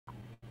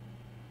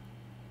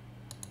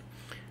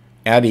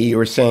Addy, you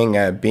were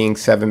saying being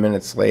 7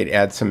 minutes late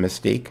adds some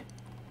mystique.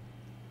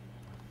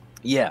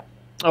 Yeah.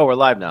 Oh, we're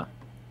live now.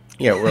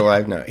 Yeah, we're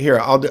live now. Here,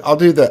 I'll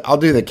do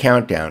the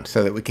countdown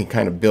so that we can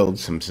kind of build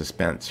some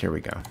suspense. Here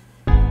we go.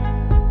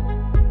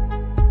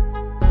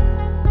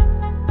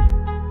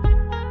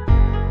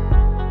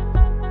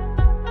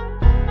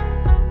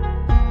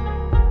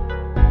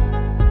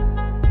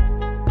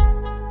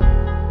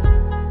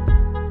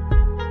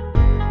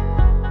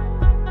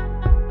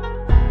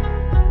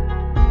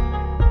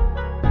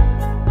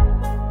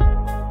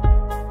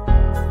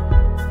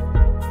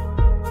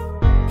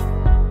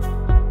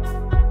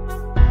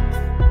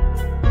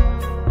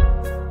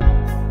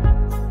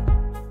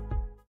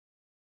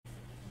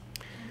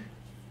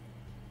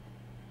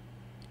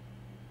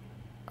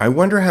 I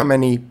wonder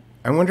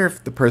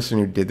if the person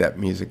who did that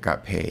music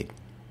got paid.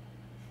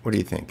 What do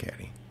you think,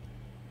 Addy?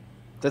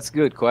 That's a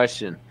good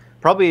question.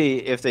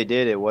 Probably if they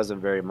did, it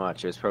wasn't very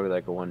much. It was probably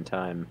like a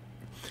one-time.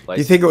 Do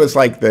you think it was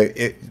like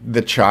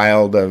the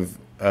child of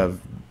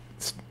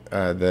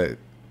the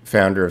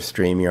founder of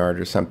StreamYard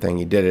or something?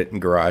 He did it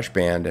in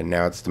GarageBand, and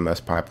now it's the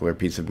most popular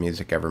piece of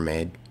music ever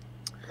made.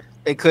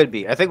 It could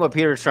be. I think what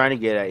Peter's trying to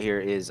get at here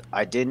is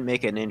I didn't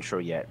make an intro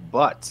yet,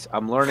 but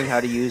I'm learning how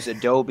to use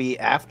Adobe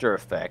After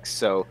Effects.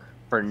 So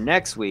for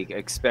next week,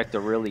 expect a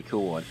really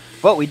cool one.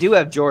 But we do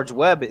have George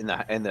Webb in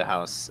the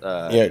house.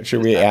 Yeah,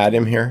 should we add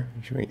him here?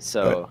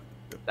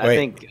 I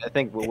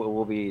think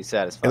we'll be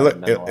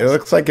satisfied. It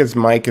looks like his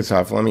mic is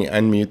off. Let me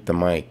unmute the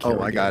mic. Oh,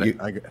 I got it.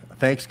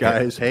 Thanks,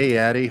 guys. Hey,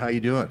 Addy, how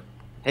you doing?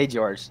 Hey,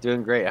 George,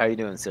 doing great. How you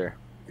doing, sir?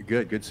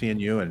 Good seeing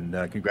you, and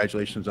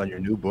congratulations on your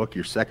new book,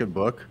 your second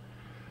book.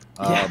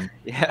 Yeah,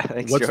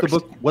 thanks,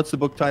 What's the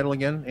book title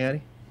again,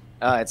 Addy?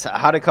 It's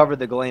How to Cover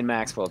the Ghislaine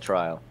Maxwell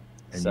Trial.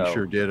 And you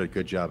sure did a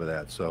good job of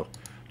that. So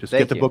just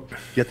get the book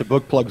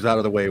plugs out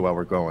of the way while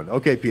we're going.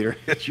 Okay, Peter,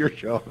 it's your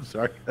show. I'm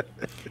sorry.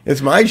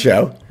 It's my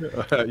show.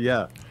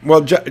 Yeah.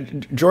 Well,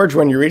 George,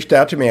 when you reached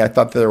out to me, I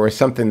thought there was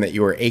something that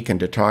you were aching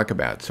to talk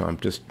about. So I'm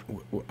just,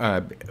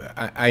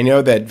 I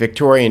know that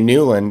Victoria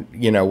Newland,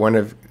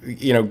 Victoria,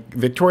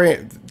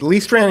 Lee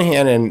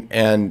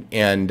Stranahan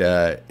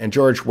and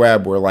George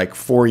Webb were like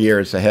 4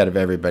 years ahead of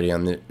everybody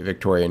on the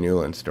Victoria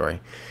Newland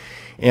story.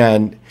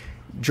 And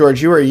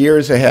George, you were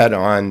years ahead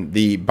on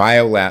the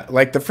biolab.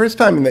 Like the first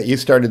time that you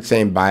started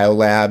saying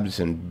biolabs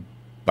and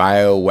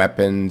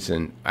bioweapons,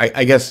 and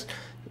I guess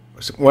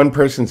one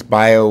person's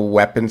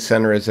bioweapons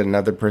center is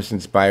another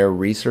person's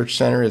bioresearch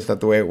center. Is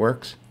that the way it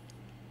works?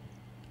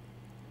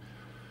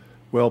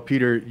 Well,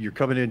 Peter, you're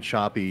coming in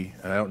choppy,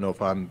 and I don't know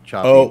if I'm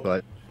choppy,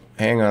 but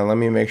hang on. Let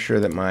me make sure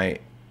that my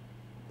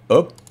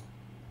okay,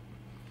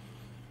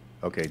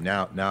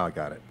 now I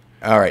got it.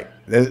 All right.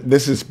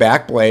 This is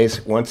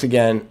Backblaze once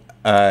again.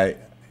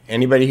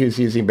 Anybody who's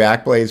using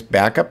Backblaze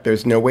backup,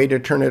 there's no way to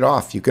turn it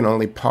off. You can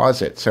only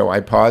pause it. So I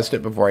paused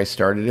it before I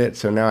started it.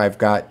 So now I've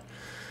got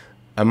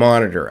a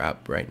monitor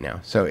up right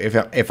now. So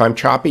if I'm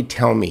choppy,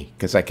 tell me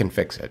because I can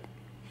fix it.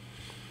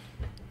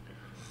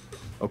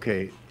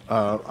 Okay.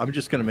 I'm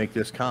just going to make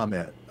this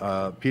comment.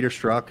 Peter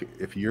Strzok,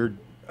 if you're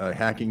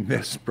hacking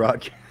this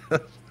broadcast,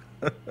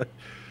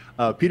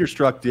 Peter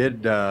Strzok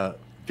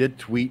did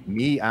tweet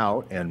me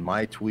out and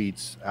my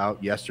tweets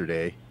out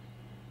yesterday.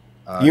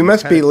 You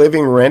must be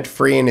living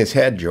rent-free in his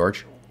head,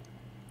 George.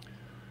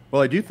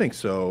 Well, I do think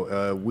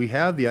so. We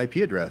have the IP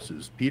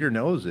addresses. Peter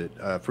knows it.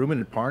 Fruman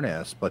and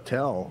Parnas,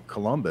 Battelle,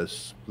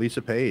 Columbus,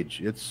 Lisa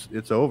Page.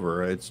 It's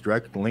over. It's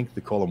direct link to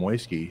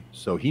Kolomoisky,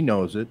 so he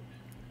knows it.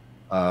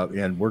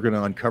 And we're going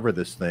to uncover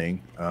this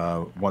thing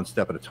one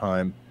step at a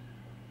time.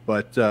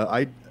 But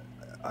I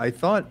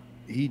thought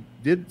he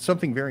did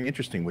something very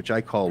interesting, which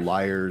I call a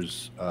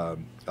liar's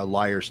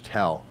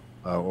tell,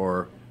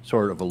 or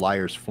sort of a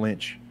liar's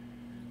flinch.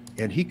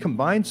 And he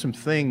combined some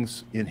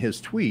things in his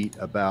tweet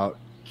about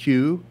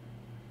Q,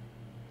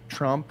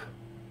 Trump,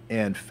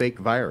 and fake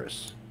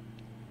virus.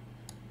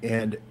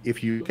 And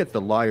if you look at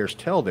the liar's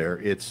tell there,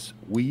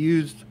 we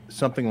used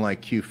something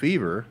like Q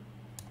fever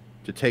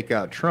to take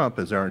out Trump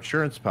as our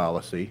insurance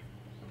policy,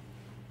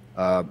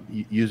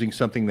 using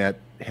something that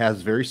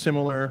has very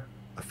similar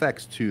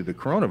effects to the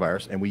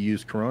coronavirus, and we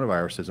use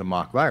coronavirus as a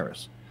mock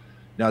virus.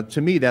 Now,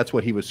 to me, that's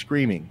what he was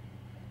screaming,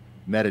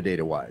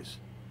 metadata-wise.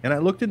 And I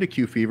looked into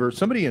Q fever.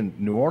 Somebody in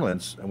New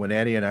Orleans, when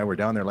Addy and I were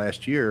down there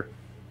last year,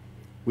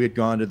 we had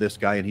gone to this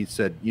guy, and he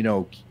said,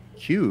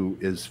 Q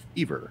is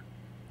fever.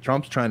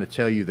 Trump's trying to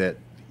tell you that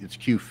it's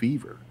Q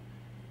fever.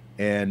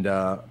 And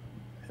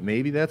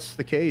maybe that's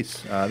the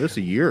case. This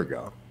a year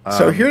ago.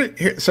 So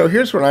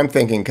here's what I'm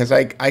thinking, because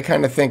I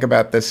kind of think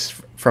about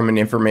this from an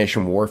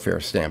information warfare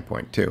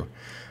standpoint too.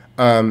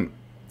 A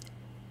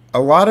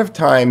lot of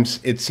times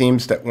it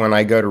seems that when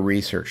I go to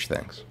research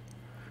things,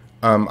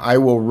 I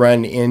will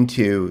run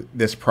into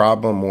this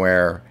problem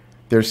where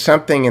there's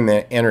something in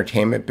the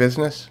entertainment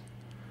business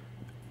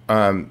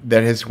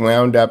that has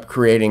wound up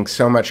creating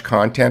so much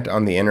content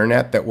on the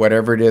internet that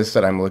whatever it is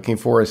that I'm looking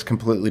for is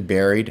completely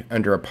buried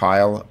under a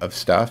pile of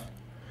stuff.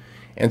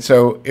 And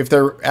so if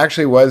there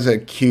actually was a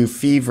Q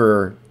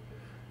fever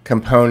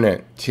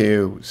component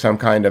to some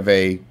kind of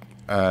a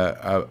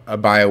a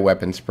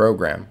bioweapons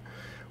program.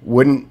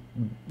 Wouldn't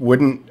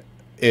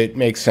it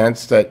make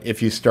sense that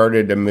if you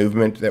started a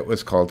movement that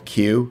was called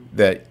Q,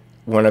 that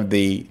one of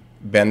the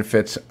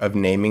benefits of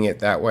naming it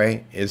that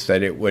way is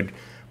that it would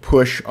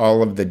push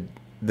all of the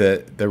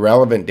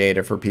relevant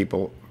data for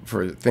people,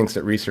 for things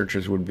that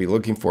researchers would be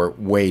looking for,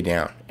 way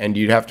down, and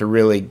you'd have to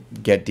really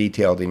get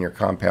detailed in your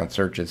compound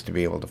searches to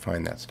be able to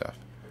find that stuff.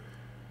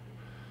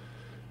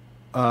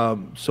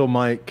 So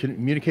my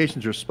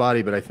communications are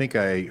spotty, but I think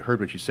I heard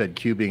what you said,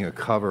 Q being a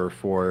cover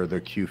for the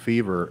Q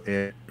fever.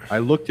 And I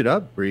looked it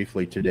up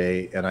briefly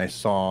today, and I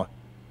saw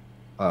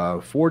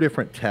 4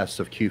 different tests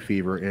of Q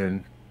fever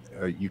in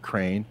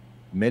Ukraine,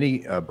 many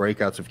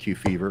breakouts of Q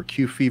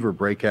fever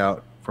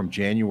breakout from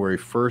January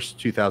 1st,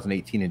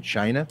 2018 in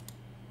China,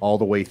 all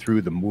the way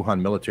through the Wuhan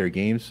military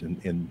games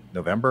in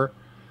November.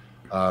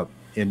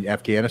 In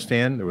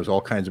Afghanistan, there was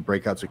all kinds of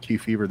breakouts of Q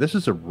fever. This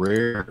is a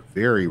rare,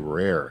 very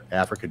rare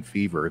African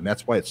fever, and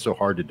that's why it's so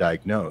hard to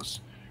diagnose.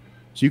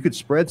 So you could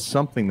spread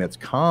something that's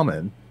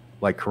common,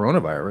 like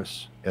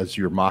coronavirus, as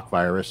your mock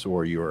virus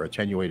or your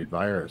attenuated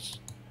virus,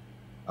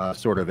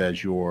 sort of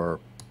as your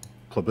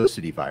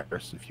publicity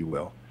virus, if you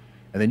will.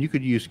 And then you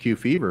could use Q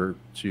fever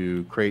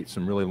to create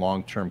some really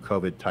long-term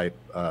COVID-type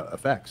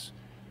effects.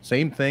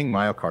 Same thing,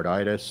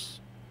 myocarditis.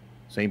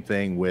 Same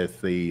thing with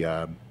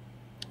the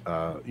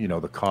you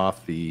know, the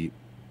cough, the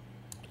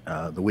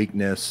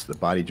weakness, the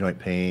body joint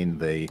pain,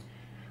 the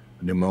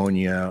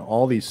pneumonia,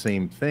 all these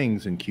same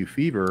things in Q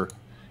fever,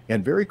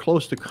 and very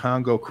close to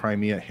Congo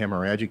Crimea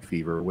hemorrhagic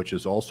fever, which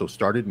is also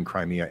started in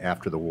Crimea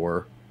after the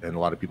war. And a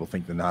lot of people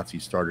think the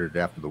Nazis started it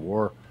after the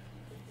war.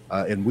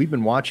 And we've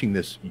been watching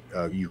this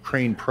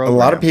Ukraine program. A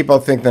lot of people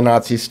think the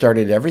Nazis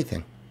started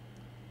everything.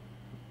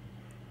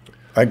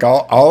 Like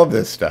all of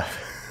this stuff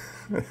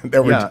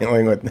that we're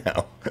dealing with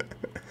now.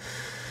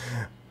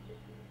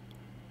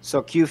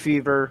 So Q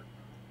fever,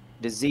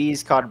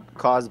 disease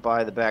caused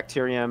by the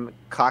bacterium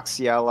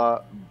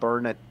Coxiella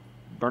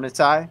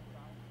burnetii,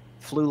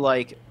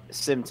 flu-like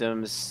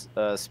symptoms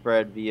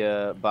spread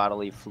via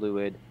bodily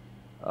fluid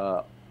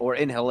or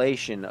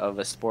inhalation of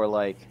a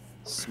spore-like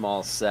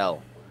small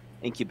cell.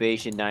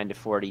 Incubation 9 to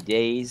 40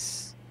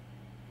 days,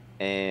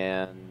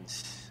 and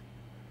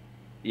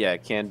yeah,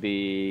 it can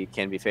be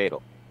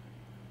fatal.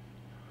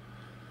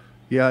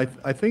 Yeah,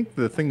 I think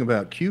the thing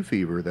about Q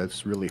fever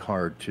that's really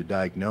hard to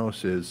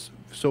diagnose is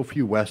so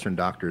few Western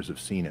doctors have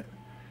seen it.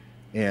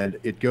 And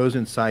it goes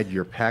inside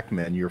your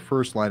Pac-Men. Your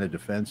first line of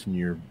defense in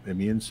your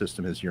immune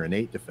system is your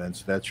innate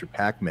defense. That's your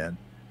Pac-Men.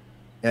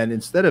 And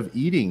instead of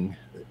eating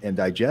and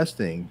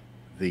digesting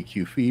the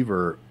Q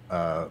fever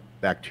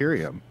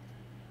bacterium,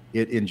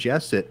 it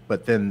ingests it,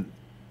 but then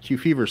Q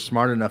fever is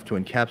smart enough to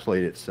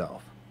encapsulate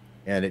itself,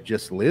 and it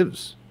just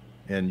lives.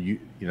 And you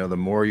know, the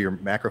more your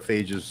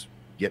macrophages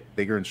get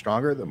bigger and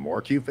stronger, the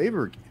more Q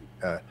fever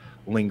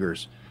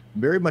lingers,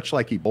 very much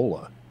like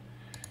Ebola.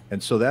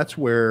 And so that's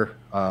where,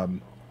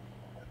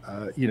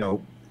 you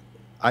know,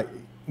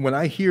 when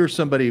I hear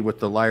somebody with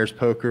the liar's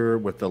poker,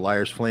 with the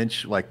liar's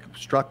flinch, like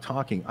Strzok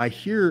talking, I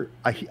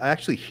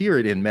actually hear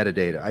it in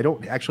metadata. I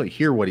don't actually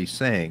hear what he's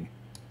saying.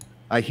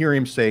 I hear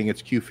him saying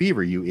it's Q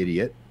fever, you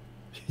idiot.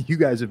 You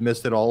guys have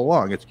missed it all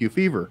along. It's Q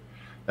fever.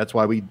 That's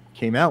why we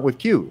came out with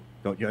Q.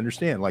 Don't you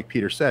understand? Like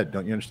Peter said,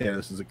 don't you understand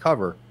this is a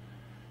cover?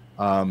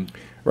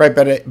 Right,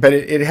 but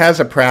it has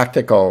a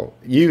practical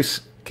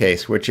use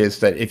case, which is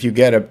that if you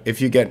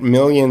get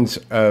millions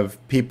of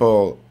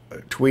people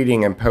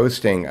tweeting and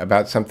posting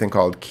about something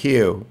called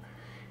Q,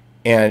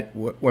 and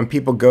when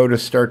people go to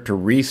start to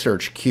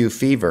research Q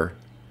fever,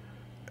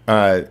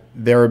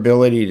 their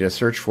ability to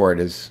search for it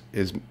is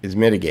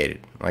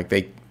mitigated. Like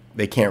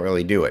they can't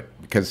really do it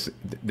because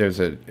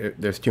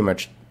there's too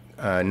much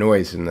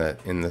noise in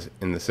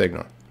the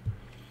signal.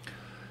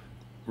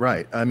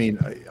 Right. I mean,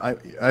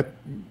 I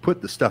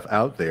put the stuff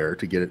out there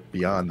to get it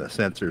beyond the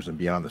sensors and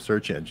beyond the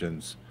search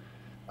engines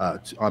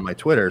on my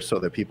Twitter so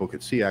that people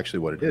could see actually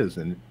what it is.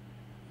 And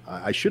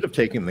I should have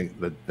taken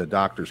the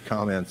doctor's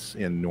comments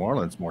in New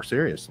Orleans more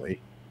seriously.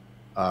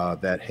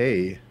 That,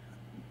 hey,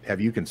 have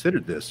you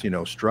considered this? You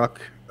know,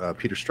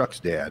 Peter Strzok's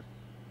dad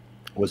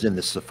was in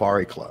the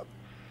Safari Club,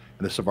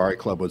 and the Safari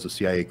Club was a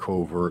CIA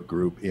covert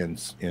group in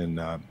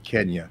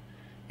Kenya,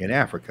 in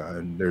Africa,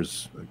 and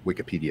there's a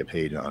Wikipedia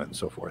page on it and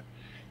so forth.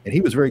 And he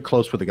was very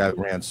close with the guy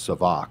who ran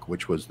SAVAK,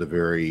 which was the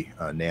very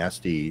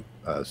nasty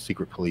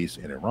secret police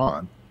in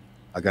Iran,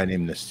 a guy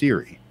named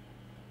Nasiri.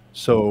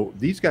 So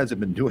these guys have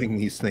been doing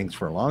these things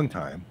for a long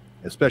time,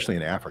 especially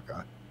in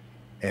Africa.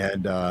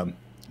 And,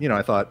 you know,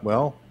 I thought,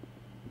 well,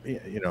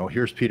 you know,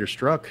 here's Peter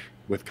Strzok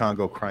with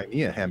Congo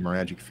Crimea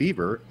hemorrhagic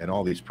fever and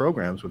all these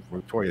programs with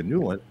Victoria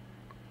Nuland.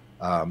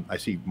 I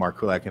see Mark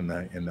Kulak in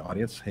the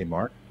audience. Hey,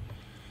 Mark.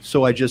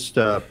 So I just,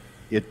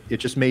 it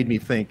just made me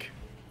think,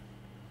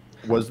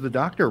 was the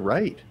doctor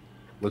right?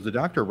 Was the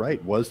doctor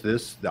right? Was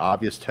this the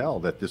obvious tell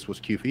that this was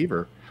Q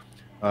fever?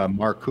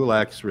 Mark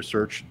Kulak's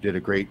research did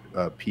a great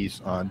piece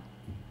on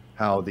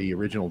how the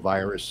original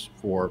virus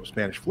for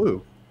Spanish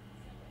flu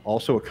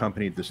also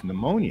accompanied this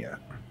pneumonia.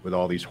 with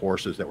all these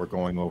horses that were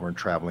going over and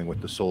traveling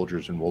with the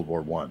soldiers in World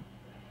War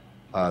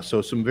I.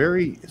 So some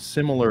very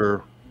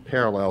similar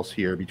parallels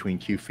here between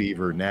Q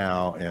fever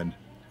now and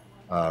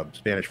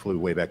Spanish flu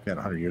way back then,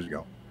 100 years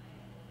ago.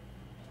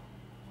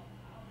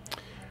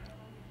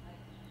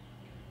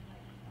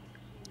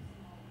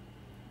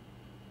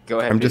 Go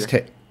ahead.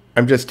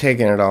 I'm just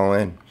taking it all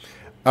in.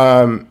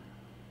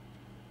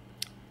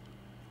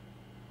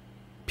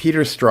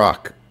 Peter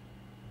Strzok.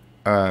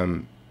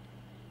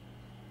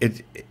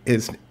 It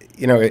is,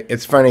 you know,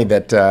 it's funny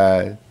that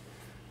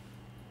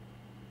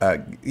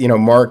you know,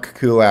 Mark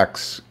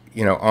Kulak's,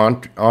 you know,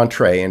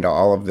 entree into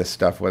all of this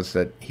stuff was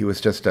that he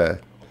was just a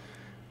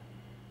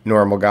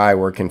normal guy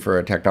working for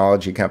a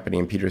technology company,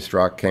 and Peter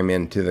Strzok came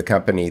into the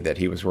company that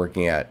he was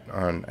working at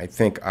on, I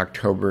think,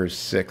 October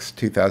 6,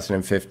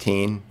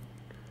 2015,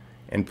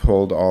 and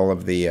pulled all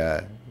of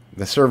the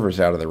servers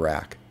out of the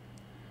rack.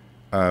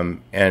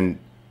 And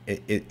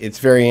it's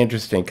very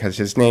interesting because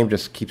his name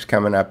just keeps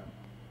coming up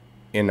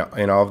in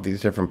all of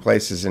these different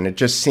places, and it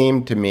just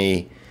seemed to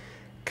me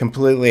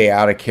completely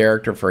out of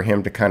character for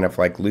him to kind of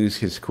like lose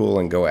his cool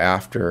and go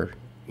after,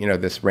 you know,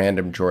 this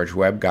random George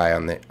Webb guy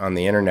on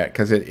the internet,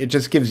 because it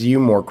just gives you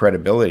more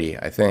credibility,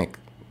 I think,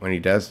 when he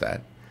does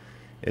that.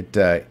 It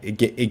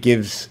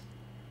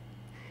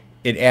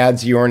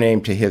adds your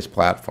name to his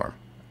platform,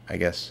 I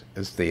guess,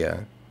 is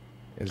the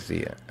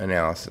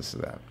analysis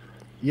of that.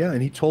 Yeah,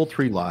 and he told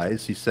 3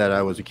 lies. He said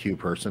I was a Q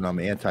person. I'm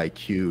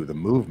anti-Q, the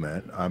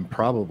movement. I'm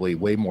probably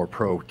way more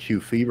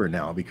pro-Q fever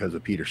now because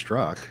of Peter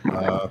Strzok.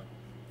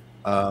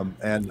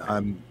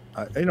 And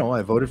you know,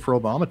 I voted for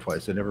Obama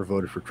twice. I never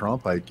voted for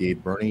Trump. I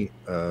gave Bernie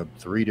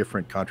 3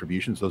 different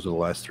contributions. Those are the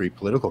last 3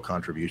 political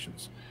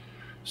contributions.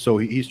 So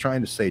he's trying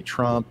to say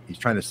Trump. He's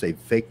trying to say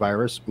fake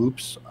virus.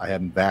 Oops, I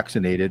haven't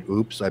vaccinated.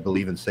 Oops, I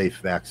believe in safe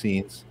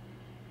vaccines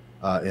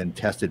and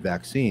tested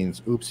vaccines.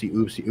 Oopsie,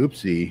 oopsie,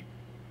 oopsie.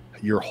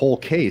 Your whole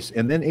case.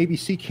 And then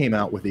ABC came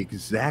out with the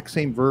exact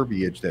same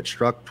verbiage that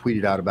Strzok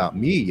tweeted out about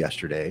me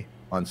yesterday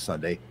on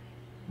Sunday,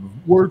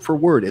 word for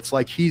word. It's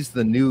like he's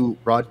the new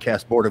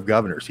broadcast board of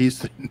governors. He's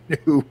the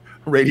new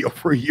Radio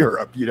for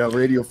Europe, you know,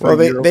 Radio for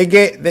Europe. They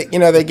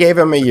gave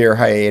him a year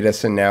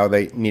hiatus, and now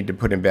they need to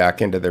put him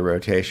back into the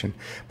rotation.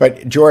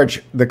 But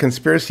George, the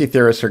conspiracy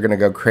theorists are going to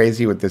go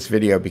crazy with this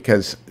video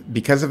because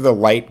of the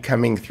light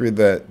coming through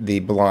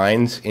the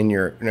blinds in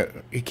your.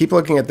 You keep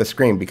looking at the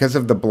screen because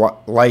of the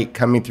light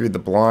coming through the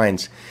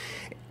blinds.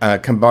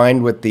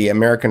 Combined with the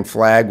American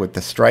flag with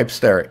the stripes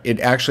there, it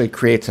actually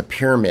creates a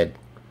pyramid.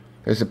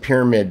 There's a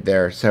pyramid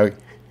there, so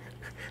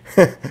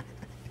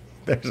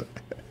there's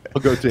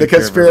the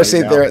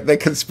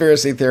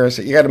conspiracy theorist.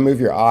 You got to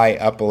move your eye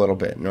up a little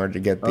bit in order to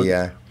get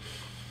the.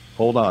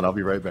 Hold on, I'll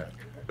be right back.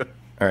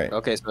 All right.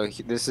 Okay, so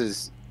this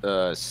is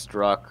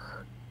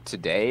struck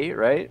today,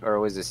 right? Or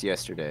was this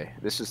yesterday?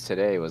 This was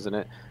today, wasn't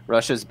it?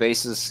 Russia's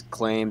baseless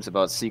claims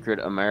about secret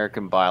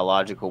American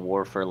biological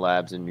warfare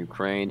labs in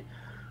Ukraine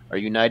are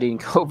uniting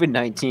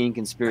COVID-19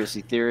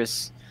 conspiracy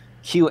theorists,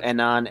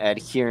 QAnon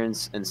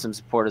adherents, and some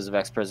supporters of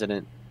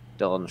ex-President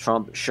Donald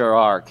Trump. Sure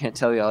are. Can't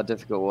tell you how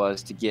difficult it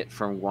was to get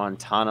from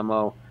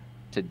Guantanamo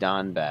to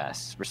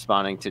Donbass.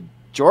 Responding to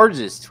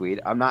George's tweet,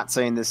 I'm not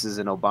saying this is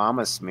an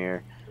Obama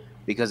smear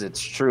because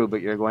it's true,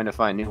 but you're going to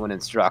find Newman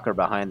and Strzok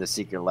behind the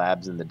secret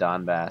labs in the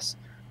Donbass.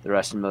 The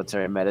Russian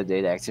military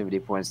metadata activity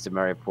points to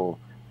Mariupol,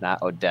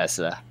 not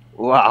Odessa.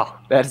 Wow,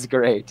 that is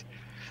great.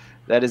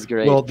 That is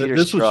great. Well,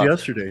 this was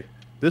yesterday.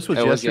 This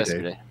was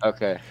yesterday.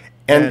 Okay.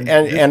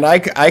 And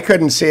I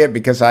couldn't see it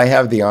because I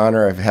have the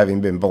honor of having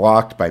been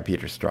blocked by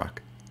Peter Strzok.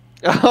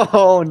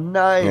 Oh,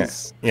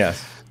 nice. Yeah.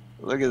 Yes.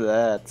 Look at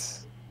that.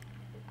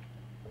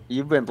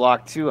 You've been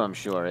blocked too, I'm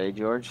sure, eh,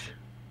 George?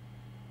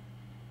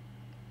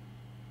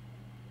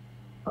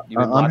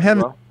 I'm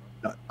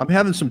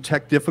having some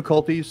tech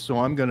difficulties, so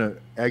I'm going to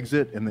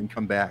exit and then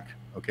come back.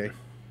 Okay.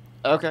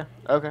 Okay.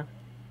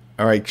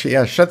 All right.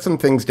 Yeah. Shut some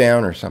things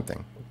down or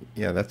something.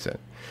 Yeah, that's it.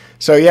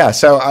 So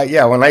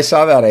when I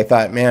saw that, I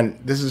thought, man,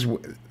 this is,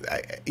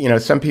 you know,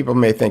 some people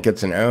may think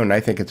it's an own.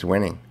 I think it's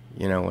winning.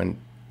 You know, when.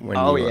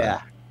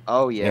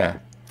 Oh yeah,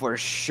 for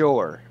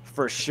sure.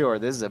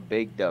 This is a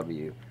big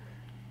W.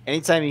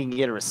 Anytime you can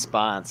get a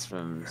response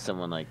from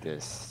someone like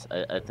this,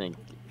 I think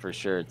for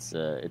sure it's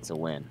a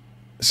win.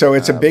 So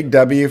it's a big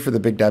W for the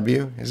big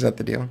W. Is that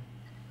the deal?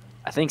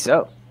 I think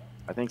so.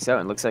 And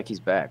it looks like he's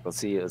back. Let's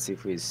see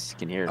if he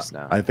can hear us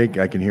now. I think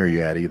I can hear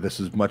you, Addy.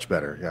 This is much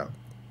better. Yeah.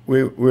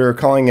 We were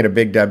calling it a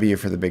big W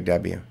for the big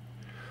W.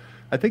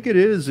 I think it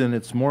is, and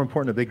it's more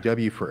important a big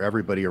W for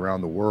everybody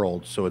around the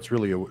world. So it's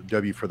really a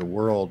W for the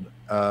world.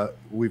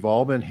 We've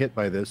all been hit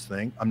by this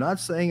thing. I'm not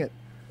saying it.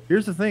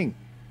 Here's the thing.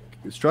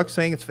 Strzok's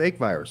saying it's fake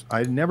virus.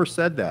 I never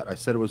said that. I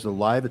said it was a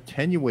live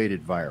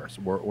attenuated virus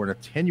or an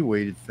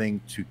attenuated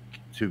thing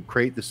to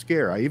create the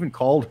scare. I even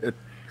called it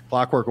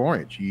Clockwork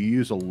Orange. You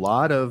use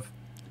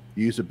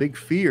a big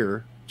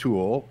fear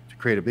tool to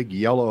create a big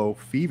yellow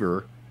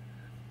fever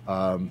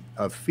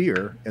of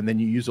fear, and then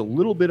you use a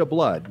little bit of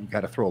blood. You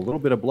got to throw a little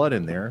bit of blood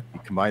in there. You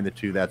combine the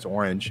two, that's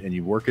orange, and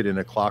you work it in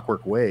a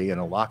clockwork way, in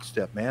a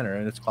lockstep manner,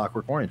 and it's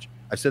Clockwork Orange.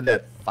 I said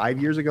that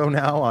 5 years ago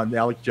now on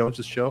Alex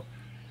Jones's show.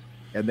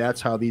 And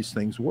that's how these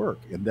things work.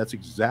 And that's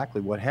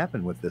exactly what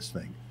happened with this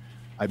thing.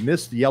 I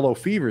missed yellow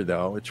fever,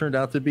 though. It turned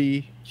out to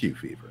be Q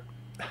fever.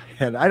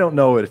 And I don't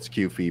know if it's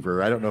Q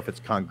fever. I don't know if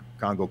it's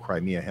Congo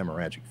Crimea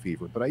hemorrhagic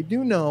fever. But I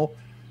do know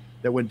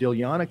that when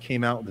Dilyana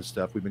came out with this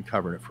stuff, we've been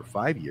covering it for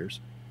 5 years.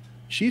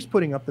 She's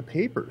putting up the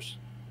papers.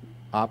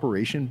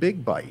 Operation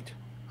Big Bite,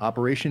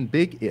 Operation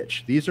Big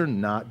Itch. These are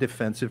not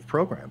defensive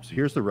programs.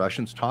 Here's the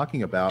Russians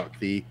talking about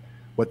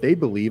what they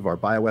believe are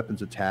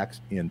bioweapons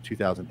attacks in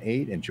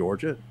 2008 in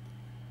Georgia,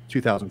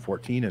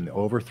 2014 in the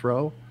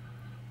overthrow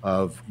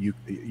of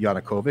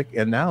Yanukovych,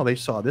 and now they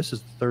saw this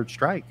as the third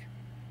strike.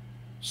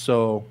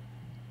 So,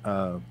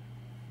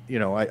 you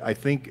know, I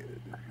think,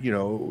 you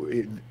know,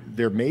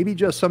 there may be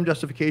just some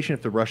justification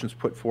if the Russians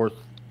put forth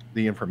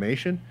the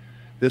information.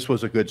 This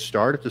was a good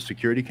start at the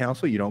Security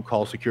Council. You don't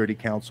call Security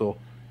Council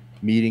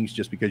meetings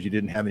just because you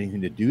didn't have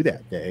anything to do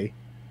that day.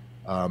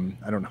 I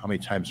don't know how many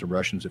times the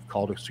Russians have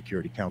called a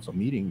Security Council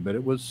meeting, but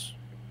it was,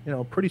 you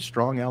know, pretty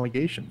strong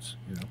allegations.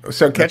 You know?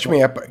 So catch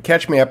me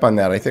up on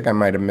that. I think I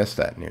might have missed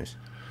that news.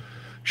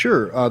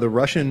 Sure. The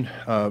Russian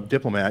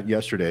diplomat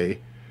yesterday,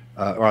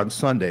 or on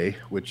Sunday,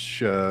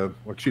 which, or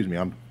excuse me,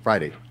 on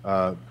Friday,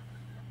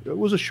 it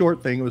was a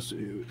short thing. It was,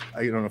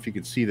 I don't know if you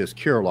can see this.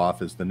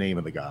 Kirilov is the name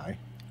of the guy.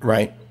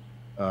 Right.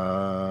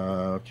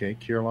 Okay,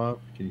 Kirilov,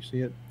 can you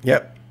see it?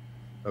 Yep.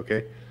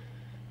 Okay.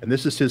 And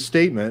this is his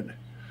statement,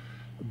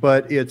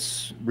 but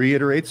it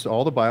reiterates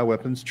all the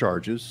bioweapons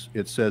charges.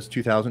 It says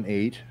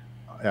 2008,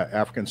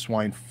 African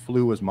swine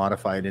flu was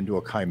modified into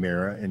a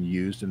chimera and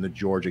used in the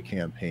Georgia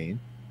campaign.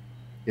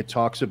 It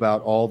talks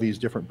about all these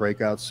different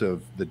breakouts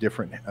of the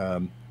different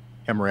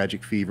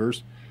hemorrhagic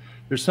fevers.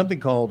 There's something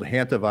called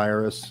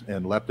hantavirus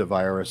and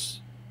leptovirus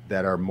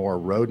that are more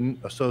rodent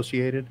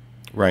associated.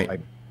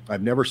 Right.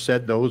 I've never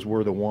said those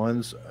were the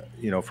ones,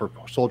 you know, for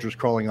soldiers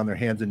crawling on their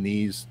hands and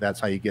knees. That's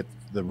how you get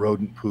the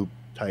rodent poop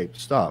type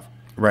stuff.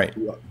 Right.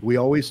 We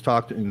always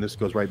talked, and this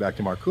goes right back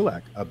to Mark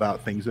Kulak,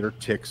 about things that are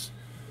ticks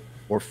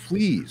or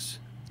fleas,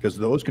 because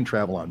those can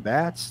travel on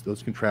bats,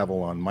 those can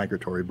travel on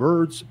migratory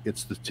birds.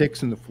 It's the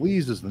ticks and the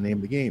fleas is the name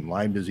of the game.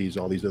 Lyme disease,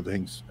 all these other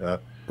things.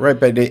 Right,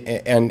 but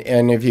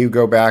and if you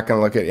go back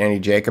and look at Annie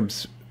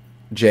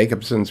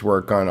Jacobson's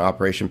work on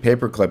Operation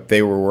Paperclip,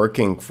 they were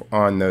working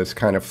on those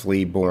kind of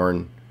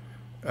flea-borne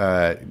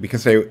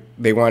because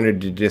they wanted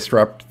to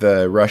disrupt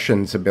the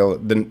Russians'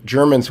 ability. The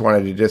Germans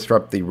wanted to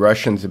disrupt the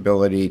Russians'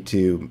 ability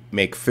to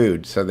make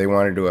food, so they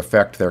wanted to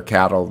affect their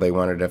cattle, they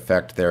wanted to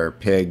affect their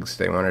pigs,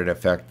 they wanted to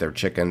affect their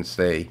chickens.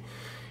 They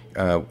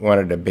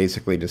wanted to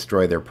basically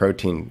destroy their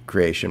protein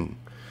creation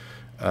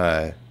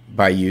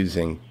by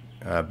using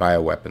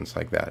bioweapons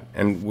like that.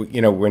 And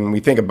you know, when we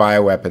think of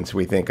bioweapons,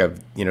 we think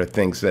of, you know,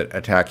 things that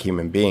attack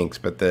human beings.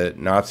 But the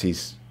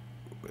Nazis,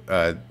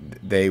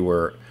 they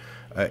were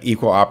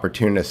equal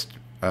opportunist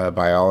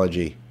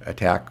biology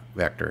attack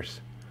vectors.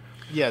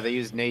 Yeah, they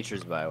used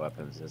nature's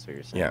bioweapons. That's what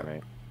you're saying, Yeah.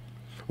 right?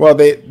 Well,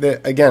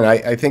 again,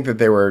 I think that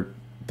they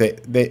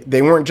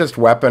weren't just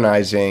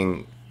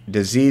weaponizing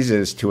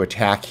diseases to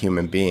attack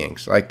human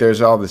beings. Like there's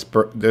all this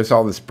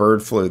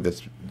bird flu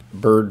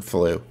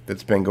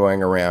that's been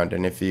going around,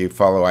 and if you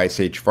follow Ice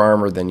Age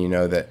Farmer, then you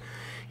know that,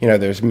 you know,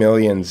 there's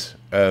millions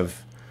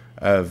of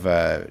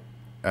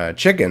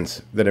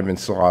chickens that have been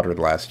slaughtered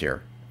last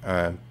year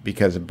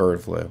because of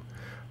bird flu.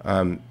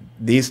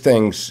 These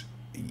things,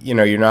 you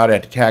know, you're not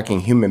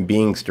attacking human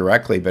beings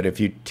directly, but if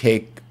you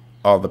take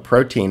all the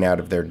protein out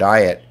of their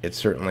diet, it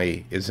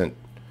certainly isn't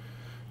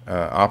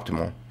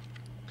optimal.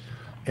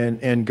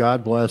 And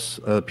God bless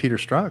Peter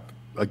Strzok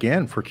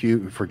again for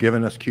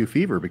giving us Q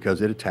fever,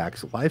 because it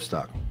attacks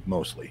livestock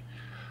mostly,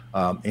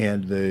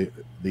 and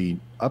the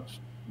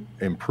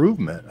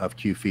improvement of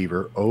Q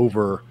fever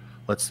over,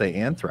 let's say,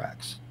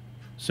 anthrax,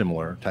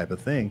 similar type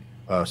of thing,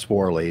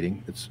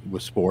 sporulating. It's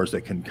with spores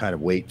that can kind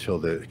of wait till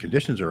the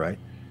conditions are right.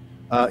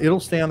 It'll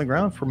stay on the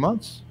ground for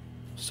months,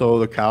 so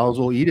the cows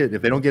will eat it.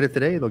 If they don't get it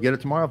today, they'll get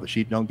it tomorrow. If the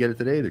sheep don't get it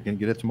today, they're going to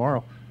get it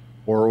tomorrow,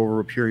 or over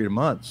a period of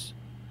months.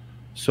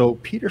 So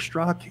Peter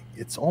Strzok,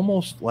 it's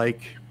almost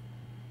like,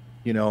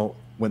 you know,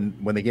 when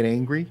they get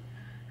angry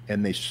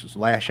and they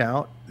lash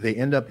out, they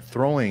end up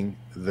throwing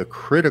the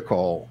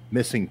critical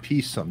missing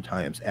piece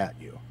sometimes at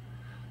you.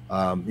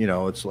 You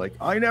know, it's like,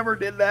 I never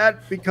did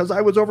that because I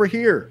was over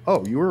here.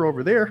 Oh, you were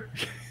over there.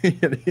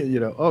 You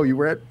know, oh, you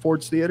were at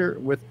Ford's Theater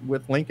with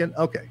Lincoln.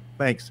 Okay,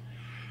 thanks.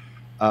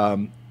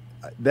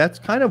 That's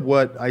kind of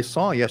what I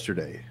saw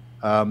yesterday.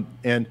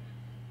 And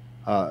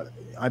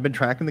I've been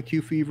tracking the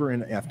Q fever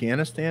in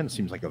Afghanistan. It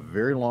seems like a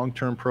very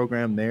long-term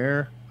program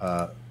there.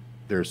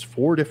 There's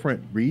 4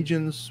 different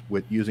regions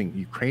with using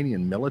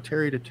Ukrainian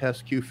military to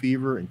test Q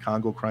fever, and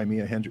Congo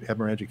Crimea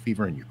hemorrhagic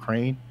fever in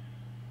Ukraine.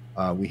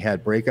 We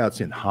had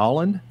breakouts in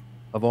Holland,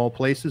 of all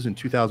places, in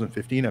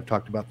 2015. I've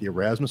talked about the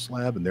Erasmus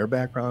Lab and their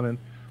background in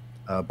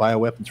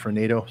bioweapons for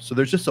NATO. So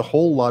there's just a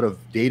whole lot of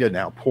data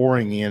now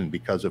pouring in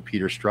because of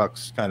Peter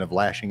Strzok's kind of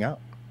lashing out.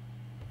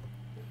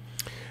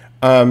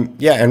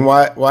 Yeah, and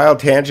Wild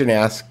Tangent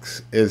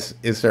asks, is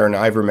there an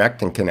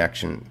ivermectin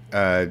connection?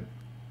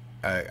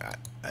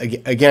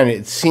 again,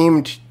 it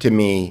seemed to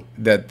me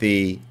that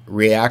the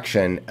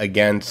reaction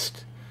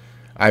against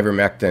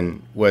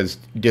ivermectin was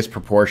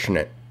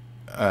disproportionate.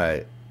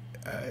 That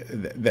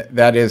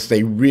is,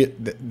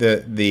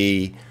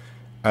 the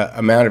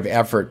amount of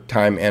effort,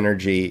 time,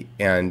 energy,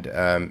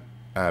 and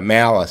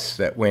malice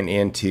that went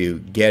into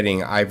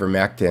getting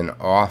ivermectin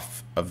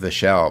off of the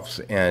shelves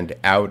and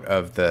out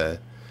of the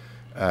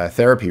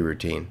therapy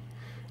routine.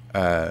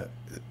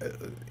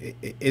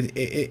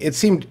 It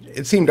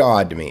seemed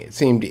odd to me. It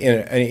seemed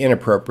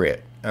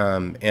inappropriate,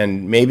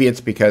 and maybe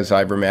it's because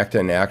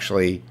ivermectin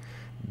actually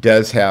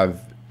does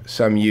have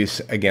some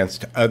use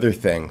against other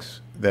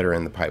things that are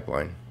in the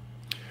pipeline.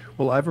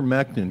 Well,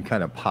 ivermectin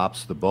kind of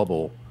pops the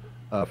bubble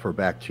for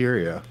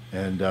bacteria,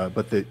 and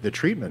but the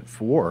treatment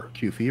for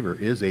Q fever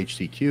is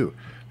HCQ.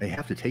 They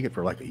have to take it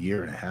for like a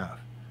year and a half.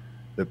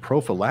 The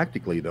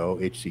prophylactically, though,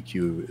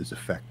 HCQ is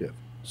effective.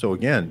 So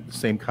again, the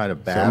same kind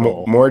of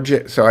battle.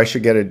 So I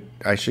should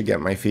get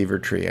my fever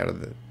tree out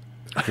of the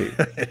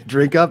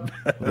drink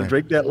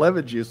that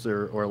lemon juice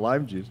or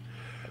lime juice.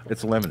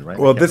 It's lemon, right?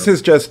 Well, this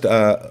is just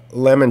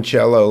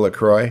limoncello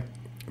LaCroix,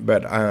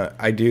 but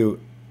I do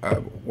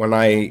when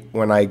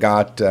I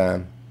got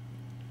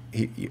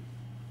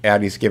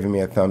Addy's giving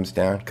me a thumbs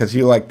down because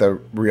you like the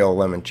real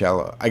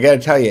limoncello. I got to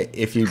tell you,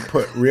 if you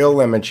put real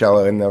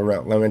limoncello in the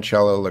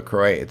limoncello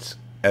LaCroix, it's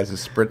as a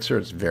spritzer,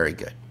 it's very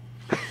good.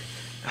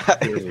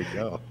 There you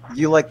go.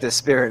 You like the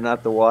spirit,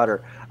 not the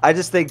water. I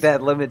just think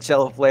that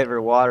limoncello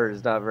flavored water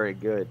is not very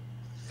good,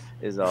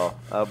 is all.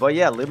 But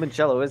yeah,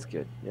 limoncello is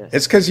good. Yes.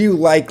 It's because you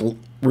like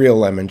real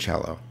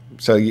limoncello,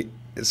 so it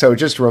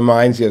just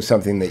reminds you of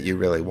something that you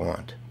really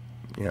want.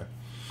 Yeah.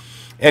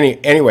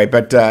 Anyway,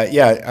 but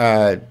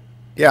yeah.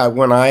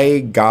 When I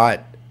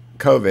got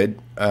COVID,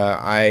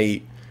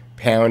 I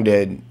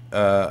pounded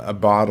a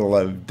bottle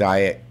of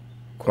diet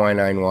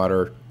quinine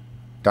water,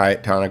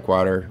 diet tonic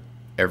water,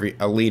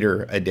 a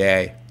liter a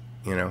day,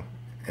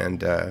 and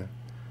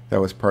that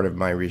was part of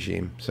my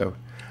regime. So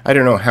I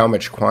don't know how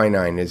much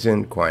quinine is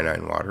in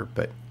quinine water,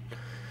 but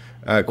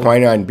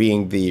quinine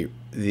being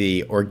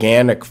the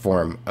organic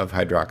form of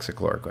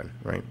hydroxychloroquine,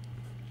 right?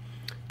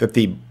 That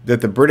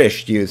the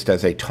British used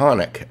as a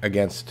tonic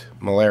against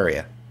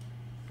malaria.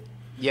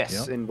 Yes,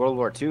 Yep. in World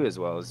War II as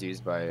well, is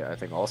used by, I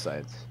think, all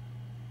sides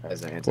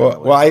as an anti-malaria.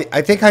 Well,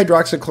 I think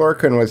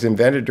hydroxychloroquine was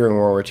invented during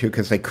World War II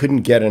because they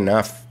couldn't get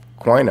enough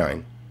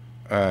quinine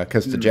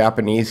because the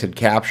Japanese had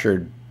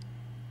captured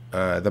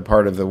the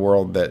part of the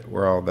world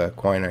where all the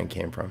quinine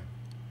came from.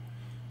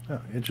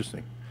 Oh,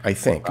 interesting. I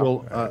think.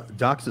 Well,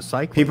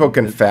 doxycycline. People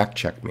can fact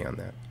check me on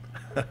that.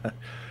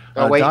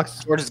 Oh, wait,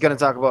 we're just going to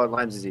talk about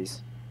Lyme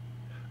disease.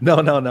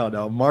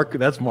 No. Mark,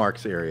 that's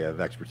Mark's area of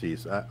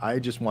expertise. I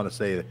just want to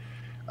say that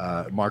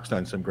Mark's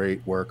done some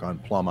great work on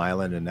Plum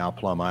Island, and now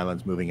Plum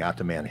Island's moving out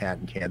to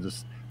Manhattan,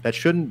 Kansas. That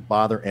shouldn't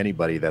bother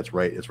anybody. It's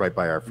right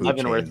by our food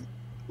chain.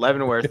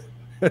 Leavenworth.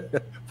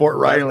 Fort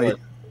Riley.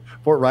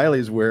 Fort Riley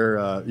is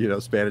where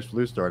Spanish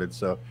flu started.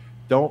 So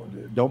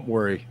don't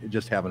worry.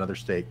 Just have another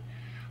steak.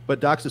 But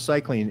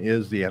doxycycline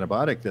is the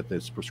antibiotic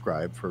that's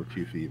prescribed for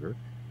Q fever,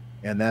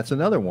 and that's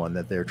another one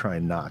that they're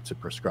trying not to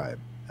prescribe.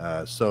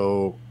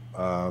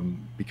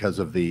 Because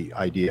of the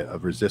idea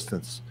of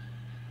resistance.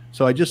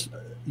 So I just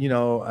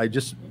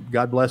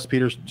God bless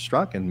Peter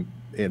Strzok,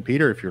 and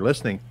Peter, if you're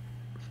listening,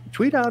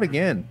 tweet out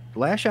again,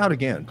 lash out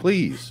again,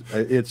 please.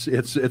 It's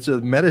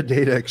a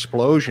metadata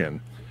explosion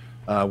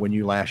when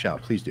you lash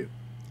out. Please do.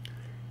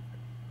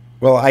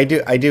 Well, I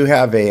do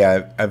have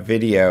a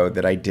video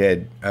that I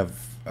did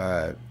of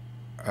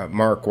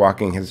Mark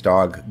walking his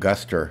dog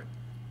Guster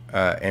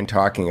and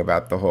talking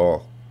about the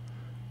whole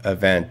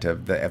event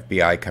of the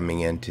FBI coming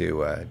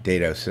into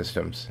Dado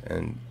Systems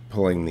and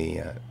pulling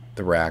the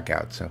rack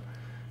out. So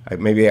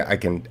maybe I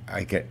can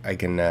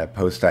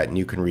post that and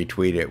you can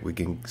retweet it. We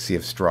can see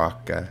if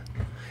Strzok.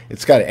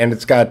 It's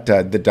got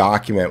the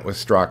document with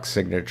Strzok's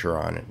signature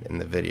on it in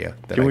the video.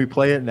 Can we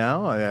play it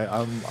now?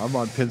 I'm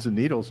on pins and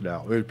needles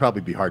now. It would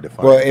probably be hard to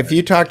find. Well, if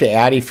you talk to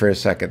Addy for a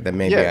second, then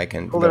maybe I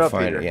can pull it up,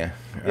 find Peter. it. Yeah.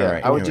 Yeah, All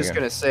right. I was just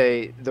going to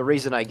say the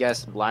reason I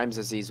guess Lyme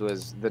disease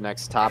was the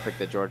next topic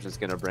that George was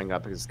going to bring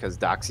up is because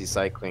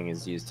doxycycline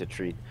is used to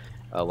treat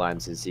Lyme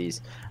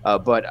disease.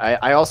 But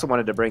I also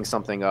wanted to bring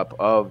something up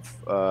of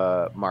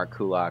Mark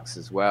Kulak's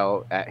as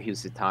well at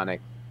Housatonic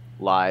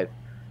Live.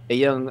 A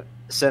young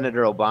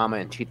Senator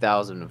Obama in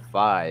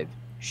 2005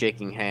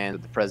 shaking hands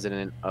with the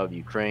president of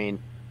Ukraine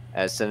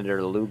as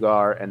Senator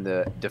Lugar and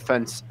the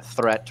Defense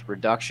Threat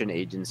Reduction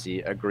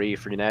Agency agree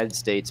for the United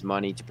States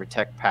money to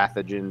protect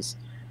pathogens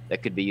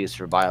that could be used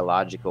for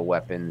biological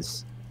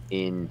weapons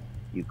in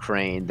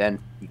Ukraine. Then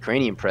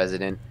Ukrainian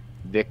President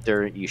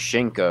Viktor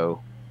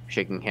Yushchenko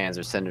shaking hands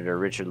with Senator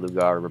Richard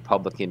Lugar, a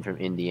Republican from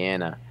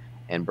Indiana,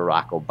 and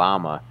Barack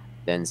Obama,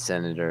 then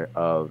Senator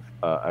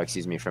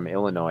from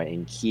Illinois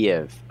in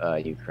Kiev,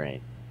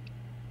 Ukraine.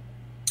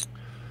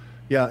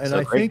 Yeah, and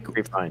so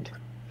great find.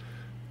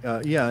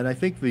 And I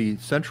think the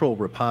central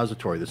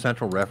repository, the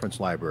central reference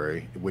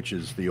library, which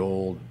is the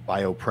old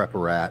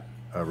biopreparat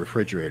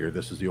refrigerator.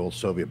 This is the old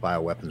Soviet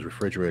bioweapons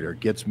refrigerator.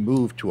 Gets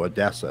moved to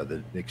Odessa.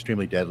 The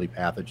extremely deadly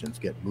pathogens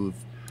get moved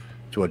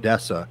to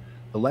Odessa.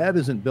 The lab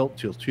isn't built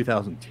till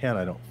 2010,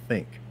 I don't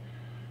think.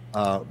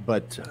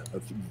 But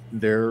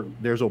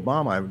there's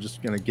Obama. I'm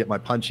just going to get my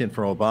punch in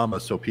from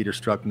Obama so Peter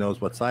Strzok knows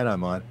what side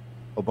I'm on.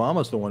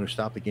 Obama's the one who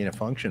stopped the gain of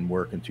function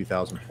work in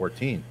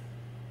 2014.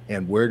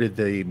 And where did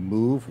they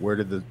move? Where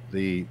did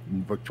the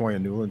Victoria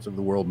Nulands of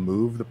the world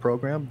move the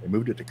program? They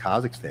moved it to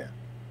Kazakhstan.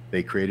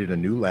 They created a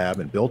new lab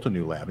and built a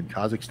new lab in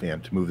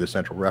Kazakhstan to move the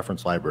central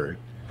reference library.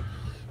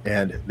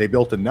 And they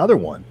built another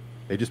one.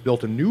 They just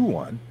built a new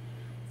one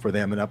for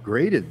them and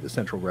upgraded the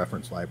central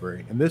reference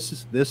library. And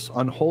this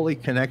unholy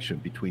connection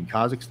between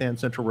Kazakhstan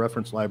Central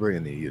Reference Library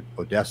and the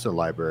Odessa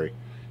library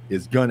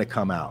is going to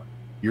come out.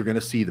 You're going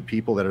to see the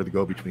people that are the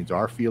go-betweens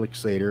are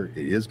Felix Sater.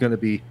 It is going to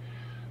be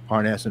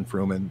Parnas and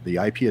Fruman. The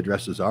IP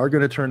addresses are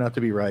going to turn out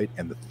to be right.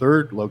 And the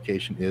third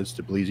location is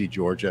Tbilisi,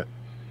 Georgia.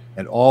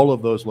 And all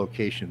of those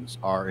locations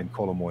are in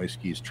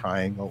Kolomoisky's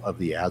Triangle of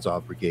the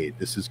Azov Brigade.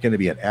 This is going to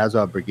be an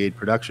Azov Brigade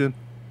production.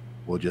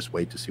 We'll just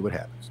wait to see what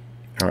happens.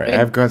 All right, I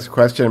have a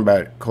question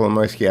about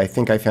Kolomoisky. I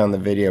think I found the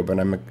video, but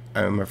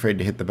I'm afraid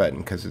to hit the button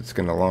because it's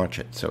going to launch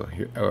it. So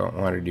here, I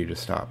wanted you to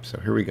stop. So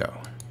here we go.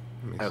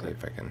 Let me see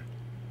if I can.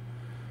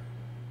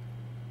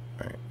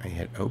 All right, I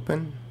hit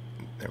open.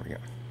 There we go.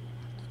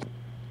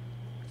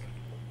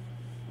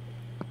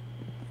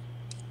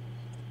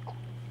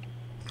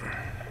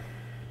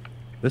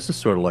 This is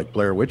sort of like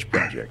Blair Witch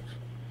Project.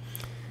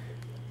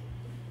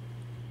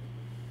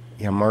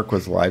 Yeah, Mark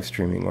was live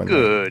streaming one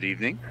Good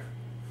evening.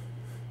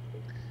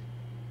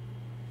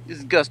 This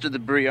is Guster the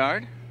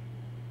Briard.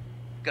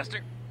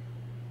 Guster.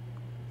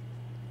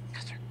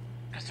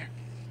 Guster.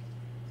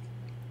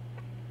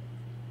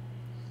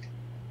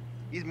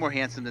 He's more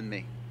handsome than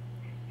me.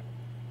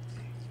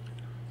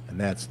 And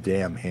that's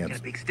damn Got a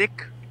handsome. big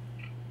stick.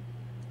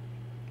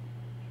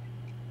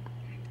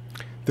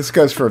 This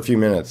goes for a few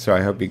minutes, so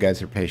I hope you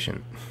guys are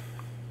patient.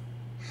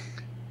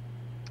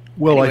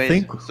 Well, Anyways, I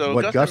think so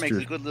what Guster makes a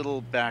Guster... good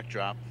little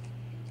backdrop.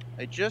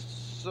 I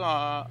just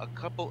saw a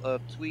couple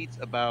of tweets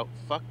about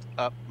Fucked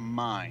Up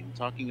Mine,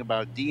 talking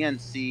about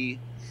DNC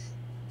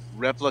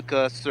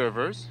replica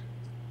servers.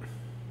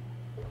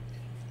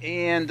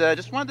 And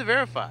just wanted to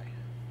verify.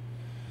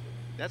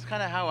 That's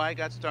kind of how I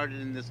got started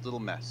in this little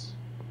mess.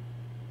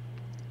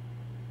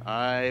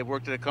 I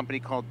worked at a company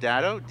called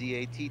Datto,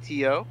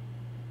 D-A-T-T-O.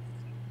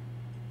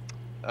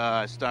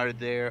 I started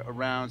there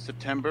around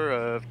September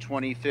of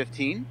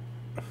 2015.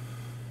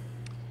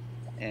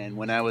 And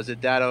when I was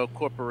at Datto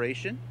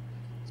Corporation,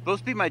 it's supposed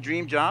to be my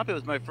dream job. It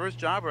was my first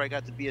job where I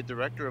got to be a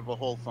director of a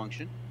whole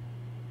function.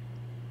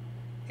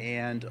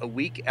 And a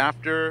week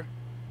after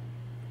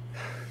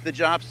the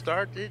job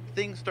started,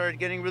 things started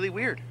getting really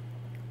weird.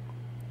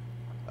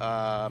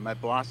 My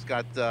boss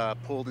got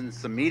pulled in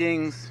some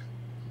meetings.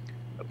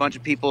 A bunch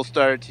of people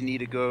started to need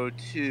to go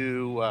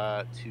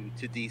to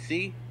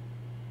DC.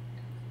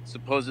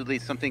 Supposedly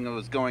something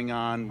was going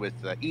on with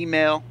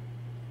email.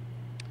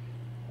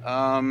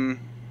 And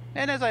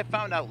as I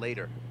found out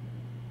later,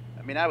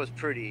 I mean, I was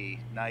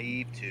pretty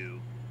naive to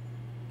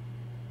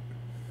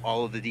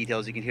all of the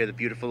details. You can hear the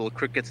beautiful little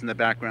crickets in the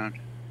background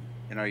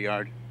in our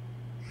yard.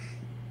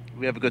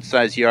 We have a good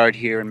sized yard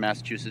here in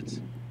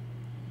Massachusetts.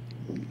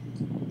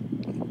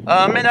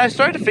 And I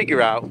started to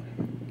figure out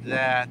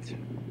that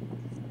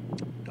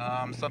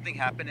something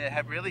happened.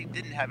 It really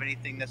didn't have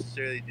anything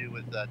necessarily to do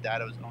with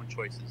Datto's own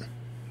choices.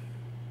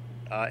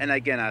 And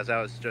again, as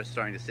I was just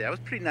starting to say, I was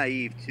pretty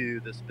naive to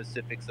the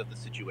specifics of the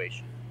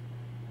situation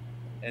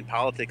and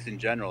politics in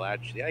general,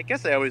 actually. I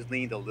guess I always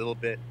leaned a little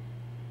bit,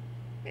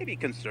 maybe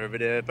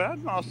conservative, but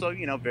I'm also,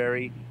 you know,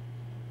 very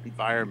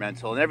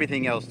environmental and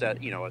everything else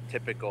that, you know, a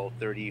typical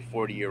 30,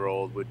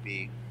 40-year-old would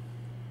be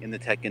in the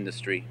tech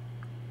industry.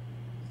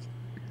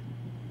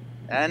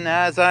 And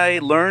as I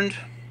learned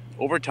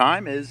over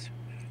time is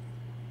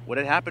what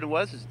had happened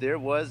was there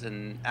was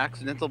an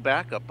accidental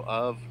backup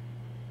of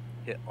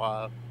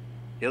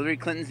Hillary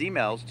Clinton's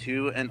emails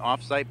to an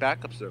offsite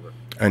backup server.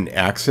 An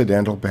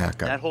accidental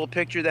backup. That whole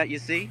picture that you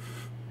see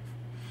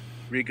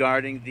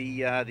regarding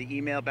the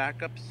email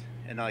backups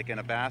and like in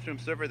a bathroom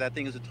server, that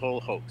thing is a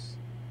total hoax.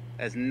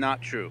 That's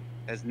not true.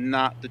 That's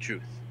not the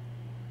truth.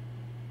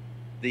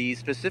 The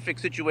specific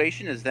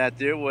situation is that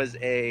there was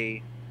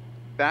a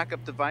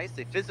backup device,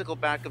 a physical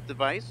backup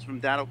device from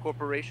Datto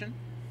Corporation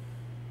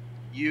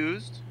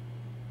used.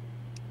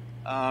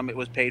 It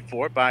was paid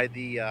for by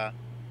the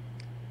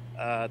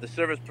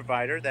service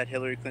provider that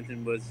Hillary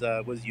Clinton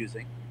was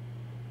using,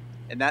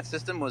 and that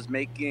system was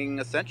making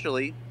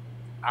essentially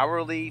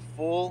hourly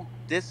full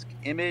disk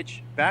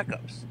image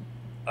backups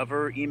of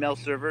her email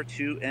server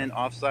to an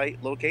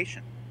offsite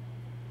location.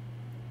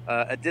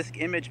 A disk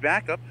image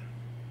backup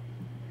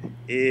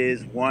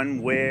is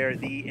one where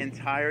the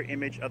entire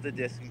image of the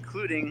disk,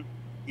 including,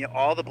 you know,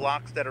 all the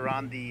blocks that are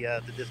on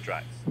the disk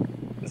drives,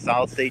 the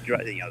solid state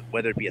drive, you know,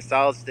 whether it be a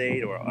solid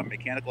state or a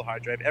mechanical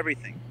hard drive,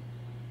 everything.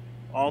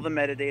 All the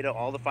metadata,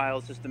 all the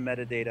file system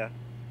metadata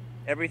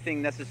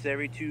everything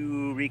necessary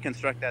to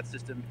reconstruct that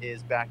system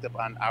is backed up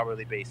on an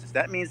hourly basis.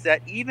 That means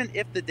that even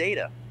if the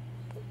data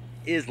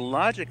is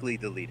logically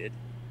deleted,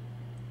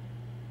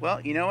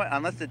 well, you know what?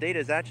 Unless the data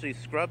is actually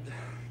scrubbed,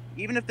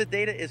 even if the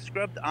data is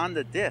scrubbed on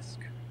the disk,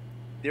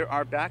 there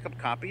are backup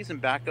copies,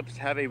 and backups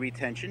have a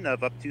retention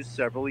of up to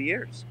several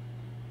years.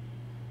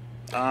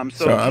 So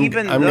I'm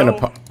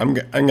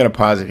gonna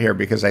pause it here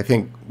because I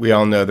think we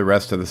all know the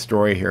rest of the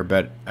story here,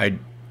 but I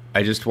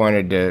just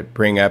wanted to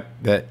bring up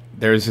that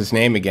there's his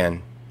name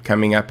again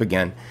coming up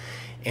again,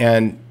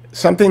 and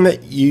something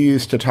that you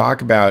used to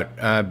talk about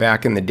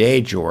back in the day,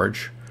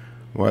 George.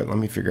 Let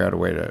me figure out a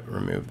way to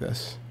remove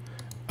this.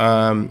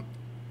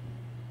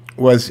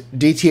 Was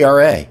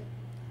DTRA,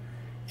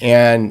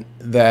 and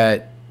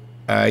that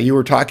you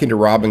were talking to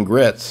Robin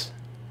Gritz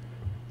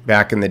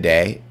back in the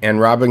day,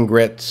 and Robin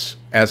Gritz,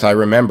 as I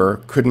remember,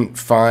 couldn't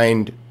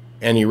find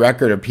any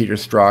record of Peter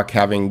Strzok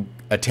having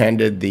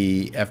attended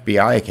the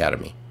FBI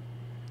Academy.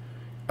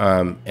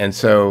 And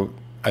so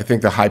I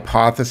think the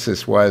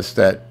hypothesis was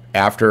that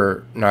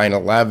after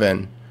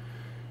 9/11,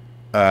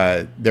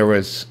 there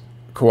was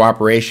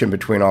cooperation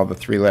between all the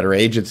three-letter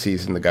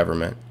agencies in the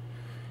government,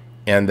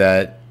 and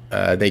that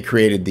they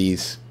created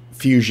these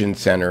fusion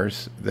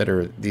centers that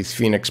are these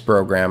Phoenix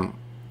program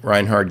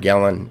Reinhard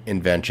Gehlen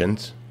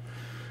inventions.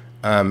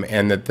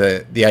 And that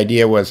the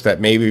idea was that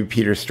maybe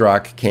Peter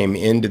Strzok came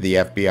into the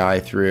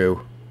FBI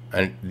through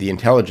the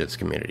intelligence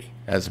community,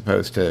 as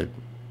opposed to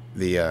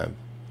the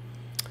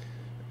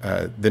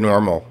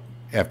normal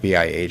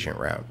FBI agent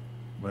route.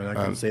 Well, I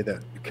can say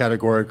that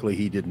categorically,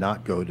 he did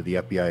not go to the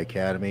FBI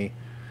Academy.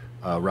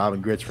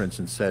 Robin Gritz, for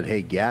instance, said,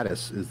 "Hey,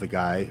 Gaddis is the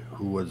guy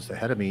who was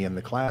ahead of me in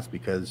the class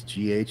because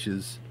GH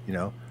is,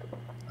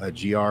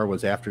 GR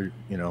was after,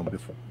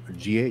 before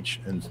GH,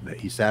 and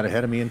he sat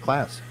ahead of me in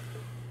class."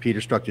 Peter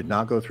Strzok did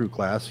not go through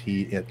class.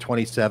 He, at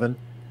 27,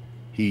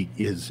 he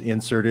is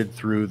inserted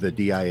through the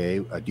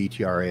DIA,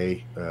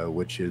 DTRA,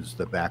 which is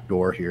the back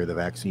door here, the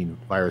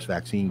virus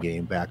vaccine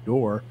game back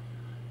door,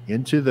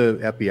 into the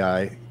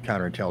FBI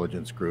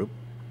counterintelligence group.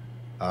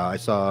 I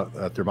saw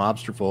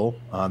Thermobsterful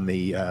on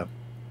the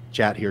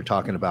chat here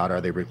talking about,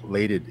 are they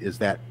related? Is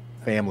that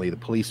family, the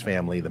police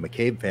family, the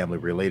McCabe family,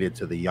 related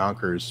to the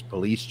Yonkers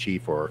police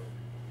chief or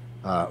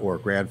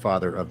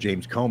grandfather of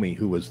James Comey,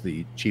 who was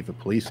the chief of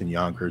police in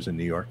Yonkers in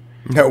New York?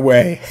 No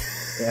way.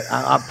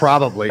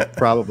 Probably.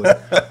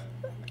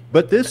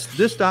 But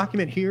this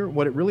document here,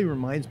 what it really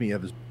reminds me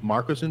of is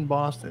Mark was in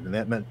Boston, and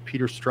that meant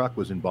Peter Strzok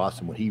was in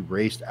Boston when he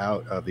raced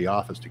out of the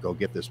office to go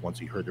get this once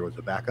he heard there was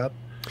a backup.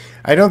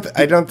 I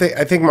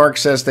think Mark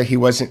says that he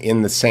wasn't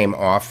in the same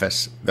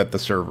office that the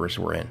servers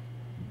were in.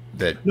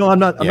 No, I'm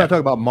not talking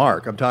about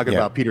Mark. I'm talking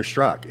about Peter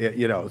Strzok.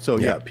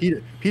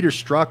 Peter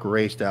Strzok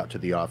raced out to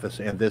the office,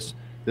 and this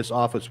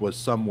office was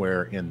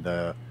somewhere in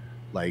the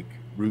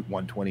Route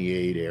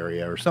 128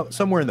 area or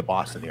somewhere in the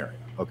Boston area.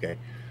 Okay.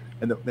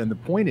 And the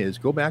point is,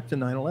 go back to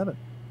 9/11.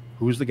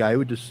 Who's the guy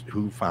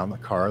who found the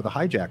car of the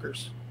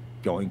hijackers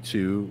going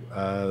to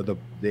the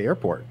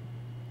airport?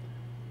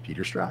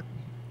 Peter Strzok,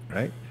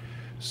 right?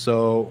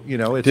 So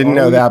it's didn't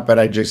know that, but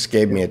I just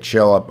gave me a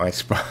chill up my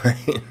spine.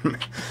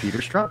 Peter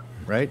Strzok,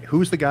 right?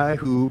 Who's the guy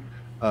who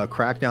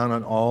cracked down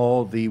on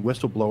all the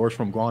whistleblowers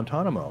from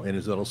Guantanamo in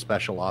his little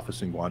special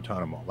office in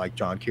Guantanamo, like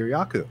John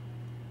Kiriakou?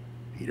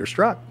 Peter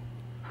Strzok.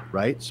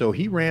 Right, so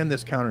he ran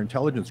this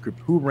counterintelligence group.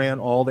 Who ran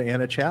all the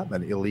Anna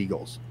Chapman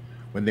illegals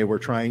when they were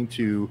trying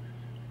to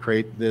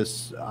create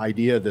this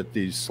idea that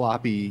these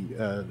sloppy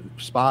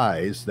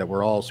spies that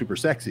were all super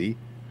sexy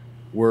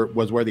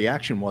was where the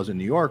action was in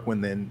New York,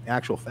 when in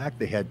actual fact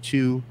they had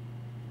two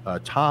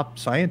top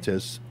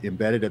scientists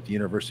embedded at the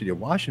University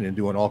of Washington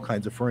doing all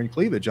kinds of foreign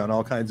cleavage on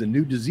all kinds of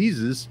new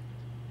diseases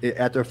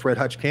at the Fred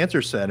Hutch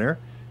Cancer Center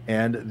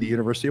and the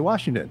University of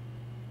Washington.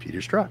 Peter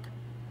Strzok.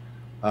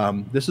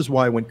 This is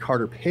why when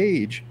Carter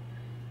Page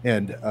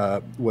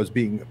was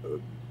being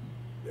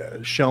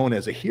shown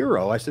as a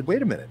hero, I said,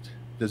 wait a minute.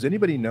 Does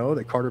anybody know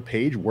that Carter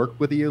Page worked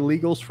with the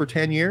illegals for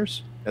 10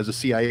 years as a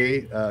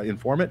CIA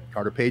informant?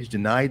 Carter Page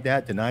denied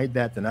that.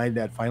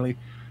 Finally,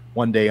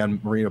 one day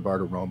on Maria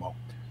Bartiromo,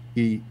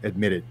 he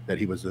admitted that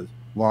he was a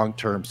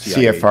long-term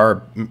CIA.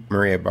 CFR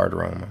Maria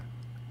Bartiromo.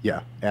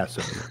 Yeah,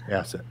 asset.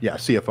 Yeah,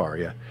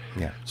 CFR,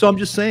 yeah. So I'm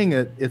just saying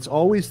that it's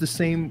always the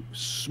same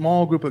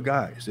small group of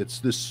guys. It's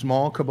this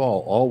small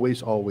cabal,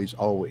 always.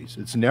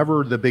 It's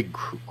never the big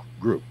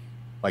group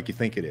like you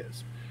think it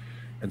is.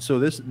 And so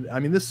this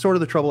is sort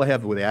of the trouble I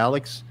have with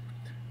Alex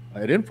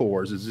at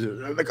InfoWars is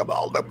the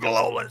cabal, the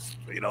globalists,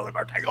 they're going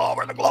to take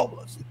over the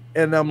globalists.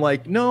 And I'm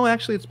like, no,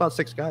 actually, it's about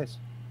 6 guys.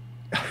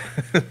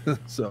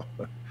 So...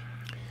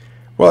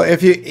 Well,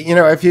 if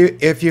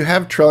you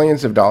have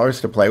trillions of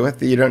dollars to play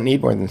with, you don't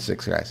need more than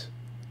 6 guys.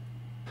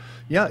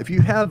 Yeah, if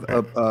you have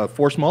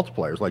force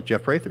multipliers, like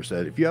Jeff Prather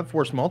said, if you have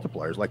force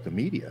multipliers like the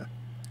media,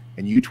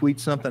 and you tweet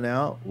something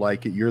out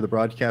like you're the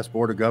Broadcast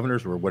Board of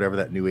Governors or whatever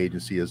that new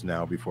agency is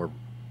now, before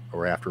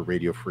or after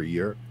Radio Free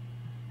Year,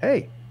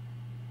 hey,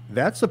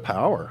 that's the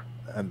power,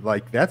 and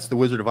that's the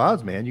Wizard of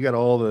Oz, man. You got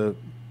all the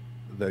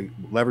the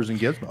levers and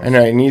gizmos. I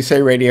know, and you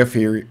say Radio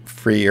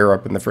Free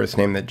Europe, and the first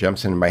name that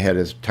jumps into my head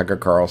is Tucker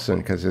Carlson,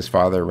 because his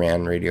father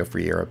ran Radio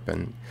Free Europe.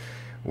 And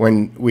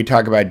when we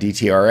talk about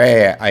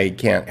DTRA, I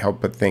can't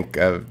help but think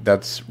of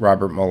that's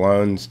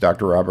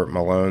Dr. Robert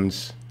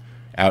Malone's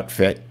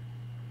outfit,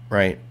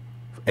 right?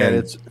 And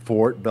it's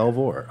Fort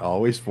Belvoir,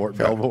 always Fort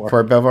Belvoir.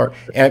 Fort Belvoir.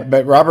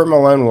 But Robert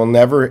Malone will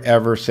never,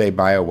 ever say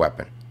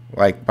bioweapon.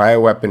 Like,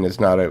 bioweapon is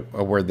not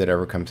a word that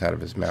ever comes out of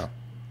his mouth.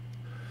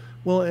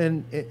 Well,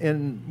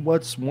 and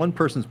what's one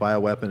person's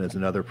bioweapon is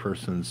another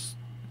person's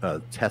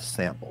test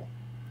sample.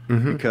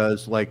 Mm-hmm.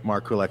 Because, like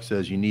Mark Kulak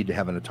says, you need to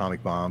have an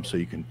atomic bomb so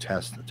you can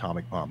test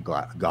atomic bomb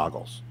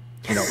goggles.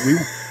 You know,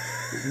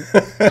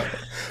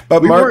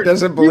 but Mark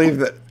doesn't believe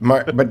that.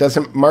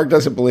 Mark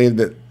doesn't believe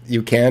that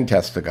you can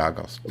test the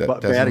goggles.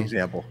 Bad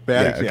example.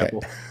 Bad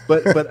example.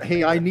 Okay. But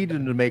hey, I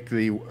needed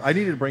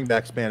to bring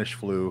back Spanish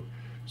flu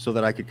so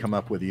that I could come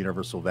up with a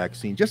universal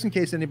vaccine, just in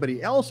case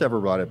anybody else ever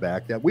brought it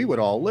back, that we would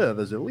all live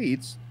as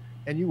elites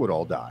and you would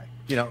all die.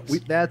 You know,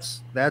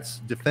 that's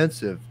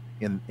defensive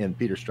in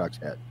Peter Strzok's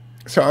head.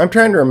 So I'm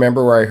trying to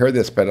remember where I heard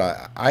this, but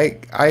I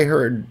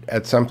heard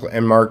at some point,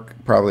 and Mark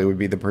probably would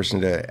be the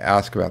person to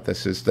ask about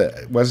this, is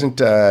that wasn't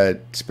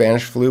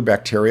Spanish flu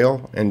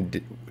bacterial,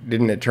 and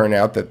didn't it turn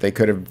out that they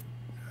could have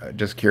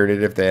just cured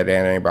it if they had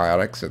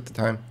antibiotics at the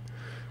time?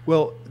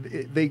 Well,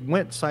 they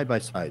went side by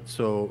side.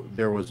 So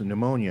there was a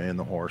pneumonia in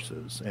the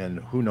horses, and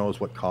who knows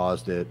what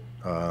caused it.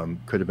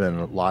 Could have been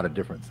a lot of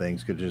different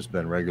things. Could have just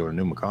been regular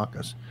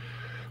pneumococcus.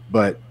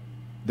 But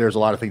there's a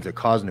lot of things that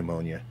cause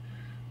pneumonia.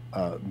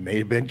 May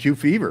have been Q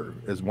fever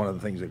is one of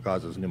the things that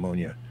causes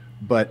pneumonia.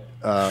 But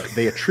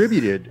they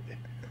attributed,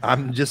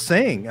 I'm just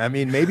saying, I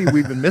mean, maybe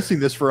we've been missing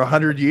this for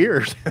 100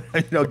 years.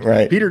 You know,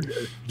 right. Peter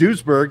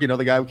Duesberg, you know,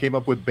 the guy who came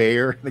up with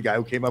Bayer, the guy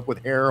who came up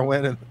with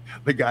heroin, and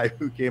the guy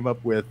who came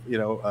up with, you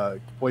know,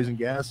 poison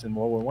gas in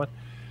World War I.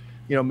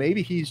 You know,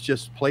 maybe he's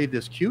just played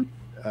this cute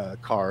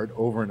card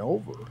over and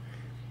over.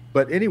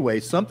 But anyway,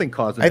 something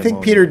caused pneumonia. I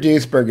think Peter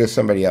Duesberg is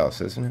somebody else,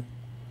 isn't it?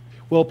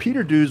 Well,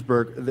 Peter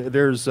Duesberg,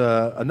 there's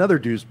another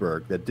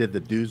Duesberg that did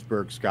the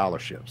Duesberg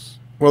scholarships.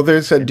 Well,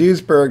 there's a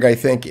Duesberg, I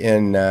think,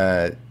 in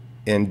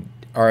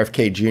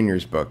RFK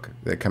Jr.'s book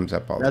that comes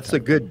up all the time. That's a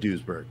good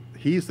Duesberg.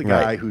 He's the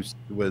guy who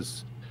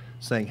was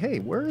saying, hey,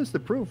 where is the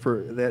proof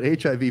for that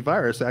HIV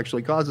virus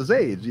actually causes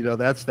AIDS? You know,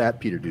 that's that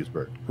Peter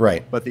Duesberg.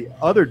 Right. But the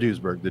other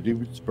Duesberg, the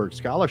Duesberg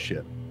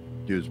scholarship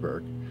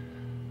Duesberg,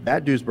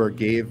 that Duesberg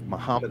gave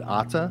Muhammad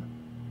Atta,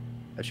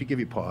 I should give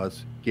you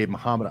pause, gave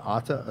Muhammad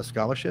Atta a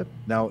scholarship.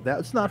 Now,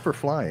 that's not for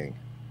flying.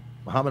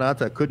 Muhammad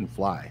Atta couldn't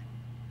fly.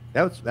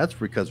 That's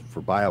because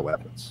for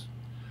bioweapons,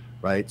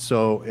 right?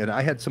 So, and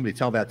I had somebody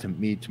tell that to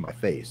me to my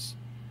face.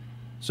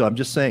 So I'm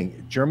just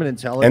saying, German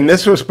intelligence. And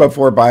this was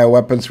before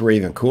bioweapons were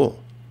even cool.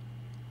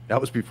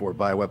 That was before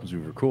bioweapons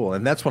were cool.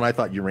 And that's when I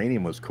thought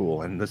uranium was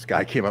cool. And this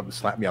guy came up and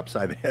slapped me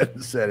upside the head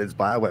and said, it's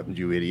bioweapons,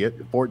 you idiot.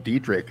 Fort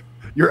Detrick.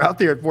 You're out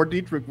there at Fort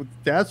Detrick with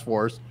the task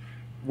force.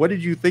 What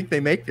did you think they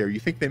make there? You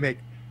think they make,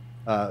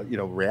 you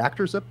know,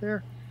 reactors up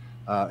there?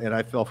 And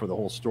I fell for the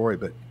whole story,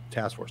 but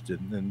task force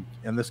didn't.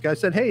 And this guy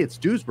said, hey, it's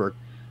Duesberg.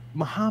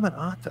 Muhammad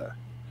Atta.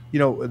 You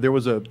know, there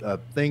was a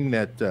thing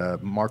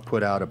that Mark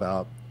put out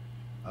about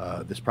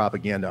this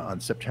propaganda on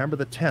September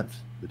the 10th,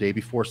 the day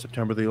before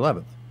September the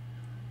 11th.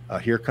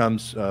 Here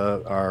comes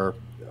our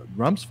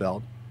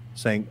Rumsfeld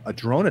saying a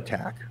drone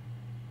attack.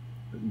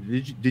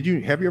 Have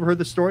you ever heard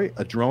the story?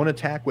 A drone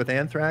attack with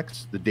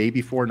anthrax the day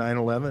before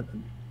 9/11,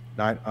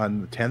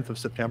 on the 10th of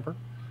September.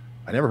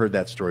 I never heard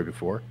that story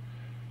before.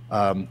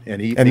 And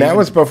that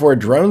was before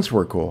drones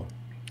were cool.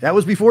 That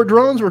was before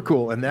drones were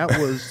cool, and that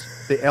was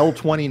the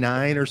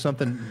L-29 or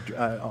something,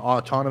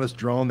 autonomous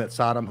drone that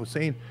Saddam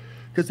Hussein,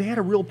 because they had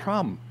a real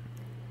problem.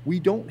 We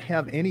don't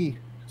have any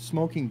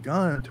smoking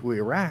gun to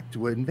Iraq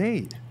to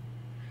invade.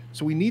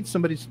 So we need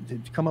somebody to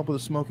come up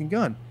with a smoking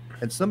gun.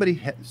 And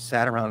somebody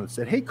sat around and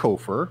said, hey,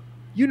 Kofer,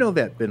 you know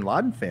that bin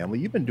Laden family,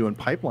 you've been doing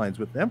pipelines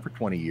with them for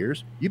 20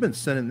 years. You've been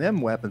sending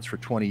them weapons for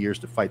 20 years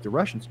to fight the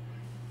Russians.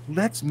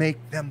 Let's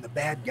make them the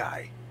bad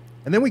guy.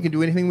 And then we can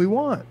do anything we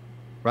want,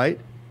 right?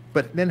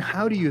 But then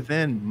how do you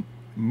then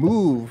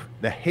move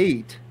the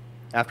hate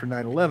after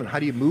 9/11? How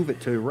do you move it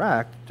to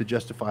Iraq to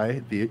justify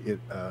the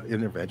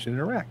intervention in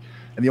Iraq?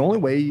 And the only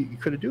way you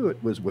could do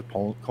it was with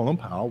Colin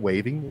Powell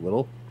waving the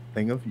little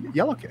thing of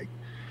yellow cake,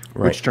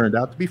 which turned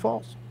out to be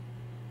false.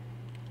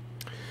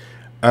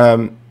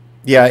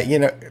 Yeah, you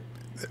know,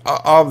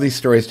 all of these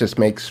stories just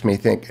makes me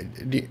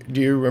think.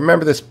 Do you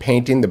remember this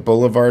painting, The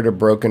Boulevard of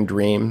Broken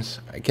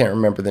Dreams? I can't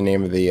remember the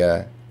name of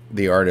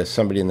the artist.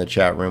 Somebody in the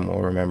chat room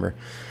will remember.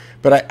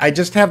 But I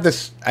just have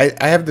this. I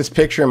have this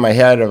picture in my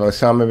head of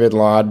Osama bin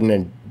Laden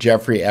and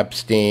Jeffrey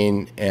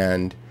Epstein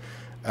and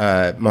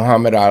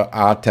Muhammad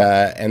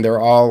Atta, and they're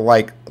all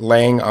like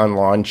laying on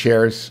lawn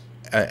chairs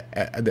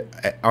at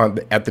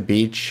the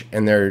beach,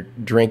 and they're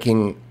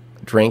drinking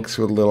drinks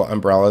with little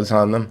umbrellas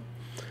on them.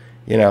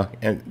 You know,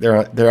 and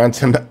they're on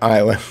some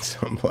island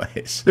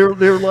someplace.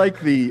 They're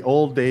like the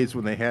old days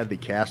when they had the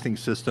casting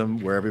system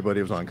where everybody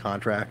was on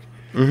contract,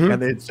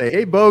 And they'd say,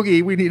 "Hey,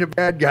 Bogey, we need a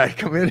bad guy.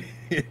 Come in.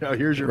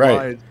 Here's your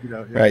lines."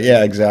 Right.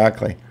 Yeah.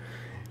 Exactly.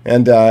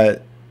 And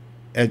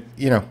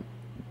you know,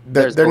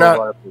 they're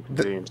not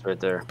right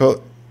there.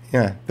 But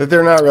yeah, that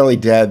they're not really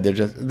dead. They're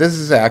just. This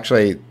is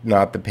actually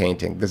not the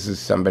painting. This is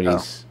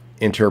somebody's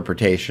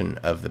interpretation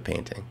of the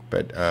painting.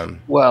 But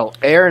well,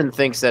 Aaron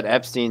thinks that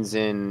Epstein's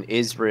in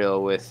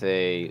Israel with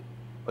a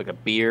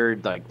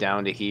beard like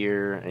down to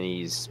here, and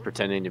he's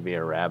pretending to be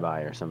a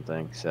rabbi or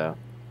something. So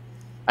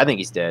I think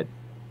he's dead.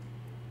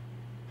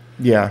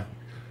 Yeah.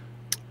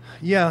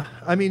 Yeah,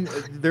 I mean,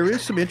 there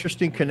is some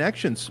interesting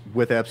connections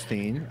with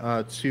Epstein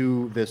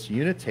to this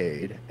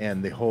Unitaid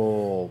and the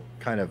whole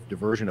kind of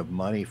diversion of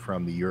money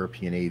from the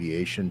European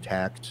aviation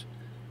tax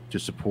to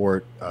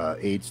support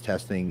AIDS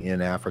testing in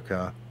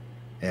Africa,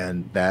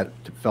 and that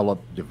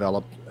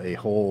developed a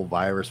whole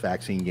virus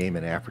vaccine game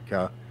in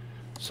Africa.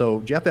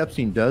 So Jeff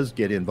Epstein does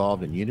get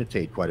involved in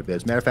Unitaid quite a bit.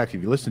 As a matter of fact,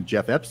 if you listen to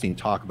Jeff Epstein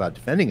talk about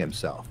defending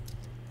himself,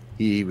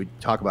 he would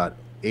talk about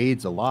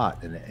AIDS a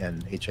lot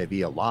and HIV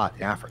a lot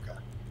in Africa.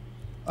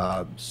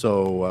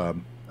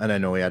 And I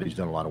know Addy's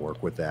done a lot of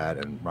work with that,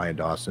 and Ryan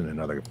Dawson and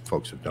other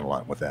folks have done a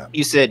lot with that.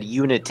 You said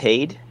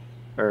Unitaid?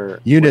 Or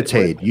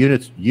Unitaid,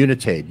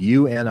 Unitaid,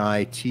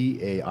 UNITAID.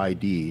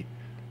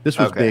 This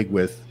was big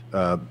with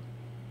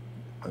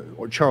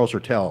Charles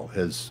Hertel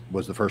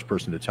was the first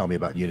person to tell me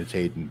about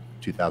Unitaid in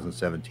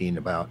 2017,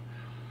 about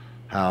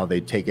how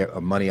they'd take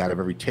money out of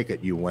every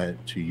ticket you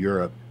went to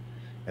Europe,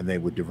 and they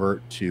would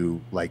divert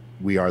to like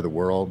We Are the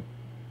World,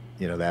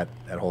 that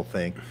whole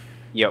thing.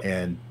 Yep.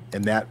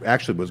 And that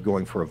actually was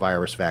going for a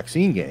virus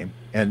vaccine game.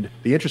 And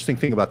the interesting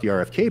thing about the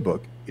RFK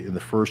book, in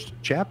the first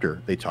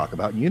chapter, they talk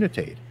about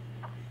Unitaid.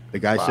 The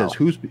guy says,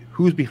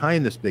 who's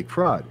behind this big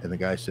fraud? And the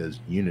guy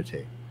says,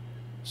 Unitaid.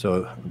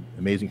 So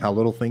amazing how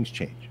little things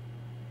change.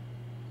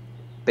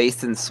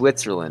 Based in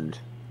Switzerland,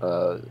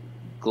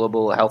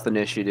 global health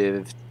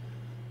initiative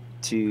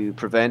to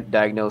prevent,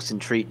 diagnose, and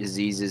treat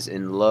diseases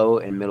in low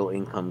and middle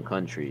income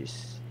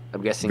countries.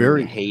 I'm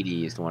guessing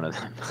Haiti is one of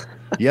them.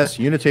 Yes,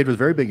 Unitaid was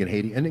very big in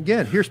Haiti. And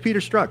again, here's Peter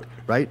Strzok,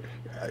 right?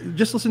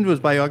 Just listen to his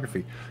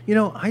biography.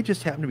 I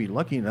just happened to be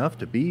lucky enough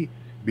to be,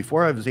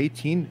 before I was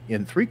 18,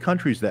 in 3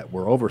 countries that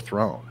were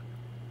overthrown.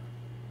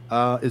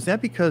 Is that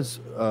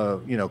because,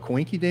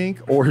 coinky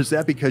dink, or is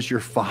that because your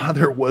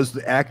father was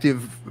the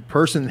active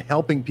person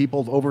helping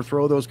people to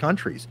overthrow those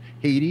countries?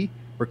 Haiti,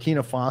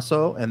 Burkina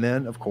Faso, and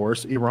then, of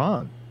course,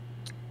 Iran.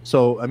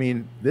 So, I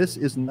mean,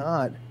 he's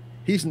not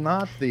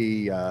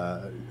the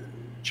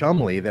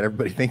Chumley that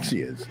everybody thinks he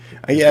is.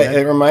 Yeah,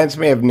 it reminds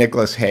me of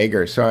Nicholas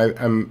Hager. So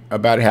I'm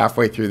about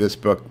halfway through this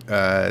book,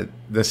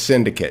 The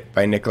Syndicate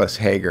by Nicholas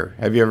Hager.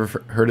 Have you ever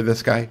heard of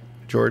this guy,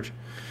 George?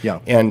 Yeah.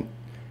 And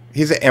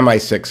he's an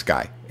MI6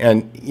 guy.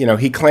 And,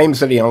 he claims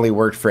that he only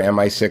worked for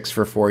MI6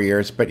 for 4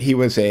 years, but he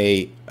was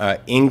a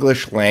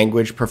English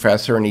language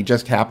professor, and he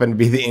just happened to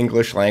be the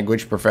English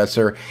language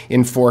professor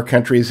in 4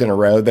 countries in a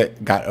row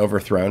that got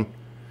overthrown.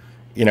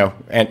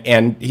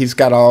 And he's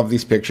got all of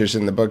these pictures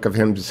in the book of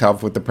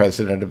himself with the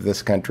president of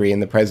this country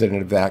and the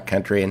president of that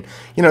country. And,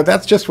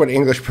 that's just what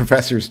English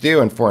professors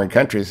do in foreign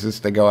countries, is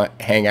to go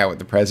hang out with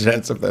the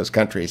presidents of those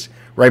countries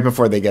right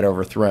before they get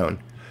overthrown.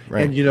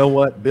 Right. And you know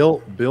what?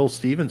 Bill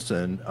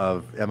Stevenson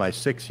of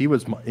MI6, he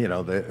was,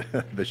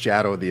 the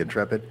shadow of the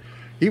Intrepid.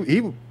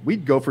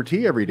 We'd go for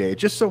tea every day. It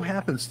just so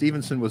happened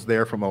Stevenson was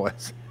there from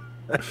OS.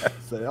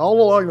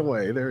 All along the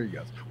way. There he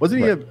goes.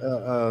 Wasn't he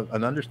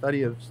an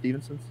understudy of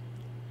Stevenson's?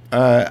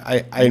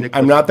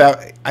 I'm not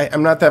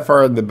that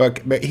far in the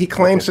book, but he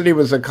claims that he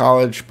was a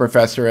college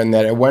professor and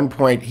that at one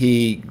point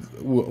he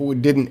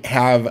didn't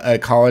have a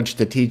college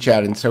to teach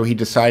at, and so he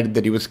decided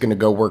that he was going to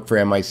go work for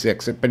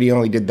MI6, but he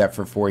only did that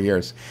for 4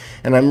 years.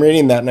 And I'm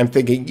reading that and I'm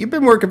thinking, you've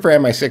been working for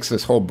MI6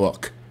 this whole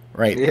book,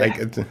 right? Yeah.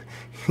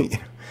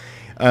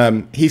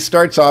 He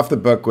starts off the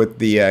book with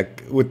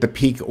the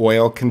peak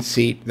oil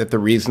conceit, that the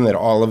reason that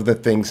all of the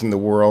things in the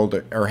world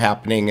are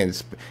happening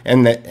is,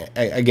 and that,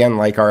 again,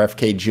 like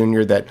RFK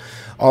Jr., that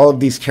all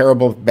of these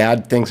terrible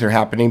bad things are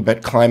happening,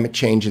 but climate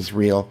change is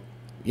real,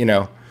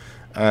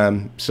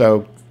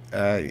 So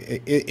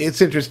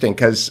it's interesting,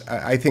 because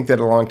I think that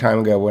a long time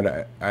ago, when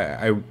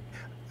I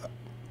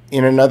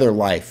in another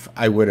life,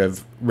 I would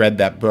have read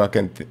that book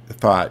and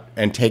thought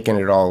and taken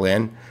it all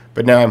in,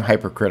 but now I'm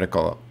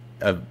hypercritical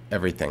of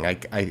everything.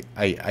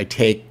 I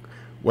take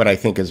what I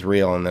think is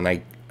real, and then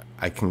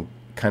I can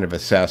kind of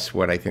assess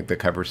what I think the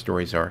cover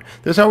stories are.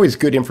 There's always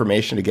good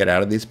information to get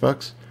out of these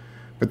books,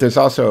 but there's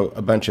also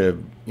a bunch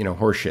of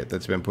horseshit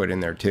that's been put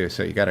in there too.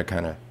 So you got to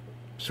kind of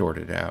sort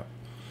it out.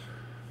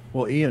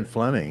 Well, Ian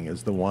Fleming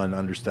is the one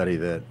understudy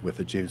that, with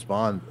the James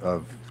Bond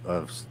of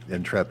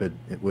Intrepid,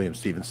 William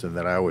Stevenson,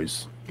 that I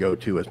always go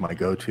to as my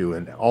go-to,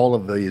 and all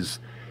of these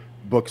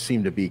books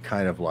seem to be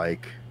kind of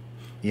like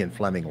Ian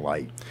Fleming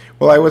light.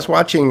 Well, I was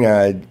watching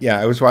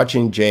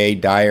Jay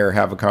Dyer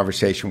have a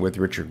conversation with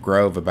Richard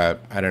Grove about,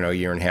 a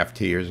year and a half,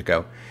 2 years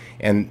ago,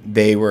 and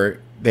they were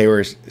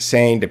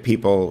saying to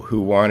people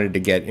who wanted to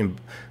get in,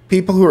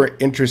 people who are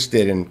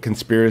interested in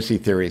conspiracy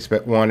theories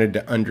but wanted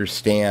to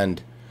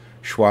understand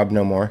Schwab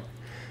no more,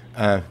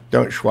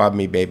 don't Schwab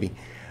me, baby.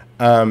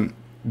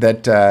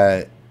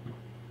 That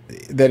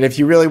if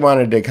you really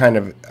wanted to kind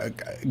of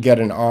get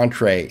an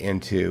entree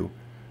into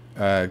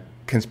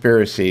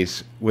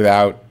conspiracies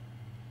without,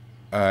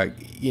 by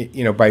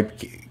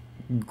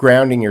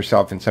grounding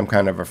yourself in some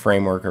kind of a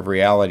framework of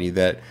reality,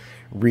 that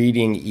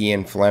reading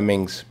Ian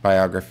Fleming's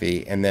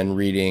biography and then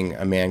reading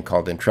A Man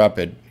Called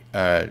Intrepid,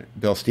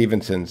 Bill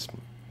Stevenson's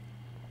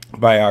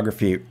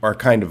biography, are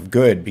kind of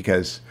good,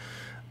 because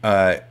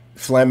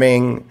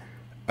Fleming,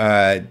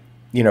 in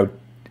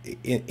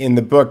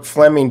the book,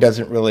 Fleming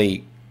doesn't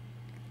really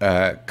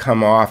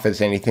come off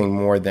as anything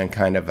more than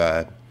kind of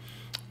a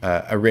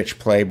rich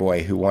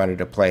playboy who wanted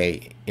to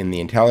play in the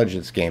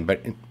intelligence game.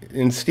 But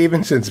in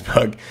Stevenson's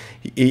book,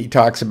 he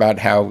talks about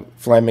how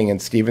Fleming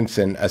and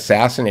Stevenson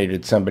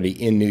assassinated somebody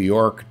in New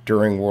York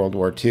during World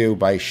War II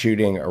by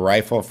shooting a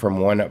rifle from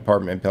one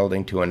apartment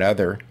building to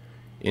another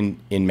in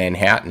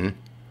Manhattan,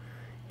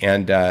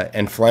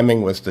 and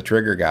Fleming was the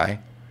trigger guy,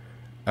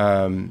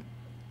 and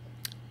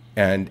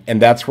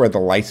that's where the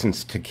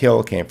license to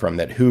kill came from.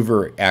 That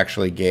Hoover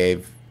actually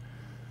gave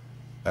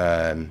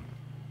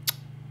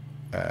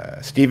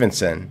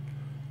Stevenson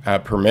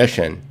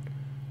permission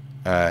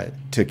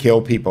to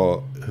kill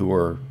people who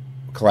were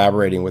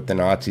collaborating with the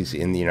Nazis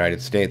in the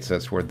United States.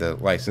 That's where the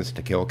license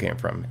to kill came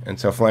from. And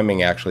so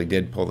Fleming actually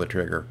did pull the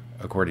trigger,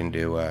 according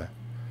to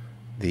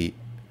the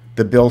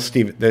Bill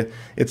Steven.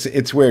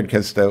 It's weird,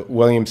 because the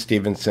William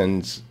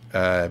Stevenson's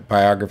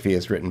biography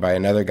is written by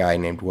another guy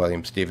named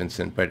William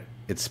Stevenson, but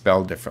it's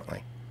spelled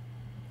differently.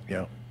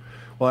 Yeah.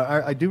 Well,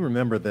 I do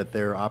remember that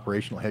their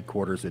operational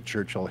headquarters at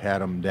Churchill had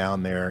them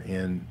down there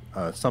in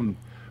some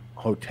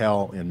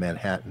hotel in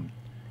Manhattan,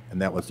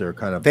 and that was their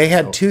kind of... They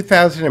had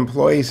 2,000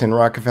 employees in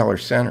Rockefeller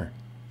Center.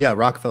 Yeah,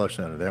 Rockefeller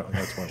Center.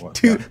 That's what it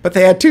was. Yeah. But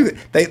they had two.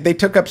 They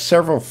took up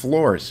several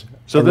floors.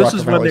 So this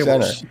is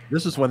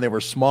when they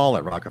were small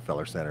at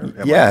Rockefeller Center.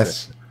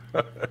 Yes.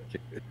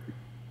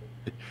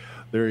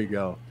 There you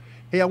go.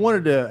 Hey, I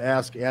wanted to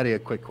ask Addy a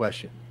quick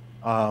question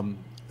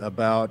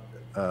about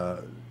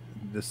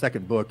the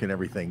second book and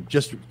everything,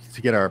 just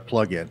to get our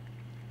plug in.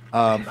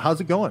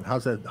 How's it going?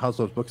 How's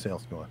those book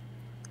sales going?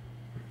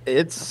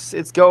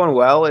 It's going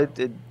well.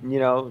 It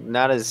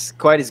not as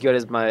quite as good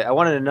as I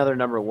wanted another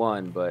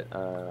 #1, but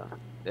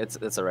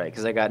it's all right,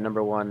 because I got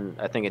 #1,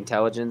 I think,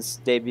 intelligence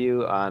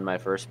debut on my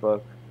first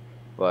book,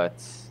 but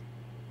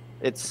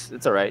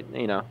it's all right.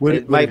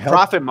 My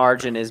profit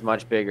margin is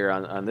much bigger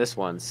on this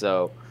one,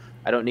 so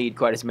I don't need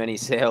quite as many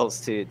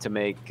sales to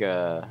make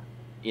to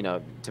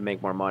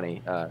make more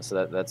money.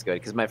 So that's good,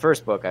 because my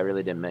first book I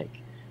really didn't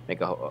make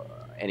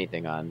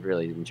anything on,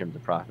 really, in terms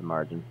of profit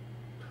margin.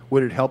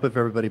 Would it help if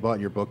everybody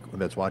bought your book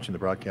that's watching the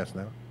broadcast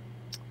now?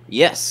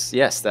 Yes,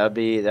 that'd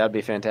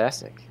be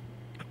fantastic.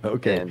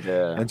 Okay,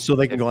 and so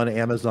they can go on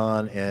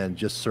Amazon and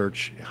just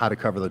search how to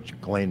cover the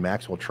Ghislaine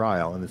Maxwell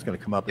trial, and it's going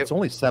to come up. Yep. It's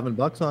only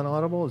 $7 on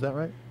Audible. Is that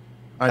right?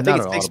 I think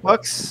it's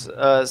 $6.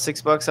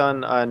 $6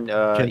 on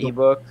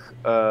ebook.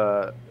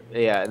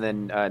 Yeah, and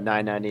then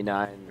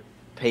 $9.99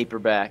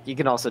 paperback. You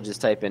can also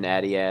just type in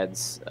Addy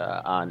Adds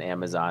on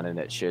Amazon, and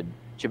it should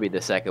be the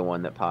second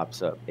one that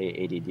pops up.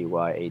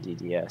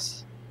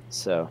 ADDYADDS.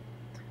 So,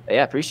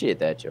 yeah, appreciate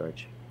that,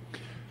 George.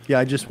 Yeah,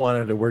 I just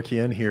wanted to work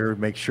you in here,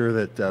 make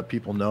sure that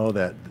people know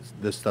that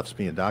this stuff's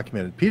being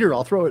documented. Peter,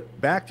 I'll throw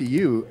it back to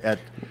you at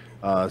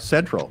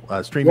Central.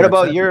 What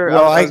about your?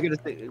 Well, I was going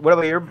to say, what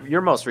about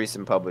your most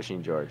recent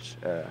publishing, George?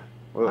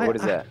 What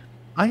is that?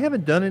 I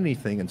haven't done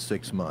anything in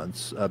 6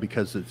 months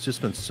because it's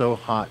just been so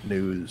hot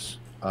news.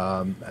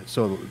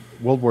 So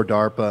World War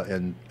DARPA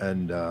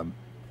and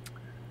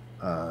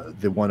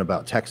the one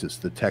about Texas,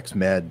 the Tex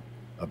Med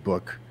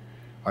book,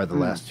 are the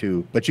last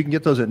two. But you can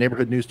get those at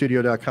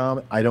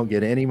neighborhoodnewsstudio.com. I don't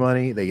get any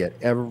money. They get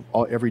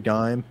every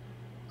dime.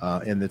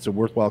 And it's a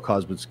worthwhile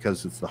cause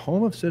because it's the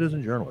home of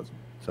citizen journalism.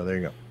 So there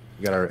you go.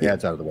 We got our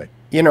ads out of the way.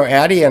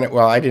 Addy,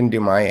 I didn't do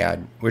my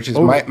ad, which is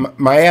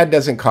my ad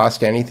doesn't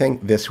cost anything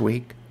this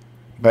week.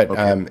 But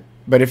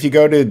but if you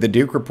go to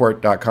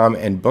thedukereport.com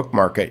and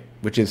bookmark it,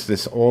 which is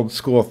this old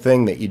school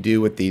thing that you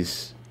do with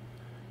these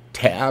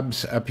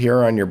tabs up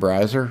here on your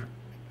browser.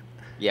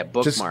 Yeah,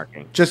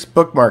 bookmarking. Just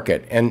bookmark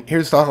it. And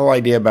here's the whole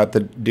idea about the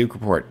Duke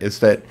Report is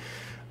that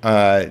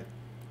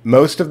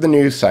most of the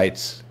news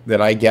sites that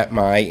I get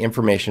my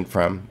information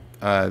from,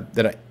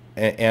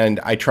 and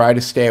I try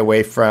to stay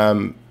away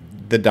from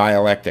the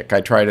dialectic.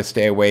 I try to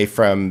stay away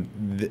from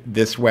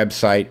this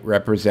website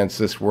represents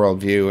this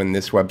worldview and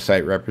this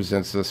website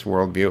represents this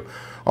worldview.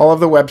 All of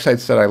the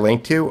websites that I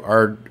link to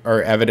are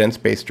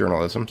evidence-based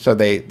journalism. So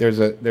there's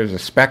a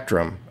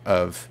spectrum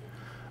of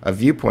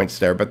viewpoints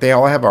there, but they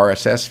all have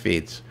RSS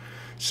feeds.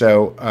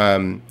 So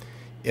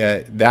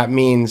that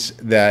means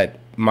that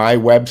my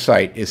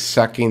website is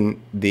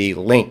sucking the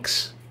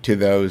links to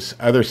those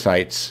other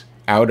sites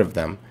out of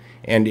them.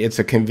 And it's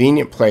a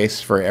convenient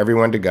place for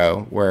everyone to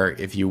go, where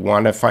if you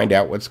want to find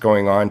out what's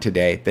going on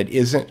today that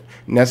isn't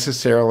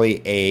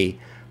necessarily a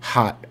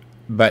hot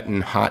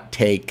button, hot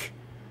take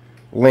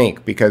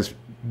link, because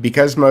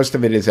most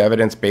of it is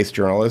evidence-based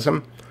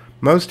journalism,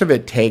 most of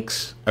it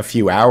takes a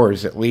few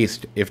hours at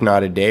least, if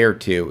not a day or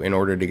two, in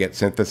order to get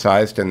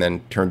synthesized and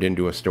then turned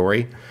into a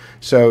story.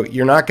 So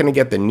you're not going to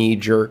get the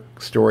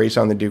knee-jerk stories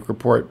on the Duke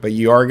Report, but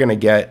you are going to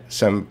get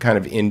some kind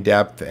of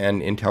in-depth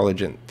and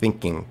intelligent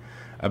thinking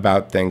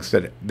about things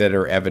that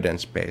are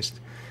evidence-based.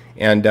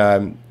 And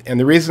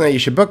the reason that you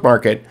should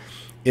bookmark it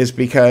is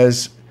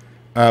because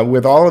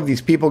with all of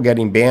these people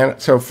getting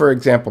banned, so for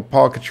example,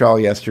 Paul Cottrell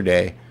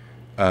yesterday,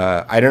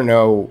 I don't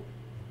know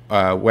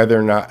whether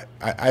or not,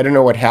 I don't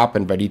know what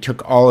happened, but he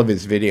took all of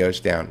his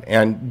videos down.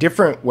 And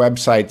different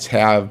websites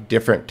have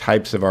different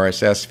types of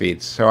RSS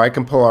feeds. So I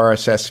can pull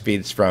RSS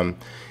feeds from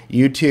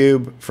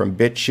YouTube, from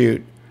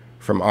BitChute,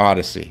 from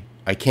Odyssey.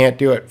 I can't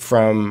do it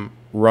from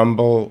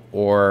Rumble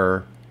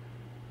or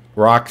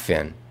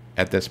Rockfin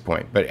at this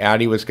point, but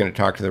Addy was going to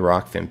talk to the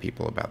Rockfin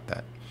people about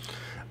that.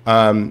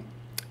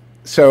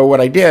 So what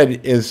I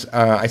did is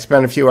I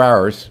spent a few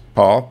hours,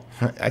 Paul,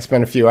 I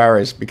spent a few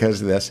hours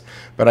because of this,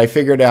 but I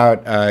figured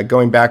out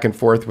going back and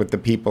forth with the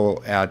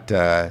people at,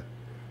 I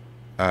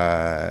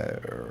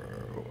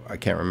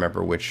can't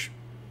remember which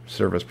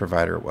service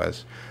provider it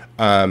was,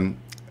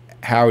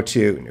 how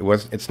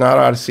to, it's not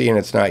Odyssey and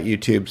it's not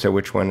YouTube, so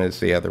which one is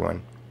the other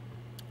one?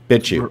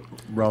 BitChute.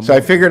 So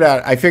I figured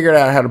out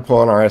how to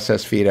pull an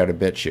RSS feed out of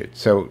BitChute.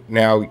 So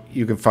now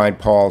you can find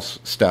Paul's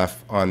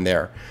stuff on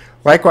there.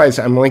 Likewise,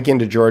 I'm linking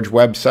to George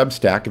Webb's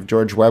Substack if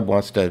George Webb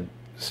wants to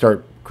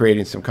start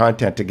creating some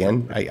content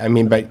again. I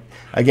mean, but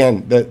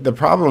again, the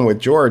problem with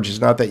George is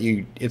not that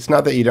it's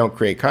not that you don't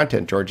create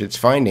content, George. It's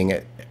finding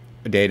it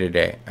day to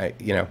day.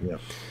 You know. Yeah.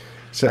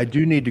 So I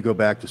do need to go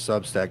back to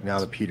Substack now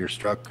that Peter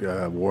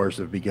Strzok wars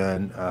have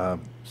begun.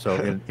 So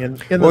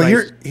in well,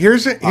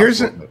 here's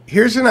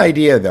an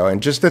idea though,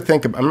 and just to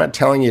think of, I'm not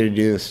telling you to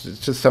do this. It's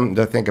just something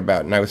to think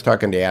about. And I was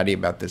talking to Addy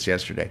about this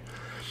yesterday.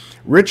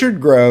 Richard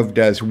Grove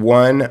does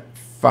 1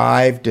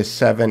 5 to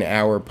 7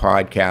 hour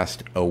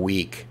podcast a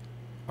week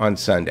on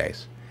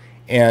Sundays.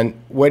 And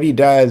what he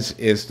does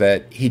is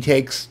that he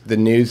takes the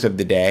news of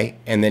the day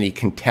and then he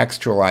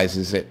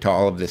contextualizes it to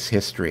all of this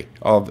history.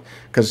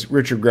 Because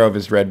Richard Grove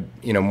has read,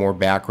 you know,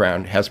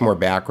 has more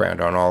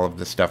background on all of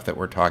the stuff that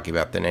we're talking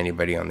about than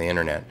anybody on the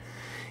internet.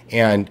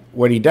 And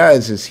what he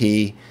does is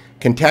he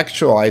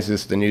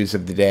contextualizes the news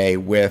of the day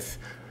with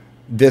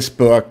this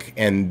book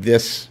and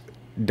this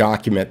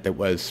document that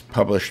was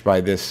published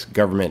by this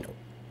government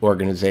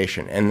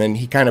organization, and then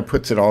he kind of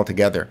puts it all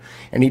together,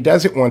 and he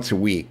does it once a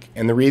week.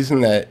 And the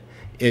reason that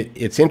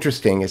it's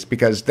interesting is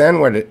because then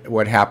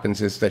what happens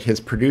is that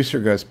his producer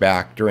goes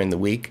back during the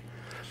week,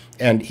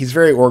 and he's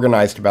very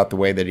organized about the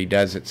way that he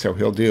does it. So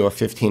he'll do a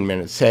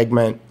 15-minute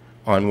segment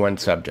on one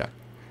subject,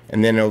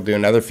 and then he'll do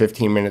another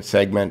 15-minute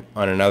segment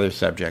on another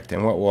subject.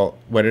 And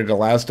what it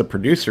allows the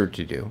producer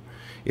to do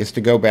is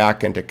to go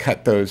back and to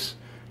cut those.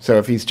 So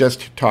if he's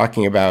just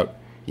talking about,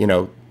 you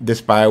know,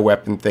 this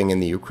bioweapon thing in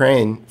the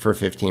Ukraine for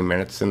 15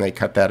 minutes, then they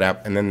cut that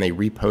up and then they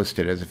repost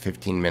it as a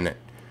 15-minute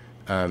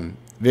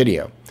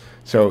video.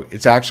 So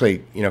it's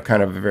actually, you know,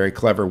 kind of a very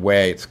clever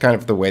way. It's kind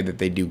of the way that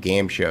they do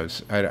game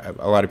shows. A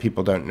lot of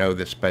people don't know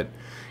this, but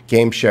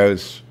game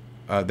shows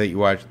that you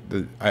watch,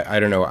 I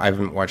don't know, I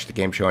haven't watched a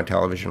game show on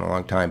television in a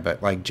long time,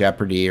 but like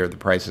Jeopardy or The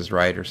Price is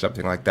Right or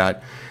something like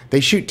that, they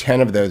shoot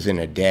 10 of those in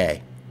a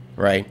day,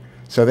 right?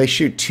 So they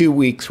shoot 2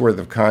 weeks worth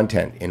of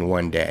content in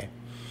one day.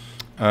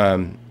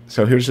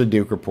 So here's the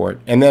Duke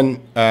Report. And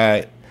then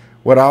I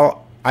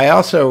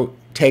also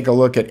take a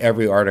look at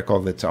every article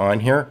that's on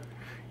here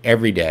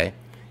every day.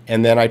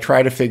 And then I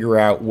try to figure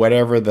out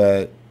whatever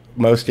the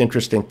most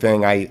interesting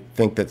thing I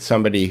think that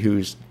somebody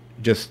who's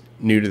just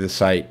new to the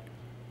site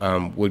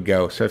would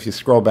go. So if you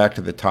scroll back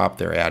to the top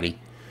there, Addy,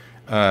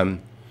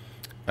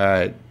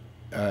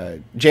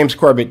 James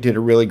Corbett did a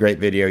really great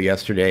video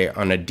yesterday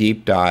on a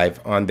deep dive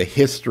on the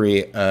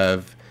history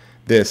of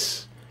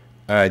this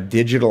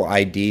digital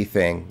ID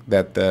thing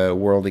that the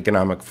World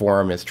Economic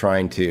Forum is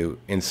trying to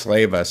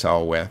enslave us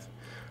all with,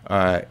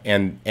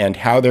 and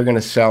how they're going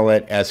to sell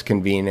it as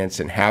convenience,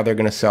 and how they're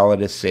going to sell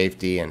it as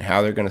safety, and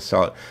how they're going to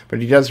sell it.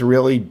 But he does a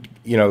really,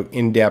 you know,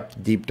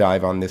 in-depth deep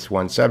dive on this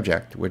one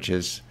subject, which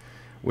is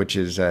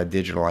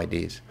digital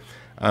IDs.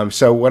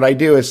 So what I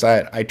do is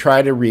I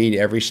try to read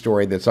every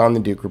story that's on the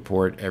Duke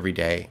Report every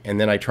day, and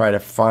then I try to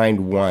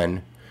find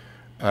one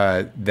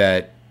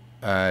that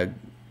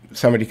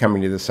somebody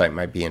coming to the site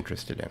might be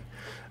interested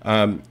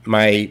in.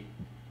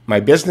 My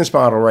business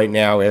model right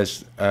now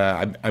is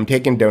I'm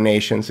taking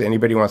donations.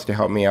 Anybody wants to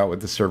help me out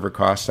with the server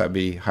costs, that'd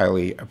be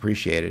highly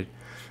appreciated.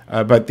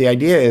 But the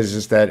idea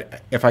is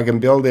that if I can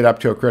build it up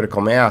to a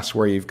critical mass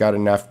where you've got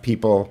enough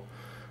people,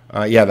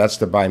 yeah, that's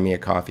the Buy Me a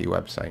Coffee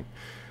website.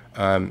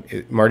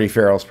 Marty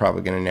Farrell's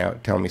probably going to now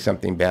tell me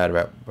something bad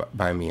about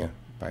buy me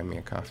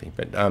a coffee.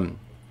 But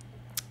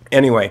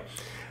anyway,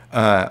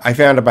 I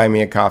found a Buy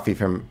Me a Coffee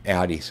from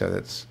Addy, so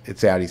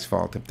it's Addy's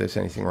fault if there's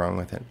anything wrong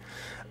with it.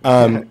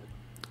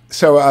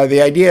 So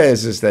the idea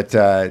is that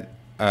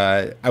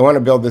I want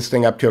to build this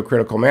thing up to a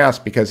critical mass,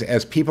 because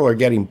as people are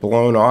getting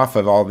blown off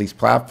of all these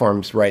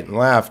platforms right and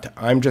left,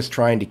 I'm just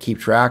trying to keep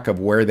track of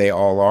where they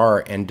all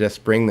are and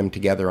just bring them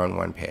together on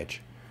one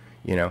page,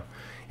 you know.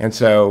 And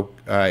so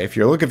if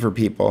you're looking for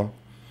people,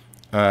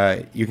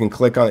 you can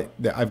click on,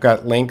 I've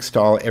got links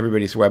to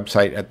everybody's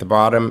website at the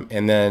bottom,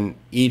 and then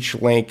each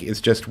link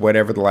is just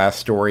whatever the last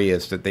story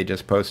is that they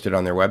just posted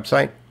on their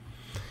website.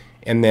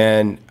 And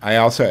then I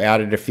also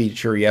added a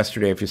feature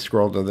yesterday, if you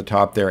scroll to the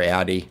top there,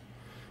 Addy,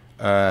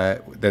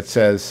 that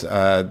says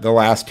the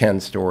last 10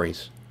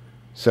 stories.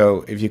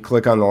 So if you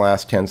click on the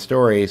last 10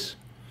 stories,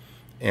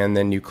 and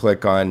then you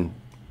click on,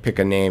 pick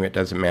a name, it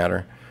doesn't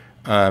matter,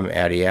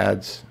 Addy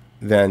Adds,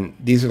 then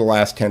these are the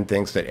last 10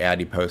 things that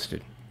Addy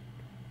posted.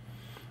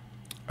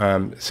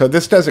 So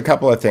this does a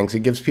couple of things. It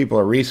gives people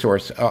a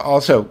resource.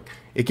 Also,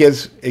 it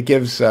gives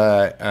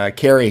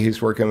Carrie,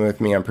 who's working with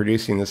me on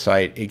producing the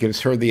site, it gives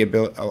her the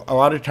ability. A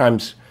lot of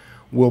times,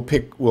 we'll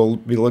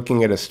be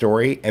looking at a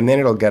story, and then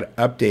it'll get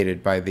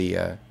updated by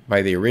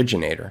the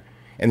originator,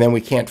 and then we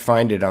can't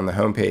find it on the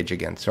homepage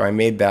again. So I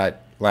made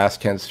that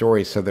last 10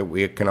 stories so that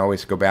we can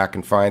always go back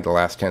and find the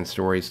last 10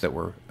 stories that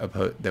were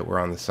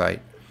on the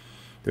site.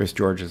 There's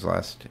George's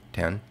last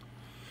 10,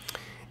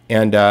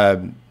 and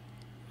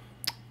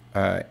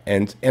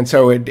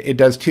so it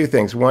does two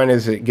things. One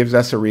is it gives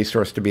us a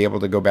resource to be able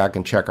to go back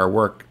and check our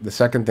work. The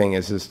second thing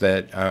is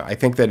that I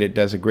think that it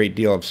does a great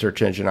deal of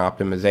search engine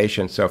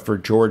optimization. So for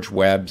George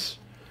Webb's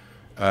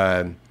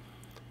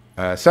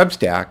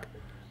Substack,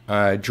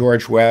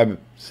 George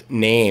Webb's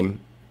name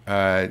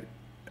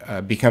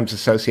becomes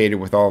associated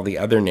with all the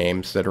other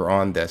names that are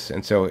on this,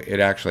 and so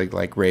it actually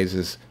like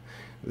raises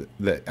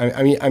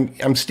I mean,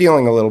 I'm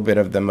stealing a little bit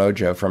of the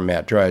mojo from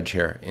Matt Drudge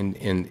here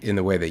in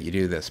the way that you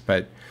do this,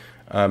 but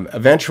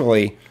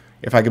eventually,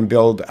 if I can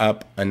build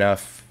up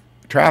enough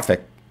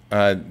traffic,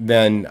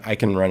 then I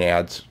can run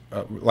ads.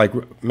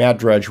 Like Matt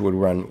Drudge would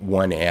run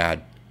one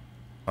ad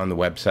on the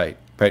website,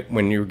 but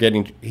when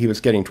he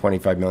was getting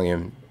 25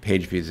 million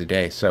page views a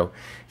day. So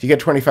if you get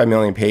 25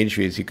 million page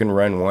views, you can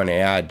run one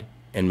ad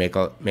and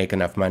make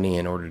enough money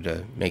in order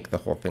to make the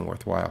whole thing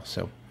worthwhile.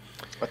 So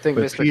I think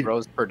Mr.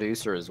 Gross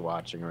producer is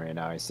watching right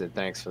now. He said,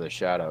 "Thanks for the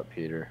shout out,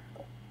 Peter."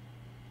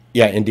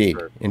 Yeah, indeed.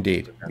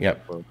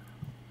 Yep.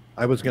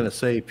 I was going to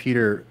say,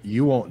 Peter,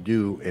 you won't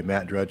do a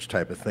Matt Drudge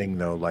type of thing,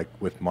 though, like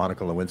with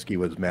Monica Lewinsky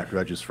was Matt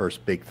Drudge's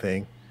first big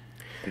thing.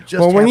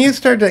 Well, when you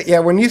start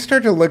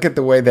to look at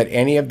the way that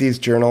any of these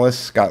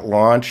journalists got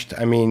launched,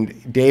 I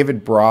mean,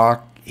 David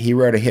Brock, he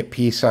wrote a hit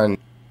piece on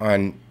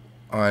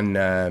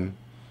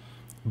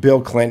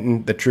Bill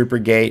Clinton, the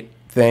Troopergate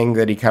thing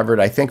that he covered,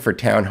 I think, for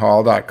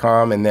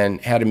townhall.com, and then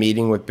had a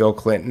meeting with Bill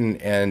Clinton,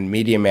 and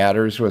Media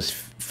Matters was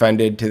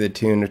funded to the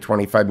tune of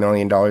 $25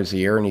 million a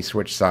year, and he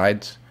switched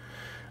sides.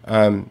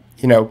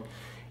 You know,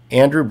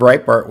 Andrew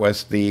Breitbart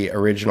was the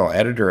original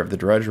editor of the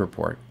Drudge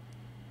Report.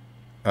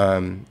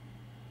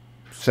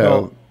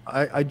 So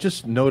I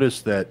just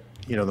noticed that,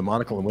 you know, the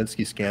Monica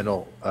Lewinsky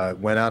scandal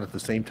went out at the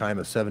same time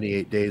as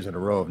 78 days in a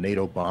row of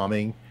NATO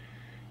bombing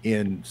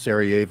in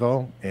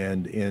Sarajevo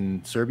and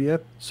in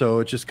Serbia. So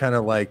it's just kind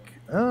of like,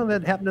 oh,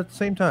 that happened at the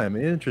same time.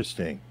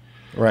 Interesting.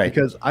 Right.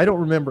 Because I don't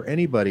remember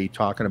anybody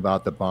talking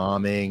about the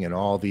bombing and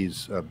all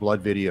these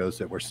blood videos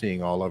that we're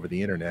seeing all over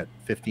the internet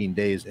 15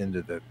 days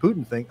into the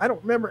Putin thing. I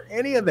don't remember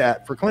any of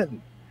that for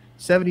Clinton.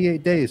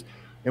 78 days.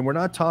 And we're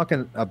not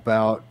talking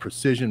about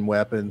precision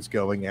weapons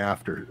going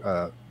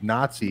after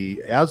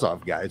Nazi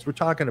Azov guys. We're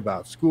talking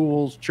about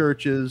schools,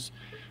 churches,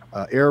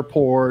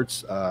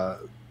 airports,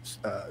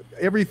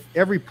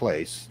 every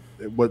place.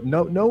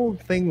 No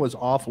thing was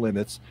off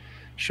limits.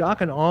 Shock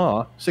and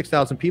awe,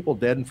 6,000 people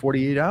dead in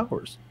 48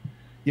 hours.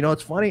 You know,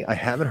 it's funny. I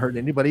haven't heard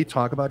anybody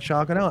talk about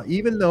shock and awe,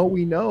 even though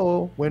we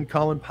know when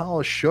Colin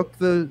Powell shook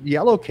the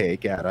yellow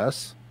cake at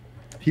us,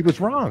 he was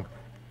wrong,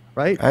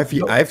 right? I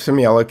have some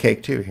yellow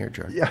cake too here,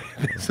 George. Yeah,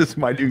 this is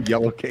my new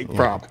yellow cake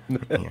prop.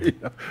 You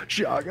know,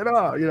 shock and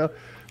awe, you know.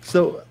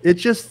 So it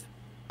just,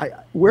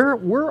 where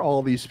were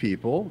all these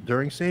people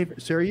during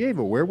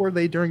Sarajevo? Where were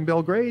they during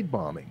Belgrade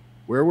bombing?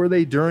 Where were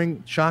they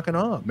during shock and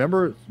awe?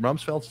 Remember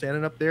Rumsfeld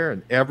standing up there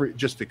and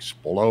just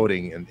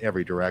exploding in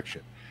every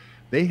direction.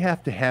 They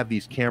have to have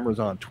these cameras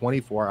on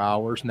 24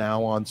 hours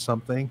now on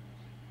something,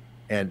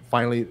 and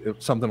finally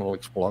something will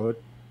explode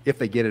if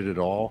they get it at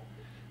all.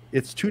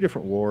 It's two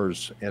different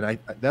wars, and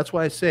that's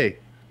why I say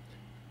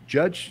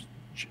judge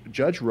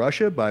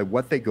Russia by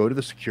what they go to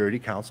the Security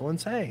Council and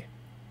say.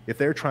 If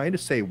they're trying to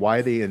say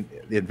why they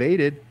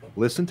invaded,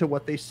 listen to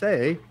what they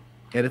say,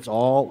 and it's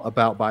all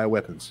about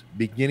bioweapons,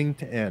 beginning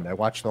to end. I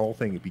watched the whole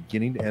thing,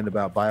 beginning to end,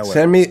 about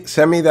bioweapons.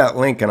 Send me that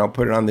link, and I'll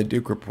put it on the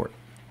Duke Report.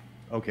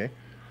 Okay.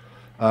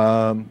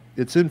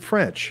 It's in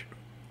French,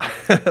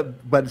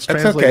 but it's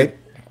translated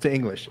to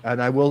English,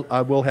 and I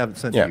will have it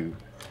sent to you.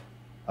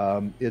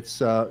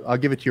 I'll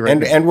give it to you right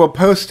now. And we'll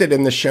post it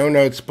in the show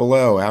notes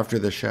below after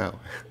the show.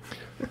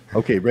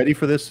 Okay, ready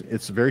for this?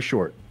 It's very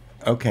short.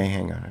 Okay,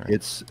 hang on. Right.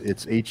 It's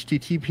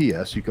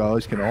HTTPS. You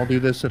guys can all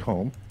do this at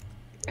home.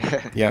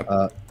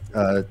 Yeah.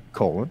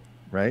 Colon,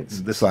 right?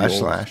 This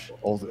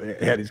 / old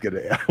Addy's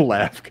gonna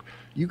laugh.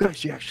 You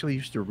guys actually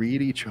used to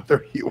read each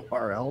other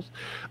URLs.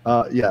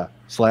 Yeah,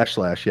 /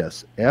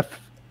 yes.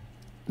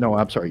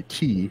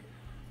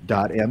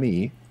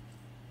 T.me.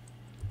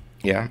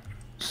 Yeah.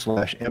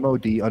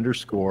 /MOD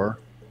underscore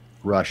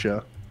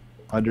Russia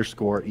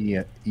underscore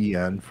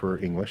EN for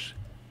English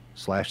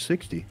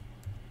 /60.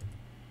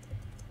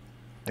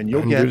 And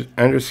you'll get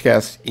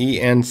underscast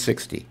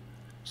EN60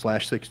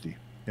 /60.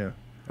 Yeah.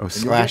 Oh,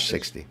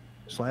 /60.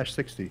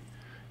 /60.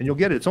 And you'll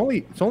get it. It's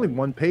only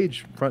one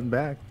page front and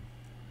back.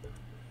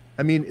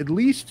 I mean, at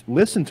least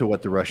listen to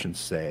what the Russians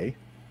say.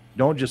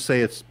 Don't just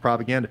say it's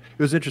propaganda.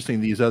 It was interesting.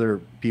 These other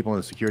people in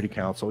the Security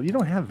Council, you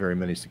don't have very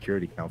many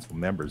Security Council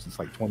members. It's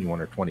like 21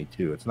 or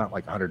 22. It's not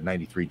like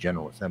 193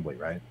 General Assembly,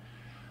 right?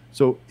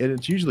 So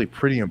it's usually a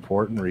pretty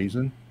important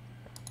reason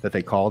that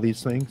they call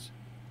these things.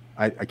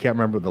 I can't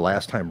remember the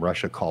last time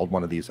Russia called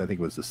one of these. I think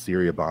it was the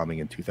Syria bombing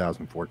in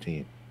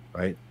 2014,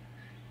 right?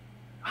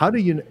 How do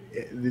you,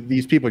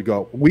 these people would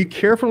go, we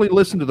carefully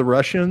listened to the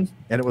Russians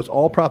and it was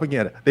all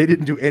propaganda. They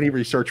didn't do any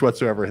research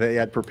whatsoever. They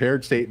had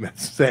prepared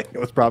statements saying it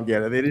was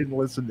propaganda. They didn't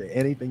listen to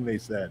anything they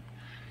said.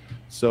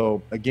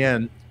 So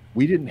again,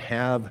 we didn't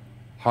have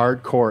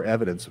hardcore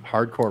evidence of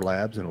hardcore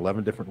labs in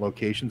 11 different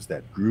locations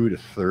that grew to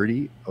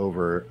 30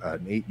 over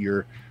an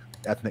 8-year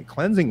ethnic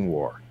cleansing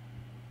war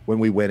when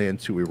we went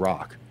into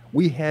Iraq.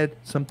 We had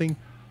something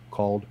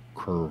called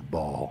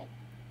curveball.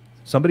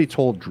 Somebody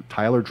told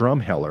Tyler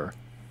Drumheller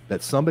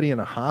that somebody in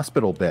a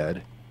hospital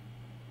bed,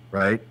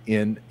 right,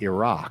 in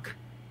Iraq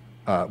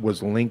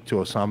was linked to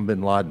Osama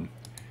bin Laden.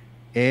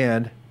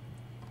 And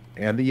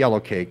the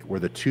yellow cake were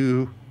the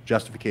two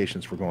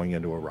justifications for going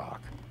into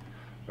Iraq,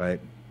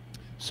 right?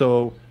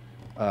 So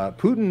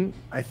Putin,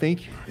 I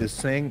think, is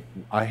saying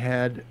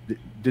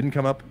didn't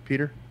come up,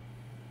 Peter?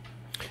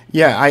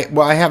 Yeah,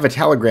 I have a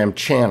Telegram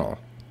channel.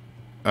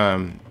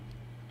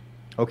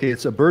 Okay,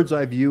 it's a bird's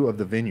eye view of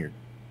the vineyard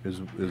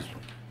is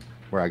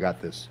where I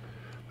got this.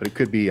 But it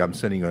could be I'm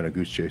sending you on a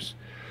goose chase.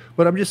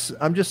 But I'm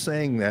just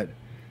saying that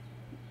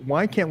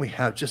why can't we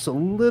have just a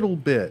little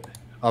bit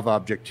of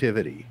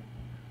objectivity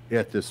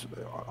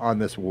on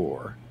this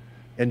war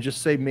and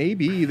just say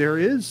maybe there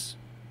is.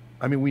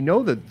 I mean, we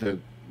know that the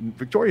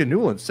Victoria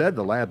Nuland said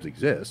the labs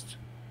exist,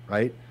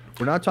 right?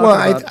 We're not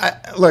talking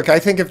about. Look, I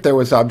think if there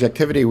was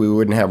objectivity, we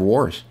wouldn't have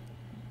wars.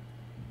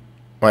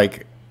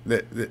 Like,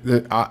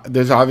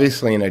 there's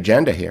obviously an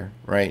agenda here,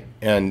 right?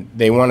 And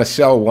they want to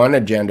sell one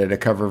agenda to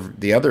cover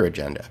the other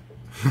agenda.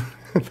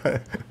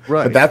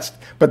 Right.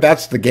 But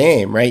that's the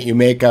game, right? You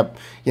make up,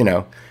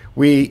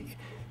 we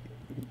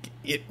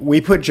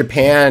put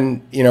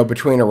Japan,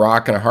 between a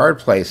rock and a hard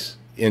place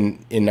in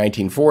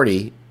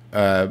 1940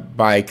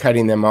 by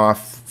cutting them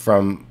off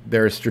from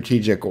their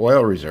strategic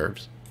oil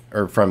reserves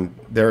or from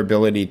their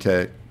ability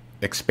to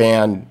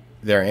expand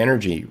their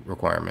energy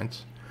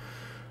requirements.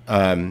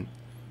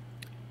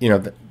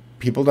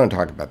 People don't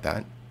talk about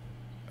that.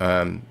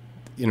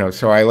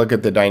 So I look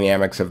at the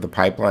dynamics of the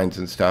pipelines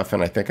and stuff,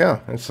 and I think, oh,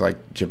 it's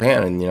like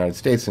Japan and the United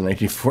States in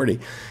 1940.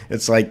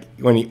 It's like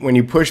when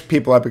you push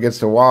people up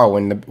against a wall,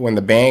 when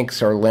the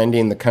banks are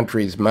lending the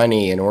country's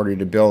money in order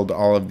to build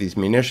all of these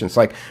munitions.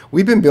 Like,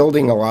 we've been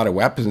building a lot of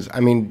weapons. I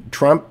mean,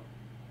 Trump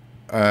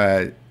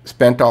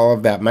spent all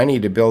of that money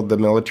to build the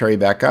military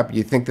back up.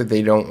 You think that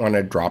they don't want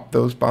to drop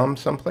those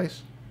bombs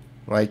someplace?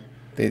 Like,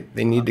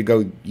 they need to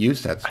go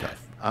use that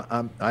stuff.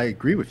 I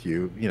agree with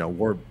you.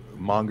 War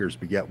mongers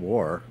beget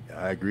war.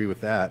 I agree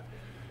with that.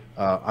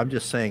 I'm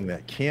just saying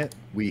that can't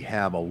we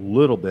have a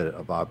little bit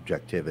of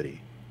objectivity?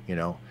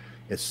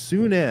 As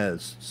soon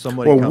as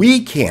somebody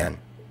we can.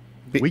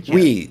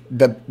 We,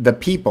 the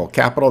people,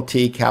 capital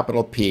T,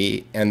 capital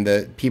P, and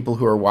the people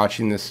who are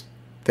watching this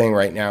thing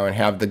right now and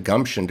have the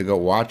gumption to go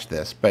watch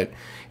this. But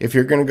if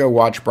you're going to go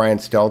watch Brian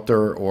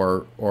Stelter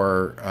or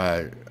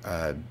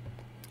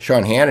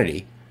Sean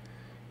Hannity,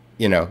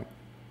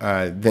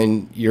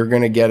 then you're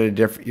going to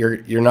get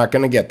you're not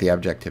going to get the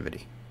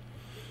objectivity.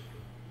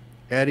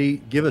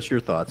 Addy, give us your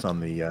thoughts on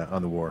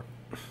the war.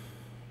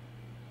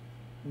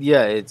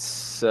 Yeah,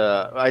 it's.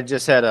 I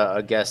just had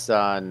a guest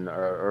on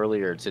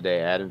earlier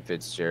today, Adam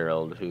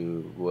Fitzgerald,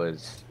 who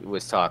was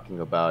talking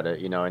about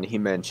it. And he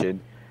mentioned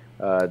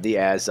the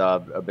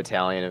Azov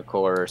battalion, of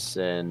course,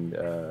 and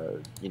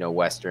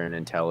Western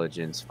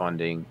intelligence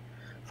funding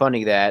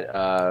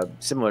that,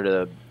 similar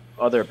to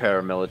other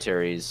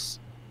paramilitaries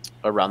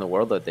around the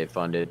world that they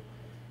funded.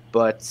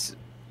 But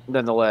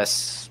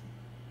nonetheless,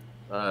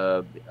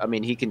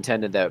 he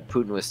contended that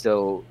Putin was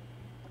still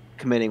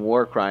committing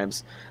war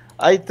crimes.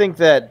 I think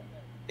that,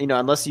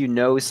 unless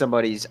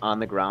somebody's on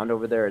the ground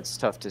over there, it's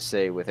tough to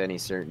say with any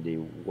certainty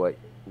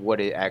what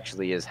it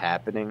actually is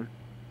happening.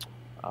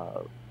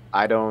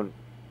 I don't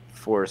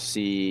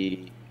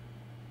foresee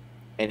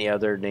any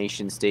other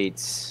nation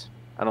states,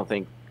 I don't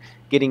think,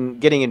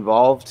 getting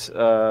involved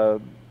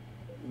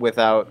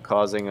without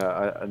causing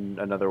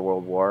another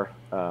world war.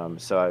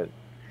 So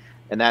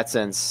in that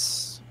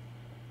sense,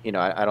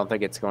 I don't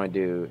think it's going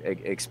to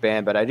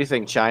expand, but I do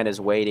think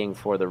China's waiting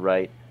for the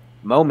right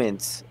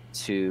moment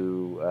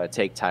to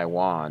take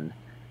Taiwan,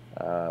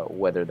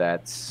 whether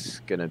that's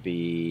going to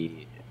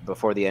be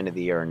before the end of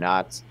the year or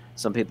not.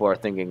 Some people are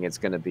thinking it's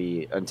going to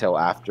be until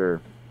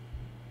after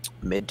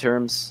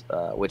midterms,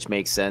 which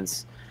makes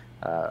sense.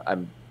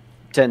 I'm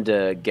tend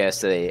to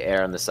guess that they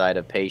err on the side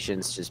of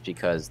patience just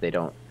because they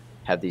don't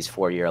have these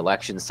 4-year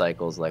election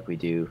cycles like we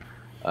do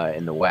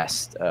in the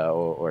West,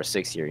 or a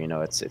 6-year. You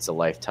know, it's a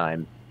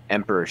lifetime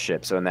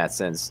emperorship. So in that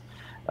sense,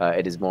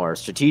 it is more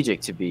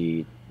strategic to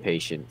be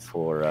patient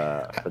for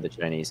the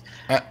Chinese.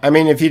 I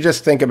mean, if you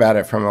just think about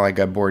it from like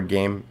a board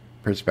game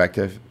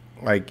perspective,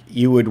 like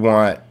you would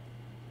want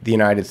the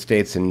United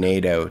States and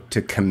NATO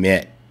to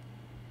commit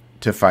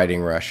to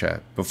fighting Russia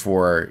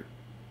before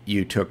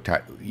you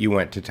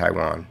went to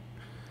Taiwan,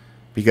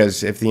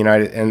 because if the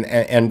United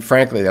and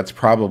frankly, that's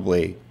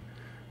probably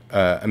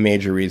a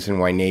major reason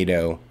why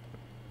NATO,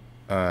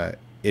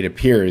 it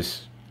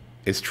appears,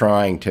 is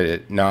trying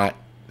to not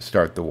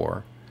start the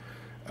war.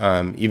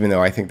 Even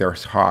though I think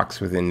there's hawks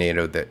within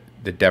NATO that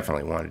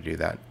definitely want to do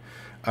that.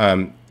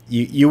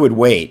 You would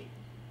wait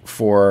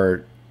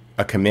for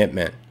a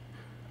commitment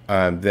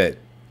that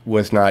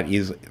was not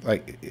easily,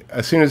 like,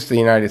 as soon as the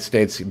United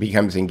States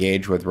becomes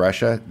engaged with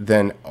Russia,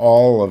 then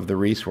all of the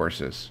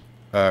resources,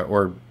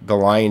 or the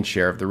lion's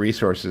share of the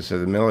resources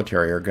of the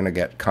military, are going to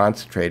get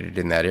concentrated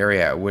in that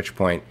area, at which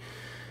point,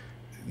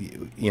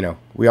 you know,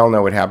 we all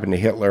know what happened to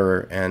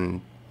Hitler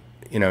and,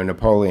 you know,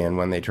 Napoleon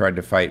when they tried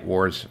to fight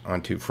wars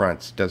on two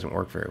fronts. It doesn't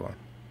work very well.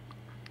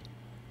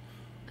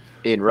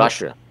 In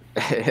Russia,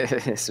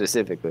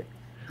 specifically.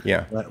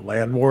 Yeah. That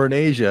land war in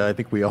Asia, I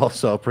think we all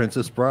saw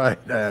Princess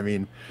Bride. I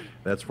mean,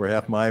 that's where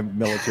half my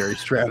military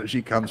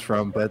strategy comes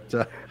from.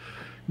 But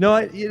no,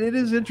 it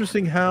is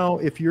interesting how,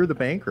 if you're the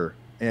banker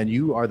and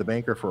you are the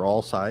banker for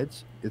all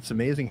sides, it's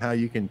amazing how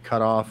you can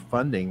cut off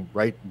funding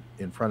right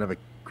in front of a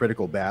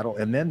critical battle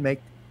and then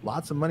make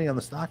lots of money on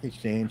the stock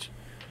exchange.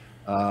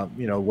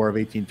 You know, War of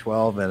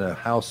 1812 and a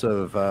house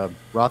of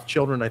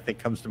Rothschildren, I think,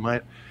 comes to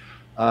mind.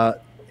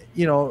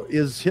 You know,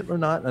 is Hitler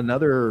not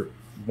another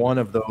one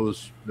of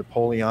those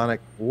Napoleonic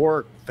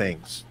War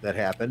things that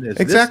happened? Is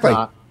exactly this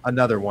not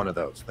another one of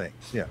those things?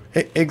 Yeah,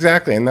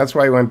 exactly. And that's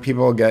why when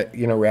people get,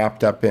 you know,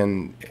 wrapped up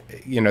in,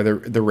 you know,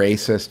 the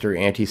racist or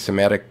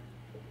anti-Semitic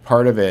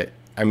part of it,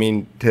 I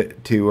mean,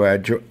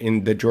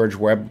 in the George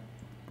Webb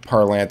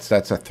parlance,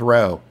 that's a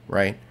throw,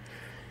 right?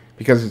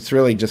 Because it's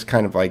really just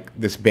kind of like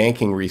this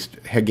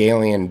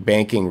Hegelian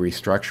banking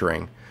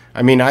restructuring.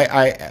 I mean,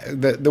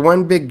 the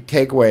one big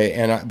takeaway,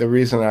 and the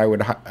reason I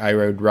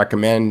would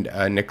recommend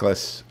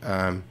Nicholas,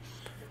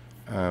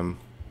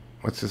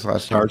 what's his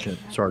last name?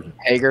 Sergeant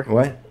Hager.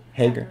 What?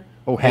 Hager.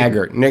 Oh,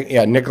 Hager.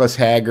 Nicholas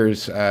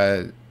Hager's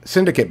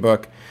Syndicate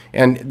book,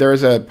 and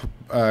there's a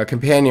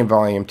companion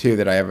volume too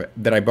that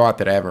I bought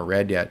that I haven't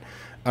read yet.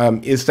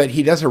 Is that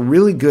he does a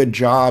really good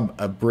job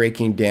of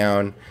breaking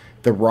down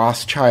the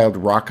Rothschild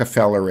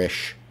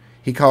Rockefellerish.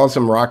 He calls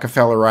them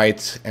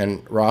Rockefellerites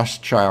and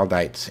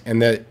Rothschildites.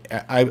 And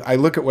I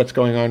look at what's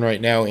going on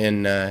right now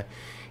in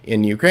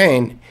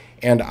Ukraine,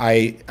 and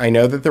I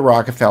know that the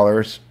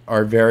Rockefellers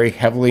are very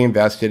heavily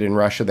invested in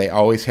Russia. They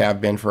always have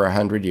been for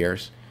 100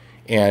 years.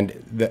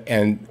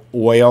 And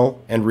oil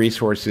and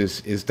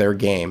resources is their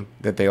game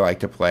that they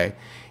like to play.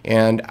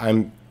 And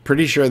I'm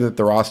pretty sure that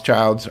the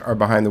Rothschilds are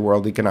behind the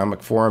World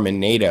Economic Forum and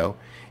NATO.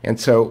 And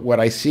so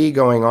what I see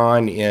going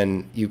on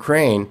in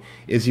Ukraine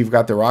is you've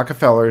got the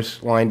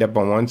Rockefellers lined up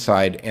on one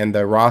side and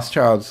the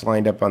Rothschilds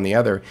lined up on the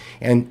other.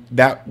 And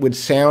that would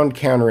sound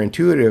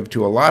counterintuitive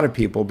to a lot of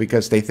people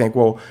because they think,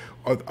 well,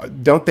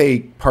 don't they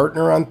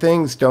partner on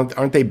things?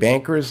 Aren't they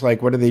bankers?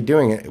 Like, what are they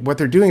doing? What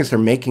they're doing is they're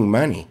making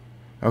money.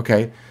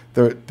 Okay.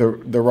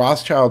 The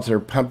Rothschilds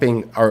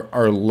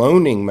are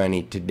loaning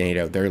money to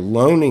NATO. They're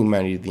loaning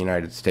money to the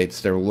United States.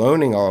 They're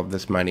loaning all of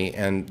this money,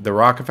 and the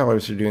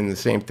Rockefellers are doing the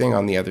same thing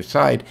on the other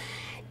side.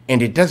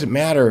 And it doesn't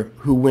matter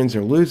who wins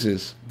or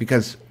loses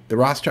because the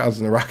Rothschilds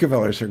and the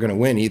Rockefellers are going to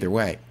win either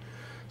way.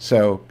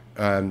 So,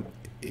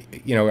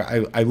 you know,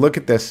 I look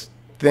at this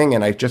thing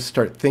and I just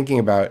start thinking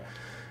about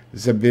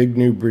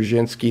Zbigniew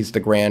Brzezinski's The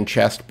Grand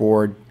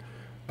Chessboard,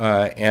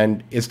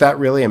 and is that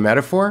really a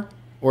metaphor?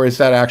 Or is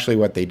that actually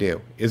what they do?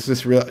 Is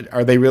this real?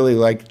 Are they really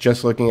like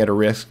just looking at a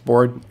risk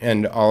board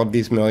and all of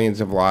these millions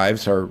of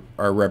lives are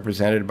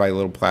represented by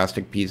little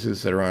plastic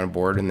pieces that are on a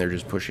board and they're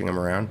just pushing them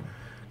around?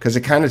 Because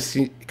it kind of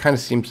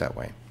seems that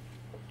way.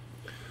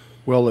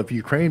 Well, if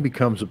Ukraine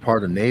becomes a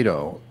part of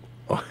NATO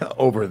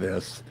over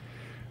this,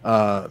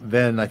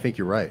 then I think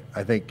you're right.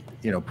 I think,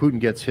 you know, Putin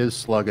gets his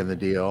slug in the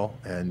deal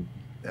and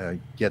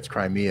gets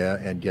Crimea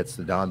and gets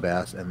the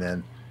Donbass, and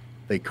then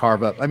they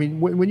carve up. I mean,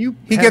 when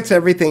he gets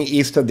everything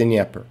east of the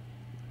Dnieper.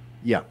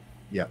 Yeah.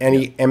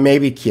 And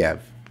maybe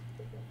Kiev.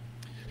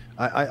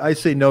 I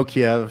say no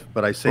Kiev,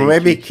 but I say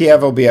maybe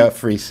Kiev will be a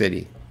free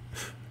city.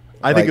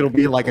 I think it'll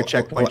be like a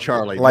checkpoint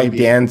Charlie, like maybe.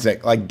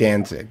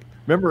 Danzig.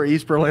 Remember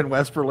East Berlin,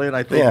 West Berlin?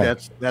 I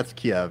think that's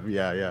Kiev.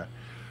 Yeah.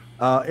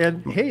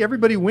 And hey,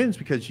 everybody wins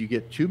because you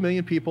get 2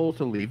 million people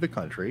to leave the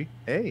country.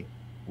 Hey,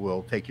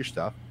 we'll take your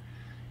stuff,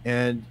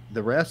 and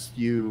the rest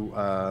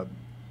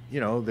you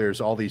know, there's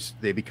all these,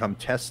 they become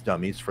test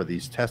dummies for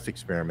these test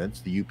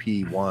experiments, the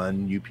UP1,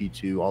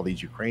 UP2, all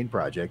these Ukraine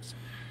projects.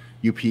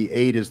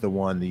 UP8 is the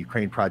one, the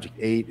Ukraine Project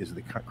 8 is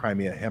the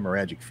Crimea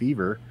hemorrhagic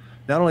fever.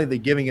 Not only are they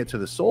giving it to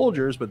the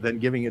soldiers, but then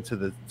giving it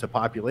to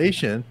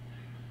population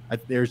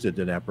There's the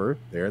Dnepr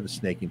there, the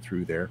snaking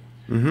through there.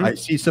 I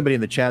see somebody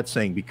in the chat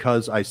saying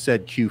because I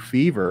said Q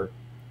fever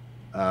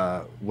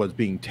was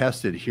being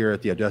tested here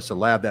at the Odessa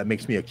lab, that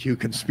makes me a Q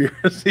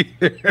conspiracy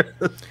there.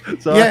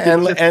 So yeah,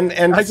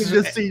 and I can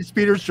just see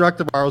Peter Strzok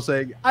tomorrow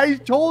saying, "I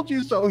told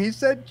you so." He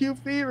said Q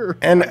fever.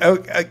 And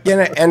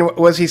again, and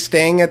was he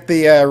staying at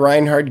the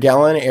Reinhard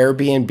Gehlen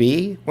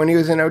Airbnb when he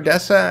was in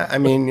Odessa? I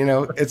mean, you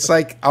know, it's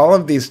like all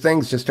of these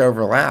things just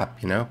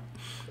overlap, you know.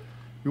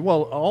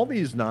 Well, all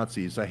these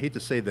Nazis, I hate to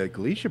say the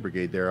Galicia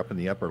Brigade there up in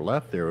the upper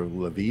left there,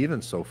 Lviv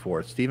and so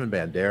forth, Stephen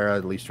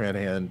Bandera, Lee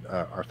Stranahan,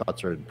 our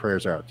thoughts and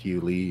prayers are out to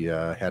you. Lee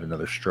had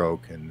another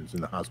stroke and is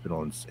in the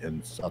hospital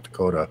in South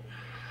Dakota.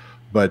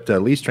 But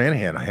Lee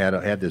Stranahan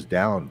had this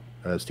down.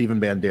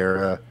 Stephen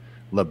Bandera,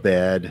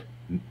 Lebed,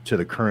 to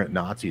the current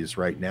Nazis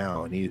right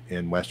now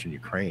in Western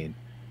Ukraine.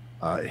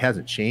 It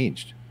hasn't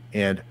changed.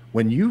 And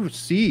when you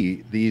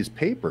see these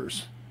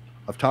papers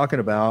of talking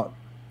about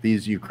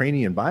these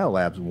Ukrainian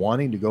biolabs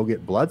wanting to go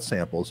get blood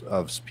samples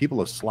of people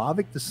of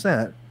Slavic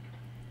descent,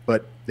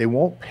 but they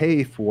won't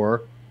pay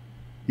for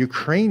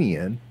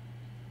Ukrainian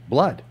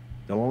blood.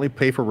 They'll only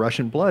pay for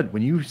Russian blood.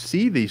 When you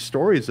see these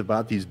stories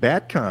about these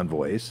bat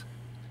convoys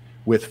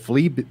with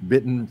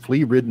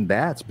flea-ridden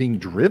bats being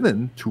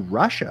driven to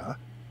Russia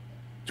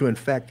to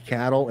infect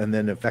cattle and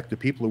then infect the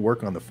people who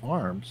work on the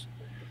farms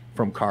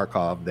from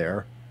Kharkov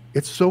there,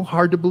 it's so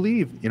hard to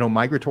believe, you know,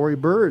 migratory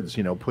birds,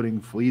 you know,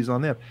 putting fleas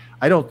on them.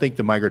 I don't think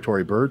the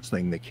migratory birds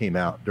thing that came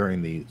out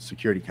during the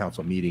Security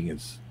Council meeting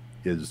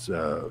is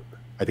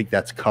I think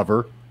that's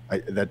cover.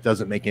 That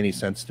doesn't make any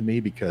sense to me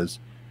because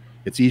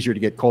it's easier to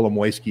get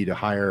Kolomoisky to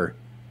hire,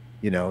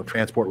 you know,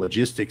 transport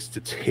logistics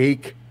to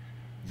take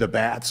the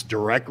bats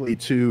directly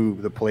to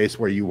the place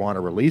where you want to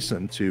release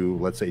them to,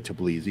 let's say,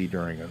 Tbilisi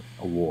during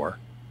a war.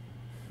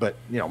 But,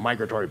 you know,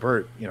 migratory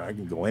bird, you know, I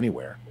can go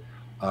anywhere.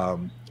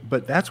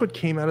 But that's what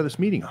came out of this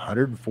meeting: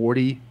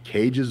 140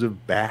 cages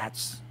of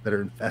bats that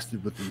are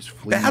infested with these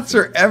fleas. Bats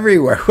are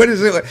everywhere. What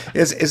is it?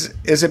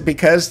 Is it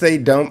because they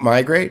don't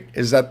migrate?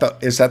 Is that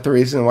the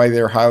reason why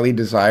they're highly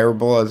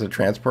desirable as a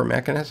transport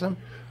mechanism?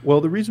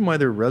 Well, the reason why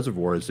they're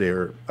reservoirs,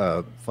 they're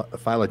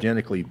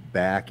phylogenetically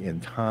back in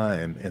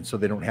time, and so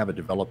they don't have a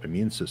developed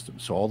immune system.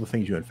 So all the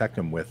things you infect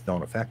them with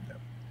don't affect them.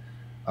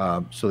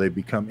 So they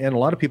become, and a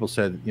lot of people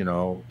said, you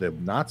know, the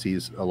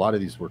Nazis, a lot of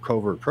these were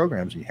covert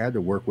programs. You had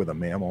to work with a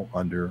mammal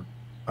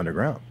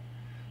underground.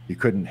 You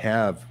couldn't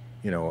have,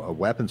 you know, a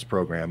weapons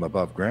program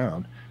above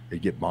ground.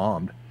 They'd get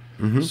bombed.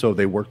 So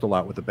they worked a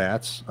lot with the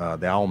bats.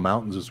 The Owl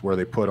Mountains is where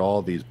they put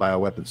all these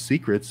bioweapons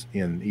secrets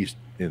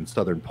in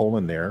southern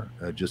Poland there,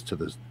 just to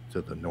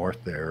the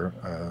north there,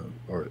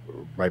 or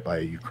right by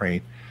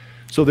Ukraine.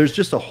 So there's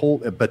just a whole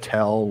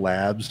Battelle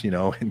labs, you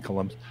know, in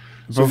Columbus.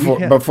 So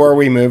before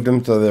we moved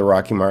them to the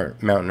Rocky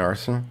Mountain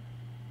Arsenal?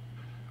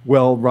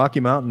 Well, Rocky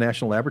Mountain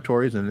National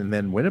Laboratories and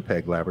then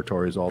Winnipeg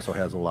Laboratories also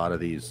has a lot of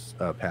these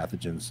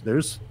pathogens. There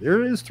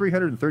is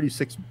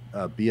 336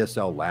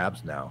 BSL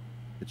labs now.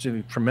 It's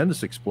a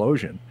tremendous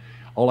explosion.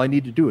 All I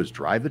need to do is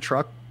drive the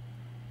truck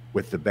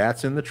with the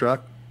bats in the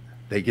truck.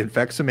 They can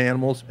infect some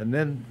animals, and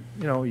then,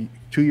 you know,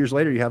 2 years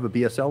later you have a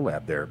BSL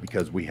lab there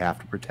because we have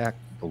to protect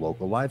the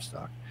local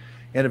livestock.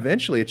 And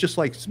eventually it's just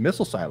like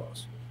missile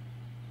silos.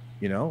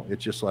 You know,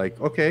 it's just like,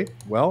 okay,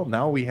 well,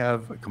 now we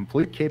have a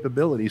complete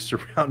capability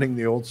surrounding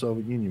the old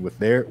Soviet Union with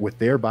their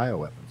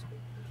bioweapons.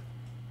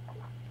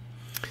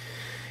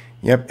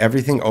 Yep,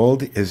 everything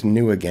old is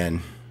new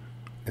again.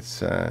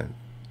 It's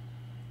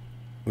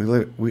we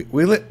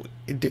live.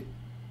 Do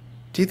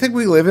you think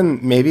we live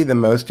in maybe the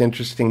most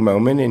interesting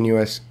moment in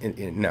U.S.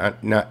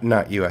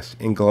 not U.S.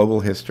 in global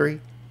history?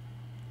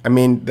 I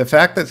mean, the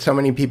fact that so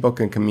many people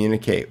can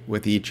communicate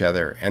with each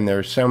other, and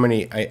there's so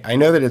many. I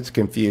know that it's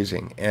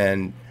confusing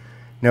and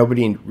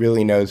nobody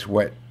really knows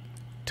what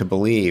to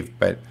believe,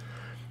 but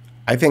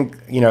I think,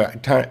 you know,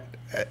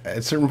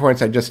 at certain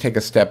points I just take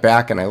a step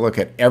back and I look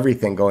at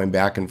everything going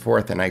back and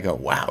forth and I go,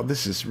 wow,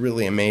 this is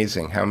really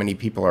amazing how many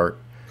people are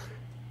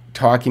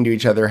talking to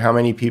each other, how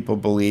many people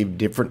believe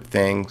different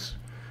things,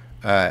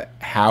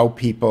 how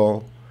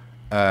people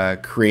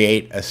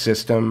create a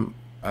system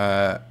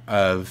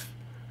of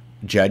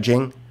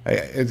judging.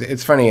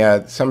 It's funny,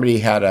 somebody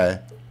had I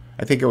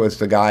think it was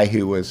the guy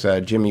who was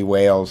Jimmy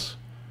Wales,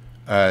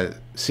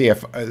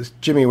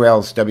 Jimmy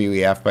Wales,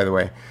 WEF, by the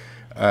way,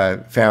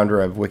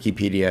 founder of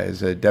Wikipedia,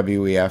 is a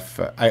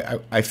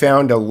WEF. I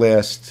found a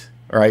list,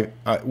 or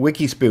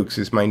Wikispooks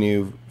is my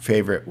new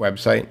favorite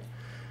website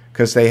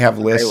because they have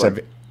lists of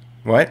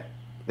what?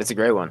 It's a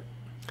great one.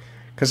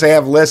 Because they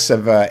have lists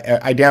of.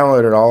 I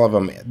downloaded all of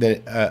them.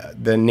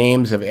 The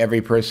names of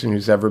every person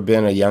who's ever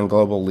been a young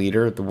global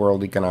leader at the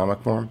World Economic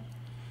Forum.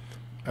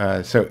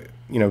 So,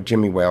 you know,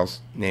 Jimmy Wales'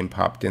 name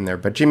popped in there,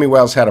 but Jimmy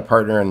Wales had a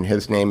partner, and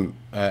his name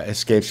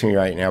escapes me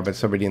right now. But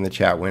somebody in the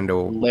chat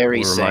window,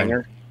 Larry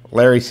Sanger.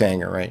 Larry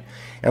Sanger, right?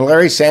 And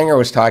Larry Sanger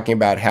was talking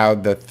about how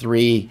the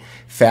 3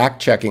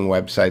 fact-checking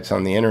websites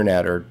on the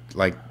internet are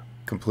like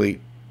complete,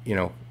 you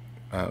know,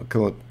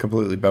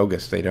 completely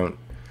bogus. They don't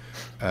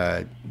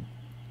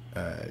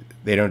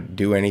they don't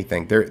do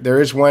anything.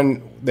 There is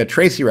one that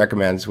Tracy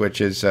recommends,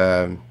 which is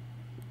now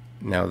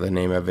the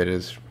name of it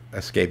is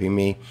escaping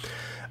me.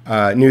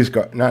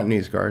 NewsGuard, not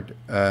NewsGuard.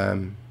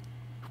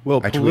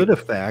 Well,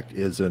 PolitiFact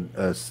is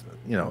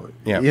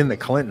Yeah. in the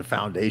Clinton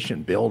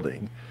Foundation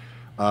building.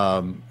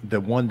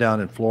 The one down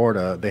in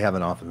Florida, they have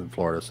an office in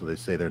Florida, so they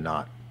say they're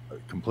not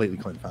completely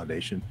Clinton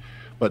Foundation.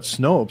 But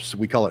Snopes,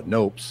 we call it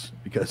Nopes,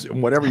 because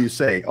whatever you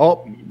say,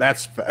 oh,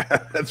 that's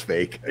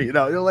fake. You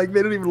know, like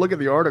they don't even look at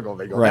the article.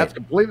 They go, Right. That's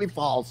completely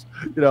false.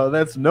 You know,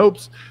 that's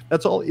Nopes.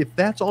 That's all. If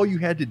that's all you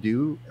had to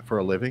do for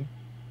a living,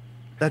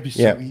 that'd be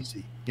so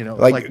easy. You know,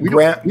 Like we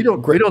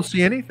don't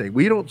see anything.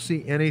 We don't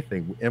see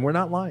anything, and we're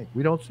not lying.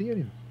 We don't see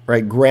anything.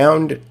 Right,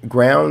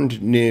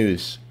 ground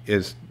news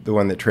is the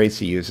one that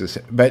Tracy uses,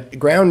 but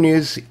ground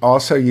news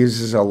also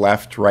uses a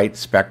left-right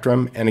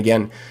spectrum. And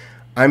again,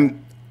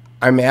 I'm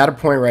at a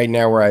point right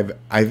now where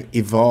I've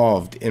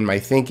evolved in my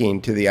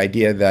thinking to the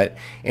idea that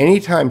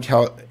anytime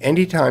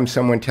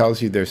someone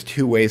tells you there's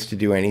two ways to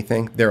do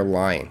anything, they're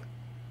lying.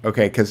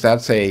 Okay, because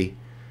that's a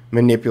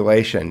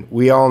manipulation.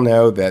 We all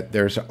know that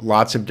there's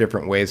lots of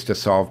different ways to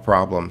solve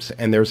problems,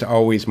 and there's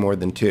always more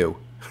than two.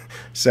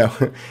 So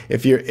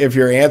if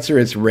your answer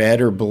is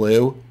red or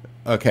blue,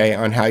 okay,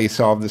 on how you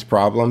solve this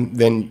problem,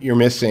 then you're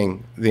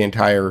missing the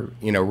entire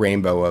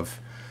rainbow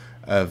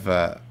of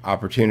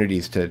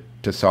opportunities to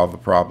solve a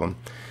problem,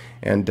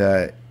 and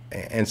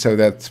so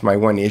that's my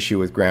one issue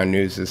with ground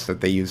news, is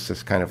that they use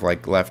this kind of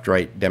like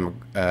left-right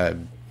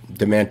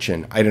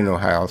dimension. I don't know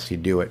how else you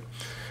do it,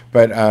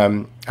 but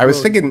I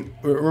was thinking.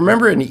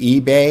 Remember in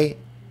eBay?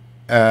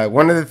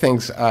 One of the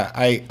things,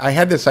 I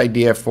had this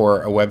idea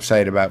for a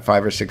website about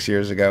 5 or 6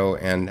 years ago,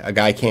 and a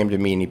guy came to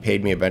me and he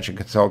paid me a bunch of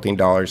consulting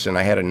dollars, and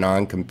I had a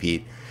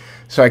non-compete.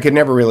 So I could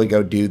never really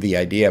go do the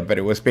idea, but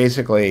it was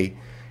basically,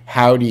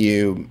 how do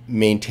you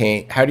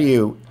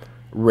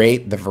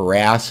rate the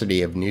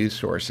veracity of news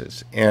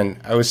sources? And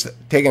I was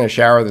taking a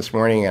shower this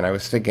morning and I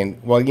was thinking,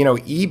 well,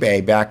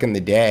 eBay back in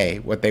the day,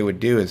 what they would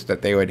do is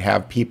that they would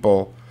have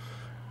people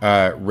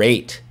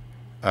rate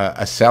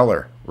a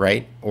seller,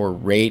 right? Or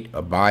rate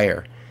a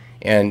buyer.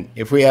 And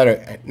if we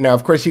had now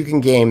of course you can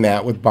game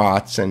that with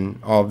bots and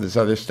all of this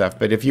other stuff,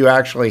 but if you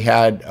actually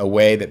had a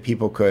way that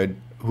people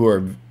who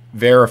are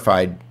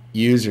verified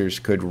users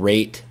could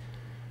rate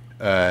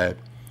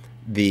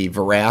the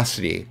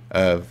veracity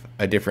of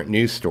a different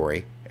news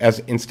story, as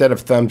instead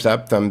of thumbs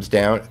up, thumbs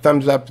down.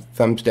 Thumbs up,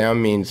 thumbs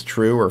down means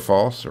true or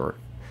false, or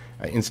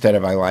instead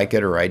of I like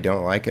it or I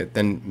don't like it,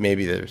 then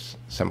maybe there's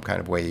some kind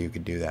of way you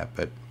could do that.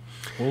 But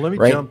well, let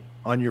me jump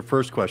on your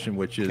first question,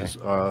 which is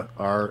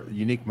our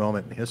unique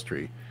moment in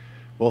history.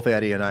 Both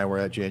Addy and I were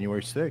at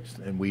January 6th,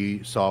 and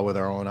we saw with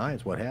our own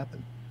eyes what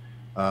happened.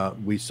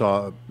 We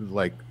saw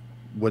like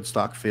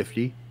Woodstock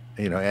 50.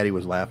 Addy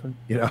was laughing,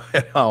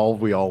 at how old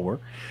we all were.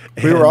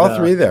 We were all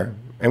three there,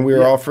 and we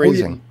were all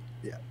freezing.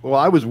 Well,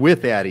 I was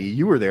with Addy.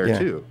 You were there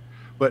too.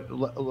 But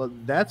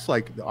that's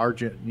like our,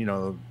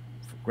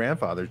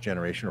 grandfather's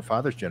generation or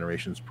father's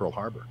generation's Pearl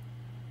Harbor.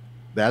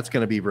 That's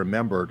going to be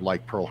remembered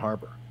like Pearl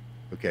Harbor.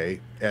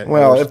 Okay.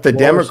 Well, if the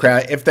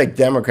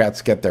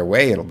Democrats get their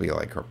way, it'll be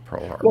like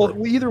Pearl Harbor.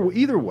 Well,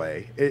 either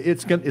way,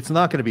 it's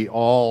not going to be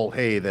all,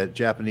 hey, the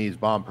Japanese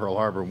bombed Pearl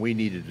Harbor and we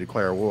needed to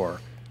declare war.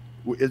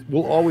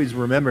 We'll always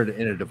remember it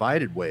in a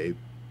divided way,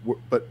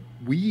 but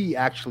we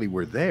actually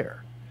were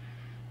there,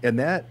 and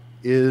that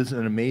is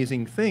an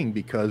amazing thing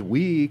because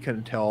we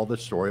can tell the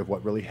story of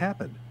what really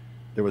happened.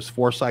 There was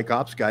 4 psych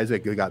ops guys that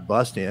got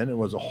bussed in, and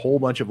was a whole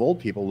bunch of old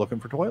people looking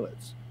for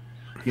toilets.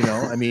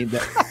 I mean,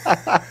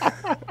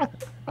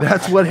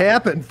 that's what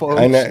happened,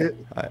 folks. I know.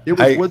 It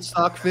was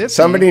Woodstock 50.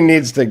 Somebody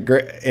needs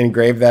to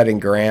engrave that in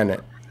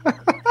granite.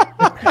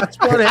 That's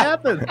what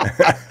happened.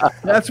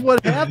 That's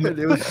what happened.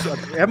 It was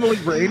Emily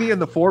Brady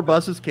and the 4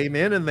 buses came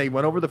in, and they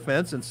went over the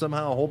fence, and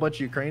somehow a whole bunch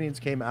of Ukrainians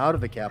came out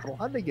of the Capitol.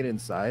 How did they get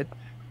inside?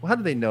 Well, how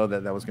did they know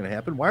that was going to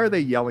happen? Why are they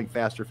yelling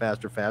faster,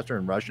 faster, faster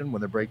in Russian when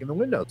they're breaking the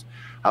windows?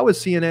 How is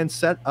CNN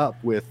set up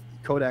with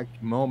Kodak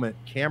moment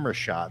camera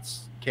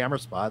spots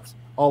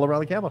all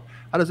around the Capitol?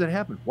 How does that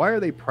happen? Why are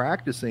they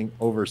practicing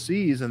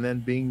overseas and then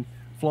being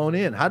flown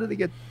in? How did they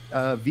get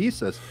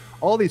visas?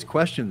 All these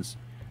questions.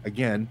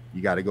 Again,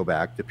 you got to go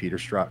back to Peter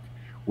Strzok.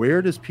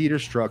 Where does Peter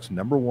Strzok's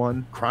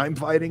 #1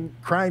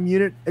 crime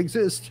unit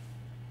exist?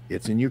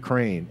 It's in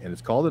Ukraine, and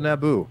it's called the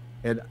Naboo.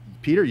 And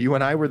Peter, you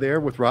and I were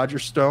there with Roger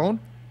Stone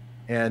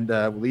and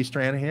Lee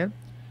Stranahan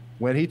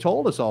when he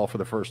told us all for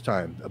the first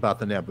time about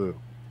the Naboo.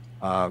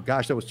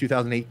 Gosh, that was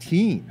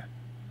 2018.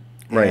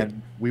 Right.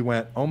 And we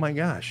went, oh my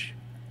gosh,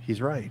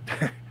 he's right.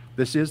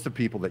 This is the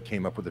people that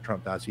came up with the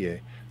Trump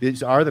dossier.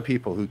 These are the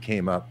people who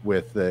came up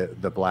with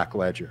the Black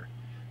Ledger.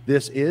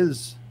 This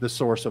is the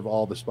source of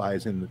all the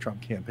spies in the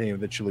Trump campaign,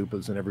 the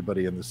Chalupas and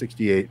everybody, and the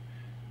 68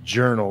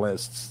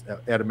 journalists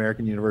at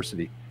American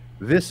University.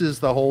 This is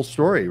the whole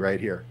story right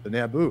here, the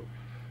Naboo.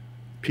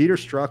 Peter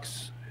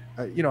Strzok's,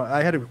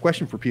 I had a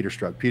question for Peter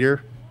Strzok.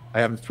 Peter,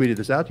 I haven't tweeted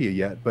this out to you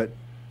yet, but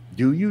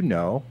do you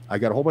know, I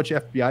got a whole bunch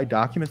of FBI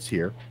documents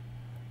here.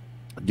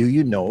 Do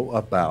you know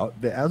about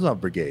the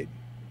Azov Brigade?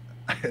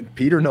 And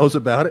Peter knows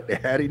about it.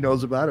 Addy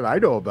knows about it. I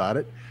know about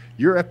it.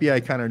 Your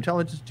FBI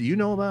counterintelligence, do you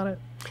know about it?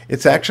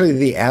 It's actually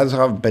the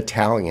Azov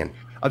Battalion.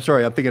 I'm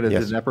sorry, I'm thinking of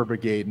Yes. the Dnepr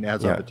Brigade and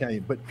Azov Yeah.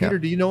 Battalion. But Peter,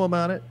 do you know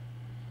about it?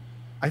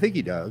 I think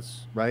he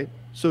does, right?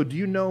 So do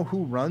you know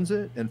who runs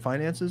it and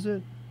finances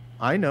it?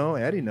 I know.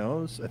 Addy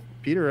knows.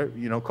 Peter,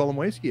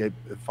 Kolomoisky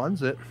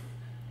funds it.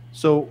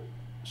 So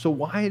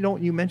why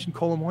don't you mention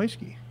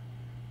Kolomoisky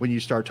when you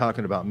start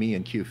talking about me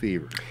and Q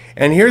Fever?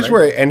 And here's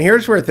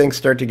where things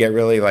start to get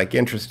really like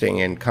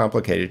interesting and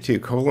complicated too.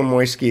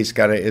 Kolomoisky's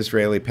got an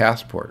Israeli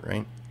passport,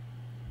 right?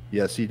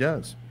 Yes, he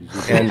does.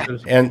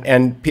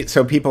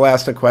 So people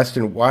ask the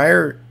question,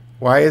 why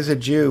is a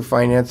Jew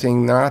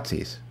financing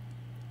Nazis?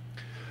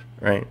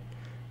 Right.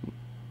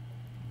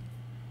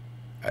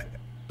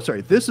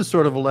 Sorry, this is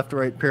sort of a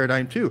left-to-right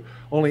paradigm too.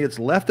 Only it's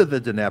left of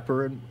the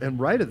Dnepr and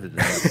right of the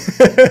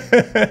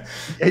Dnepr.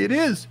 It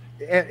is,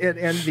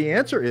 and the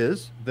answer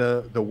is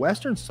the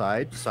western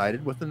side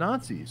sided with the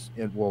Nazis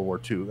in World War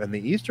II, and the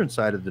eastern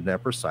side of the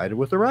Dnepr sided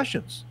with the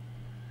Russians.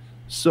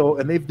 So,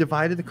 and they've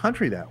divided the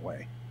country that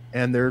way,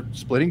 and they're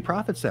splitting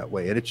profits that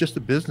way, and it's just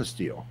a business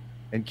deal.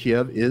 And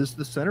Kiev is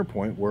the center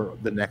point where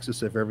the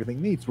nexus of everything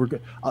meets. We're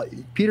good,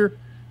 Peter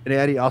and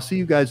Addy. I'll see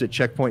you guys at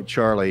Checkpoint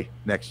Charlie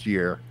next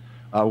year.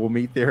 We'll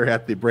meet there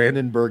at the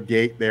Brandenburg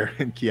Gate there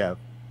in Kiev.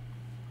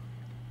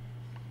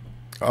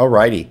 All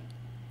righty.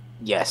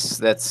 Yes,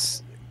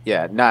 that's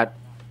not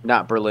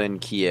Berlin,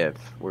 Kiev.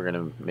 We're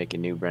gonna make a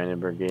new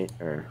Brandenburg Gate,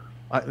 or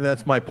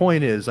that's my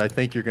point. Is I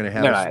think you're going to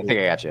have. No, I think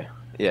I got you.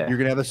 Yeah, you're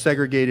going to have a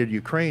segregated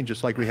Ukraine,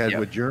 just like we had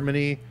with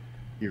Germany.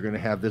 You're going to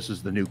have this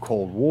is the new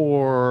Cold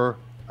War.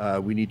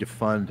 We need to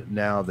fund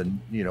now.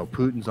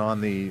 Putin's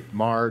on the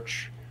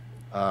march.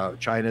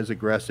 China's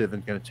aggressive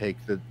and going to take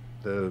the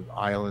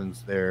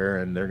islands there,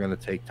 and they're going to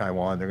take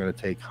Taiwan. They're going to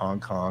take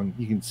Hong Kong.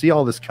 You can see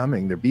all this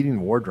coming. They're beating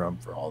the war drum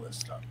for all this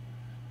stuff.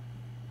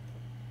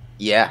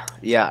 Yeah,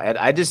 and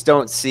I just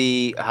don't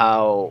see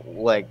how,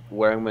 like,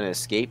 where I'm going to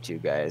escape to,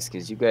 guys,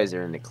 because you guys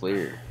are in the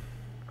clear,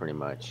 pretty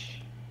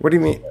much. What do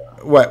you mean?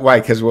 What?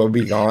 Why? Because we'll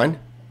be gone?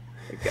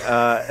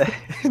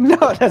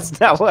 No, that's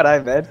not what I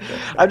meant.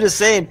 I'm just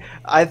saying,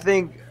 I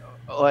think,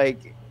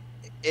 like,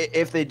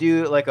 if they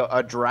do, like,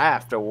 a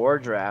draft, a war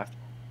draft,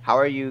 how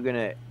are you going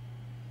to...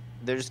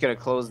 They're just going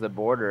to close the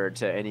border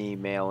to any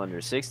male under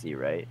 60,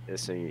 right?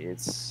 So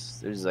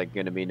there's like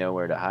going to be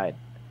nowhere to hide.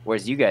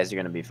 Whereas you guys are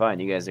going to be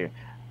fine. You guys are,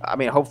 I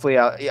mean, hopefully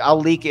I'll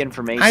leak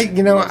information. I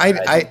think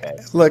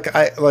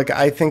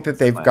that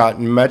they've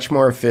gotten much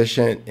more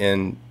efficient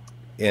in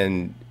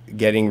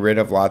getting rid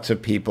of lots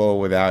of people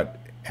without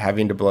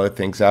having to blow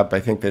things up. I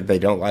think that they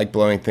don't like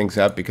blowing things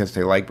up because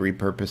they like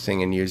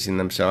repurposing and using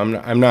them. So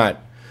I'm not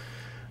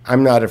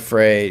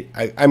afraid.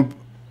 I'm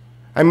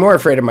more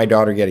afraid of my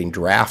daughter getting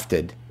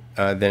drafted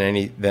than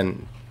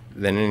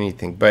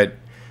anything. But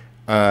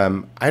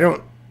I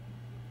don't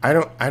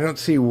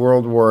see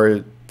World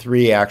War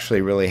III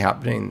actually really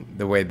happening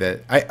the way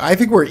that I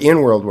think we're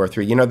in World War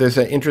III. There's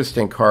an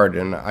interesting card,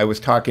 and I was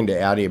talking to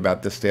Addy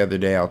about this the other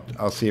day.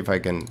 I'll see if I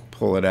can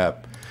pull it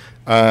up.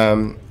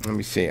 Let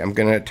me see. I'm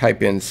going to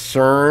type in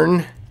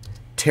CERN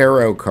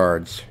tarot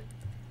cards.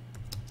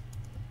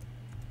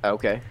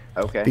 Okay.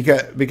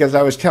 Because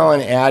I was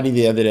telling Addy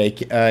the other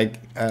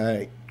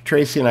day,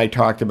 Tracy and I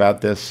talked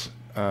about this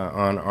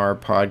on our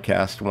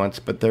podcast once,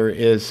 but there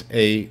is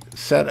a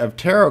set of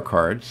tarot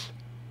cards.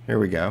 Here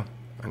we go.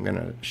 I'm going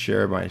to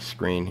share my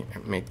screen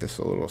and make this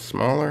a little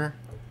smaller.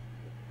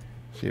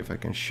 See if I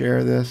can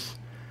share this.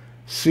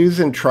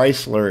 Susan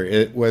Treisler,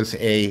 it was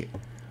a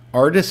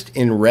artist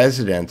in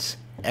residence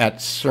at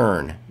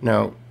CERN.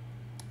 Now,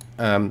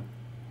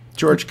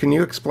 George, can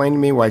you explain to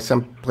me why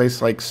some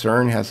place like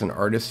CERN has an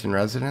artist in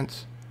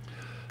residence?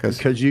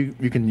 Because you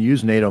can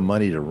use NATO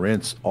money to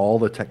rinse all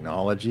the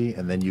technology,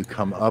 and then you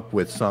come up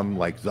with some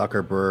like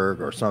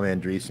Zuckerberg or some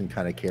Andreessen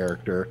kind of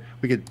character.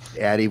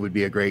 Addy would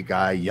be a great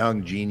guy,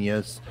 young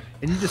genius,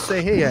 and you just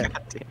say,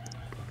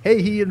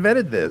 hey, he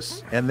invented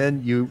this, and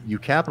then you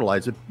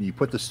capitalize it. You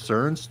put the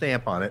CERN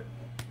stamp on it,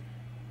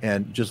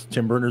 and just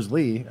Tim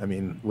Berners-Lee. I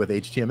mean, with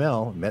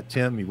HTML, met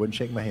Tim, he wouldn't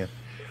shake my hand.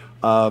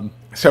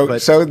 So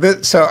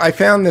I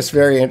found this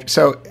very interesting.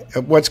 So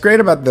what's great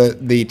about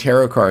the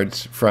tarot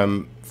cards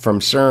from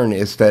CERN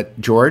is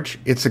that, George,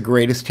 it's the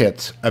greatest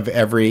hits of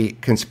every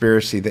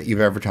conspiracy that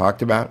you've ever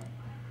talked about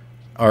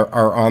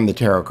are on the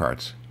tarot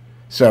cards.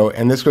 So,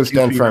 and this was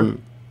done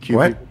from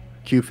what?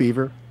 Q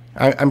Fever.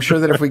 I'm sure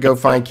that if we go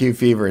find Q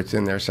Fever, it's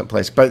in there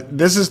someplace. But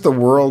this is the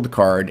world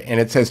card, and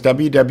it says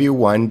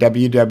WW1,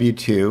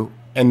 WW2,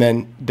 and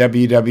then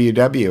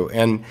WWW.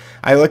 And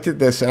I looked at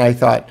this and I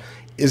thought,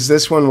 is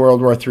this when World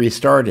War III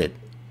started?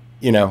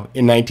 In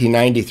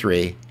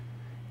 1993.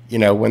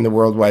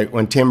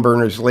 When Tim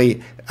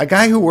Berners-Lee, a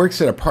guy who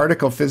works at a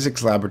particle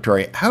physics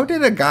laboratory, how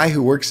did a guy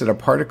who works at a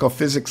particle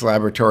physics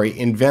laboratory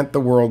invent the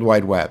World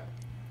Wide Web?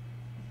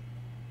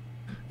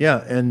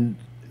 Yeah, and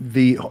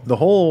the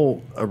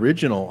whole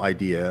original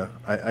idea,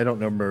 I don't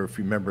remember if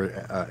you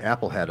remember,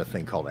 Apple had a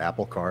thing called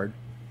Apple Card,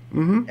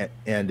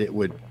 and it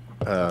would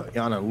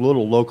on a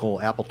little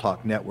local Apple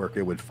Talk network,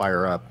 it would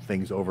fire up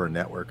things over a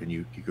network, and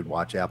you could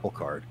watch Apple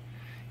Card.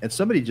 And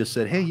somebody just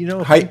said, "Hey, you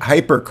know,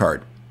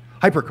 HyperCard."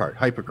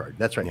 HyperCard.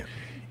 That's right. Yeah.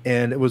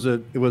 And it was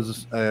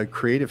a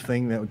creative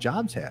thing that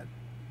Jobs had.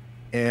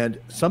 And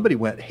somebody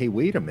went, "Hey,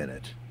 wait a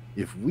minute.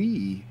 If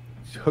we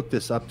hook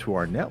this up to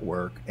our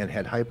network and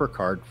had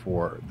HyperCard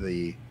for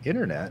the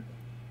internet,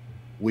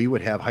 we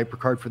would have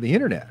HyperCard for the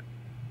internet."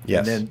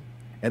 Yes.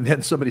 And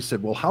then somebody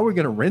said, "Well, how are we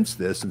going to rinse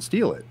this and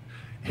steal it?"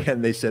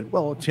 And they said,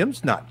 "Well,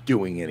 Tim's not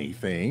doing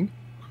anything."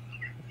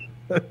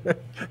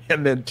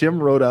 And then Tim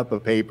wrote up a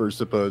paper,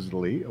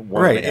 supposedly,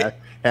 Right.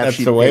 That's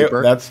the way.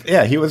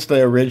 He was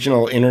the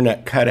original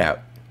internet cutout.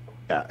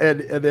 Yeah. And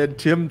then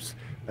Tim's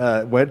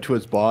went to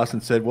his boss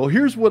and said, "Well,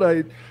 here's what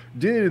I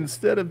did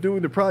instead of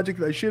doing the project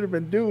that I should have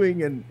been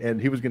doing,"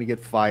 and he was going to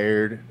get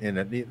fired. And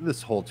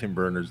this whole Tim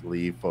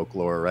Berners-Lee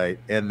folklore, right?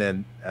 And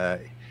then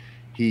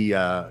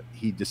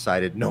he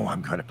decided, "No,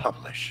 I'm going to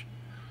publish.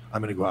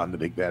 I'm going to go out in the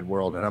big bad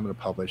world, and I'm going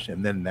to publish."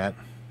 And then that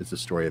is the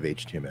story of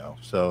HTML.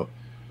 So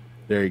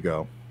there you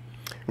go.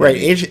 Right.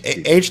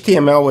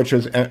 HTML, which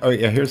was, oh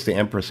yeah, here's the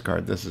Empress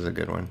card. This is a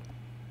good one.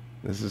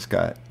 This has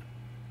got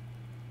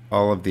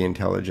all of the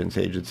intelligence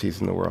agencies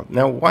in the world.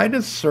 Now, why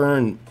does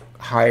CERN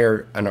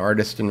hire an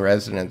artist in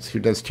residence who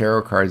does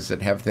tarot cards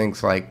that have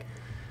things like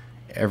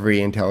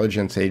every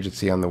intelligence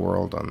agency on the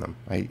world on them?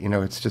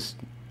 It's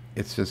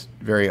just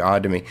very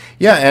odd to me.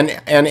 Yeah,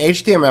 and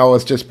HTML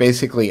was just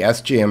basically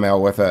SGML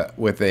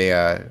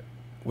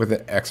with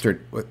an extra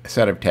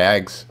set of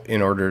tags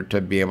in order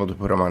to be able to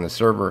put them on a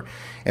server.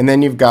 And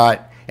then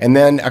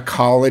then a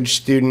college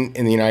student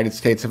in the United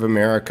States of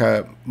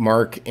America,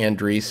 Mark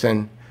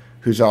Andreessen,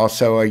 who's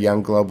also a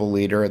young global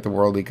leader at the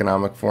World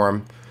Economic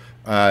Forum.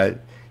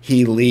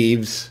 He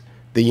leaves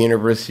the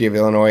University of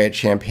Illinois at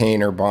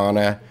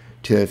Champaign-Urbana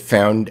to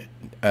found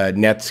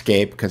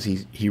Netscape because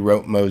he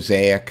wrote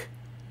Mosaic,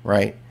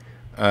 right?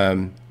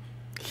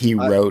 He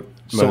wrote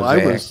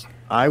Mosaic. So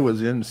I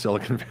was in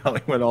Silicon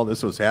Valley when all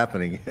this was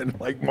happening, and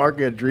like Mark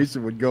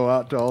Andreessen would go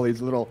out to all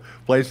these little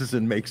places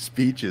and make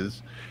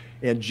speeches.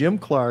 And Jim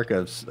Clark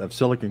of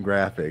Silicon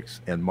Graphics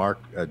and Mark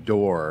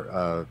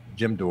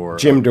Jim Dore.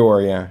 Jim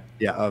Dore, yeah.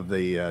 Yeah, of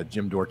the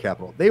Jim Dore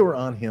Capital. They were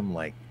on him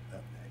like,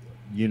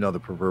 the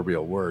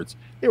proverbial words.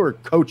 They were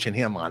coaching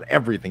him on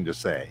everything to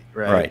say,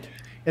 right? Right.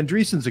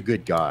 Andreessen's a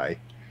good guy,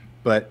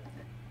 but,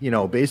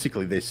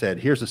 basically they said,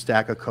 here's a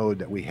stack of code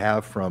that we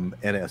have from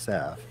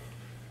NSF.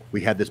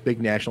 We had this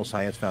big National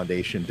Science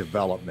Foundation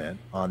development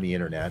on the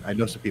internet. I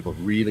know some people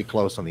really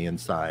close on the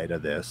inside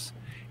of this.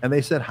 And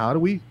they said, how do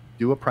we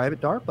do a private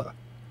DARPA?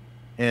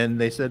 And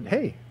they said,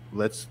 hey,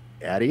 let's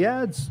Addy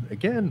Adds.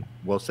 Again,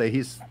 we'll say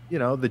he's,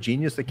 the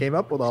genius that came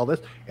up with all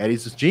this.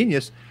 Addy's this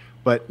genius.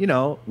 But,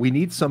 we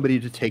need somebody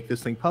to take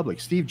this thing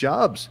public. Steve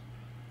Jobs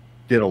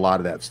did a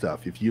lot of that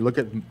stuff. If you look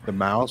at the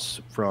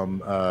mouse from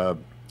that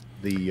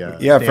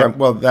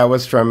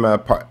was from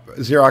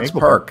Xerox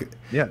PARC.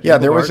 Yeah,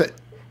 there was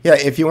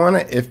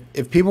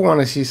if people want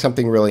to see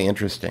something really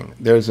interesting,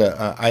 there's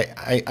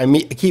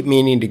I keep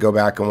meaning to go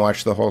back and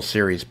watch the whole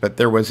series, but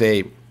there was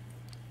a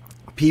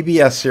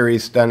PBS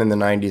series done in the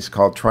 90s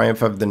called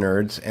Triumph of the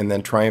Nerds, and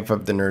then Triumph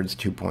of the Nerds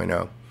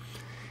 2.0.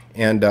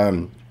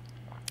 And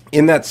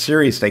in that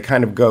series, they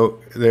kind of go,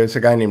 there's a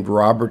guy named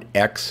Robert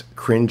X.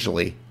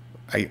 Cringely.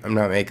 I'm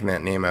not making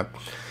that name up.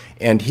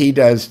 And he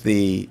does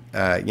the,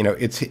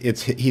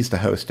 he's the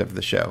host of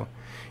the show.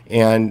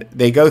 And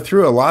they go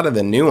through a lot of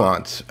the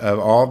nuance of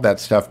all of that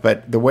stuff.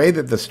 But the way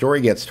that the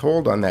story gets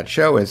told on that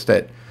show is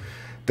that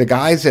the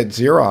guys at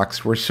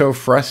Xerox were so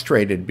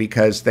frustrated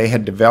because they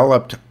had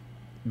developed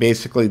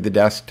basically the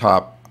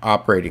desktop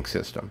operating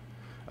system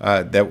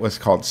that was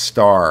called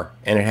Star.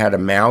 And it had a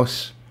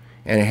mouse,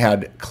 and it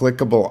had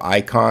clickable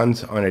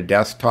icons on a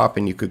desktop,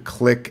 and you could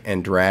click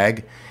and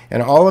drag.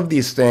 And all of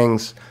these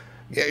things,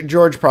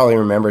 George probably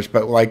remembers,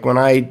 but like when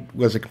I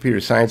was a computer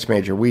science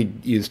major, we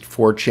used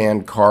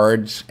 4chan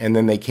cards, and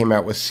then they came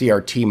out with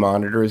CRT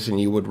monitors,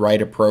 and you would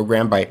write a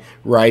program by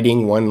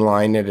writing one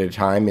line at a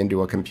time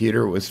into a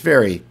computer. It was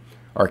very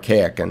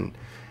archaic. And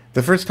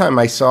the first time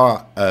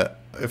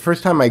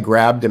I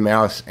grabbed a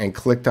mouse and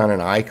clicked on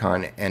an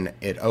icon and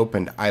it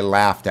opened, I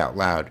laughed out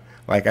loud.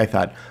 Like I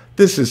thought,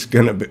 this is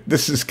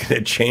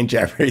gonna change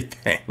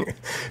everything,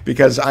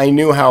 because I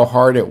knew how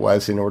hard it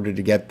was in order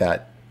to get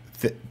that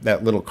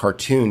little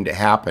cartoon to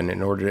happen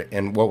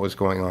and what was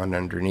going on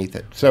underneath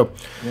it. So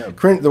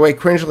the way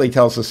Cringely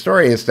tells the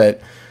story is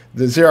that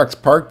the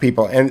Xerox PARC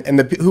people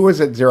and who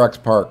was at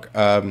Xerox PARC?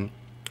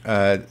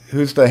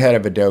 Who's the head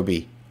of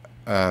Adobe?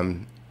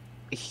 Jim.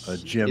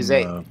 Is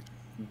it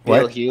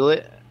Bill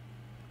Hewlett?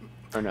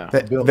 Or no?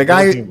 The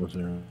guy.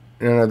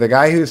 No, the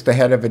guy who's the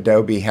head of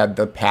Adobe had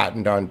the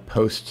patent on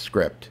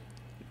PostScript,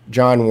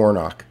 John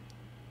Warnock.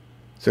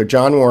 So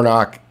John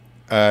Warnock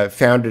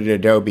founded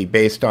Adobe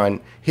based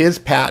on his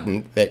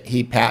patent that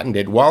he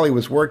patented while he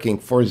was working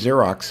for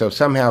Xerox. So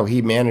somehow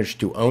he managed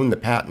to own the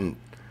patent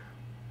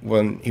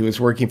when he was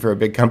working for a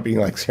big company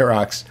like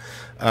Xerox.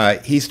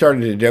 He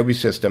started Adobe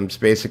Systems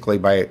basically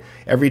by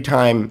every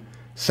time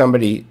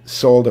somebody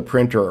sold a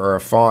printer or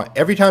a font,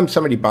 every time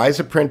somebody buys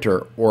a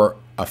printer or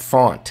a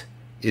font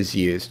is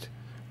used,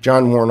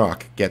 John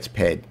Warnock gets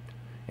paid.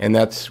 And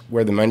that's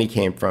where the money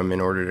came from in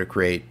order to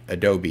create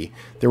Adobe.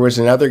 There was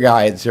another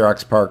guy at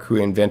Xerox PARC who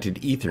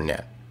invented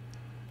Ethernet.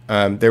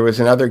 There was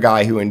another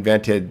guy who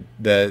invented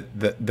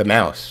the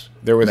mouse.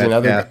 There was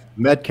another.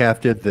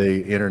 Metcalf did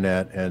the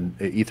internet and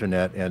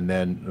Ethernet, and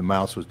then the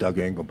mouse was Doug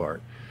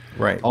Engelbart.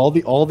 Right.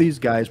 All these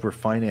guys were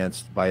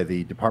financed by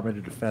the Department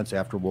of Defense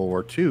after World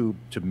War II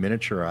to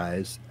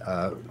miniaturize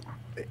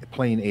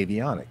plane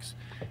avionics,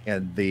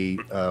 and the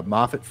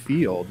Moffett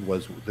Field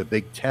was the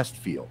big test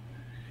field,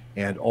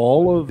 and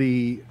all of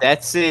the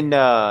that's in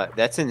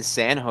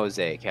San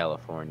Jose,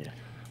 California.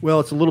 Well,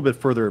 it's a little bit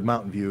further,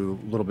 Mountain View,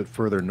 a little bit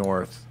further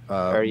north.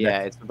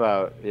 It's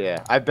about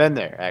I've been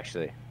there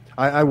actually.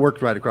 I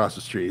worked right across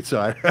the street,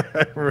 so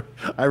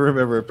I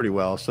remember it pretty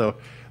well. So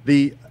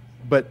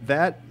but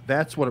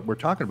that's what we're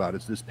talking about.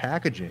 Is this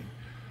packaging?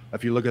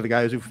 If you look at the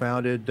guys who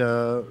founded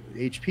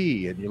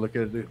HP, and you look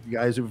at the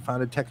guys who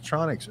founded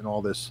Tektronix, and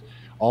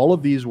all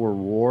of these were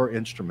war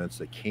instruments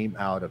that came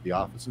out of the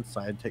Office of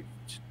Science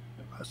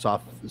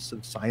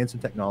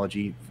and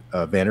Technology,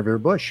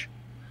 Vannevar Bush,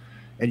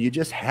 and you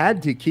just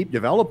had to keep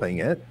developing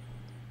it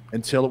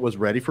until it was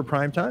ready for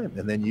prime time,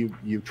 and then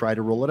you try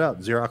to roll it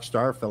out. Xerox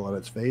Star fell on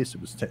its face. It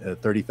was a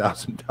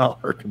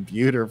 $30,000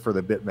 computer for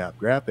the bitmap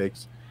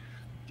graphics.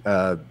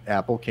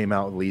 Apple came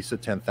out with Lisa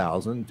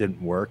 10,000,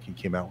 didn't work. He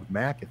came out with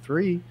Mac at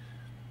 3,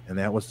 and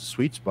that was the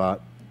sweet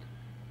spot.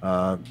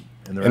 And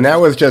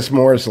that was just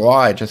Moore's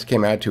Law. It just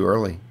came out too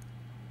early.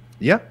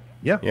 Yeah.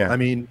 I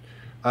mean,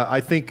 I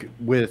think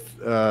with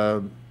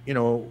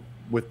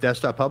with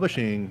desktop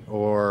publishing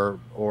or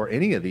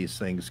any of these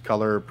things,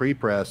 color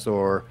prepress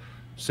or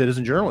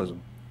citizen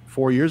journalism,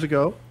 4 years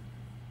ago,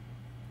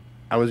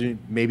 I was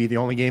maybe the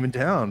only game in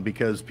town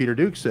because Peter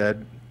Duke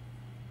said,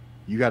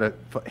 you got to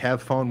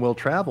have phone will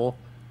travel,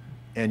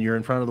 and you're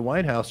in front of the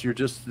White House. You're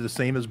just the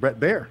same as Brett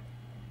Baer,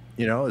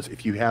 as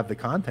if you have the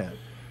content.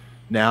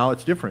 Now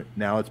it's different.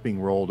 Now it's being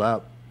rolled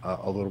up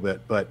a little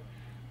bit, but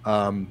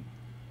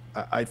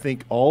I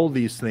think all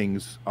these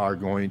things are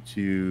going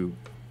to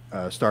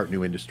start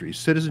new industries.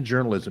 Citizen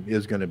journalism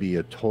is going to be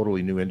a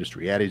totally new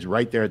industry. Addy's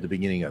right there at the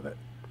beginning of it.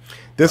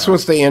 This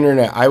was the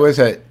internet. I was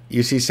at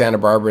UC Santa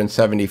Barbara in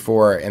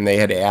 '74, and they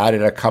had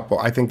added a couple.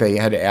 I think they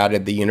had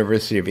added the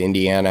University of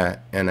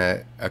Indiana and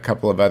a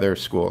couple of other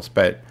schools.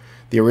 But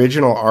the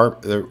original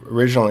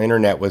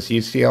internet was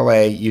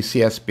UCLA,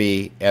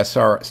 UCSB,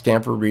 SR,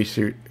 Stanford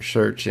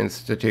Research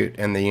Institute,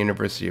 and the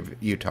University of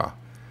Utah.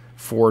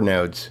 4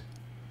 nodes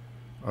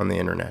on the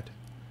internet.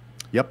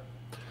 Yep.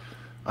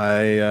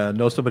 I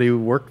know somebody who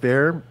worked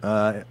there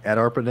at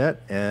ARPANET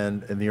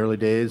and in the early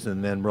days,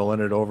 and then rolling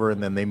it over, and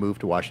then they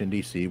moved to Washington,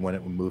 D.C. when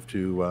it moved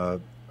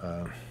to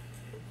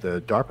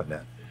the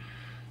DARPANET.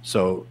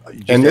 So,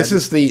 and this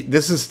is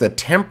the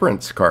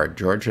Temperance card,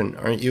 George, and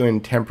aren't you in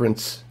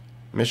Temperance,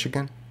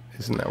 Michigan?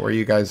 Isn't that where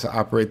you guys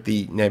operate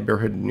the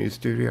neighborhood news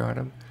studio out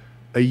of?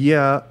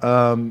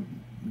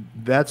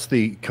 That's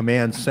the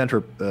command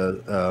center,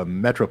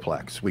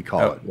 Metroplex, we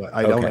call it.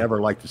 I don't ever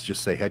like to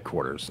just say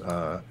headquarters,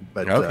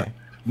 but okay.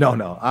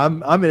 No.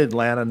 I'm in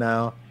Atlanta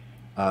now,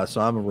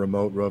 so I'm a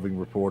remote roving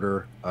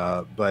reporter.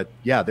 But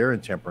yeah, they're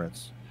in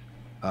Temperance.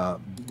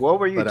 What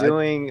were you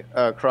doing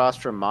across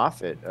from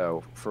Moffett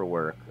for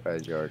work,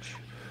 George?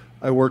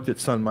 I worked at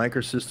Sun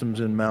Microsystems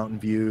in Mountain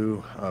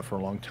View for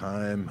a long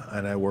time,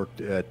 and I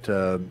worked at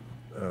the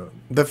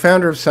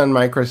founder of Sun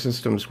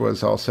Microsystems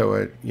was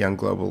also a young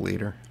global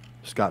leader.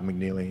 Scott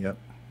McNeely, yep.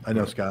 I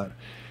know Scott.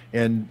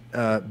 And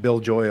Bill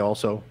Joy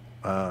also,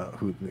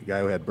 the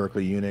guy who had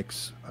Berkeley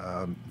Unix.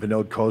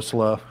 Vinod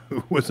Khosla,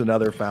 who was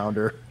another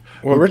founder.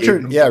 Well,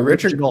 Richard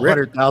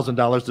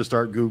 $100,000 to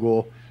start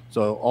Google.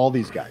 So all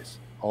these guys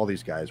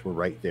were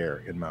right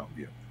there in Mountain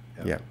View.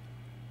 Yeah.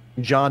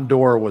 John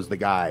Doerr was the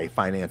guy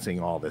financing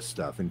all this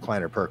stuff, and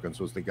Kleiner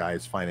Perkins was the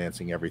guys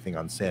financing everything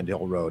on Sand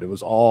Hill Road. It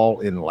was all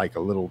in like a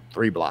little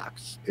 3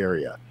 blocks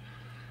area.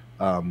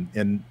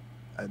 And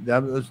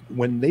that was,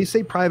 when they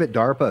say private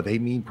DARPA, they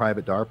mean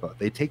private DARPA.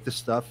 They take the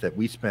stuff that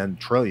we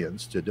spend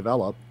trillions to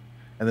develop,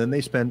 and then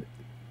they spend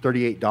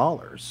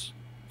 $38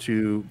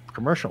 to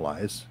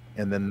commercialize,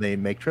 and then they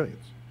make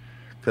trillions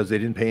because they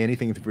didn't pay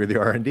anything for the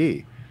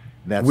R&D.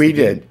 We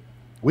did.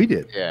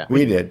 Yeah,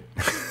 we did.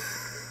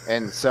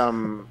 And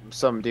some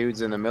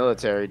dudes in the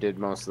military did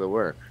most of the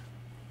work.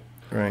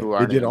 Right.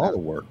 They did all the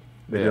work.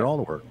 Did all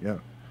the work. Yeah.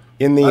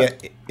 In the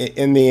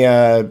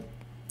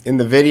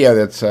video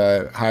that's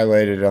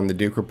highlighted on the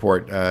Duke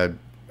Report,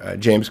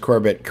 James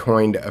Corbett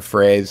coined a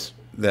phrase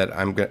that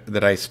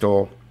I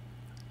stole.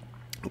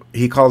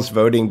 He calls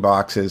voting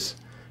boxes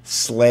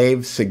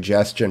slave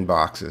suggestion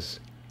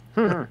boxes.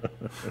 I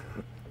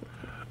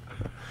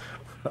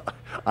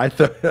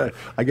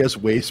guess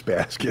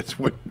wastebaskets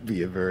wouldn't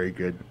be a very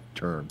good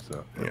term.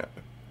 So yeah.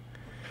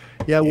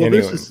 Well,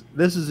 anyway.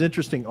 This is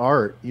interesting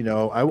art.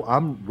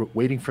 I'm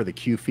waiting for the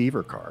Q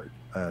Fever card.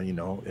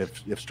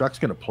 If Struck's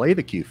going to play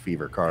the Q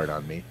Fever card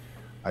on me,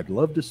 I'd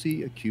love to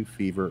see a Q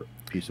Fever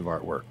piece of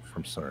artwork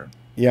from CERN.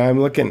 Yeah, I'm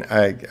looking.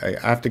 I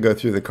have to go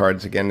through the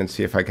cards again and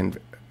see if I can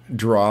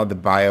draw the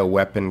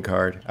bioweapon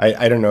card.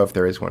 I don't know if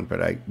there is one,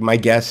 but my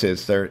guess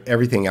is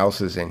everything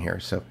else is in here,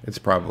 so it's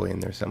probably in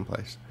there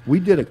someplace. We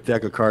did a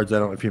deck of cards. I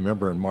don't know if you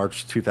remember in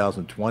March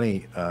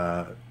 2020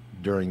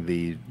 during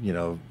the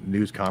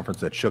news conference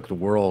that shook the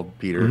world,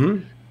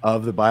 Peter,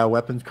 of the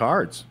bioweapons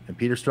cards, and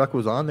Peter Strzok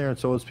was on there, and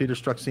so was Peter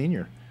Strzok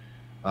Sr.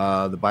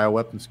 The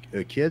bioweapons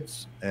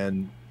kids,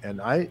 and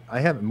I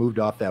haven't moved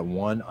off that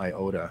one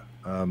iota.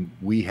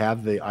 We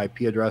have the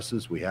IP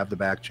addresses, we have the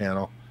back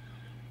channel.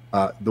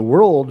 The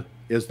world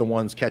is the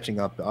ones catching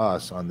up to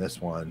us on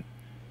this one.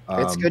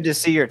 It's good to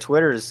see your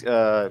Twitter's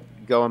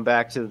going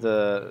back to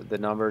the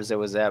numbers it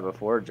was at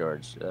before,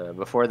 George.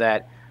 Before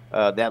that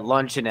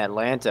lunch in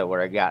Atlanta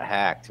where I got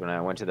hacked when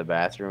I went to the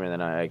bathroom, and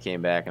then I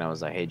came back and I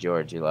was like, "Hey,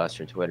 George, you lost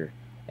your Twitter,"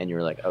 and you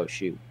were like, "Oh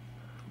shoot,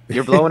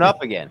 you're blowing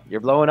up again.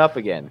 You're blowing up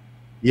again."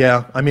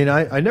 Yeah, I mean,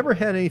 I never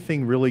had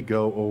anything really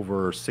go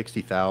over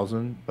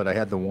 60,000, but I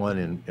had the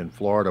one in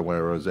Florida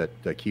where I was at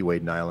Key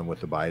Wade Island with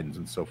the Bidens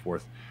and so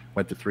forth.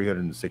 Went to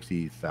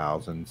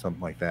 360,000,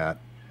 something like that.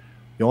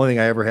 The only thing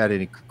I ever had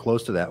any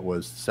close to that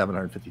was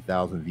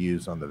 750,000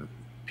 views on the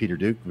Peter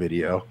Duke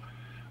video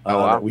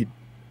that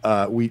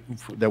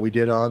we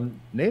did on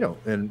NATO.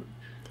 And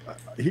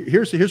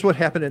here's what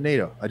happened at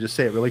NATO. I just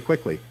say it really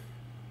quickly.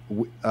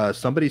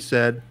 Somebody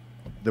said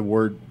the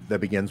word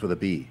that begins with a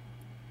B.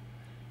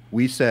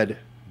 We said,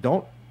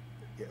 don't.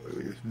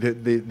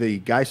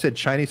 The guy said,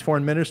 Chinese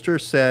foreign minister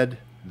said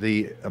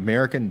the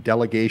American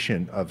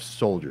delegation of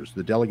soldiers.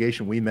 The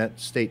delegation, we meant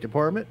State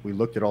Department. We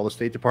looked at all the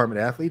State Department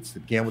athletes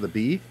that began with a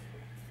B.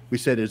 We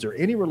said, is there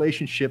any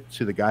relationship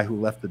to the guy who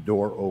left the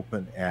door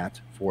open at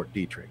Fort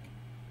Detrick,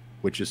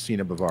 which is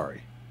Sina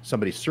Bavari?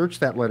 Somebody searched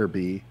that letter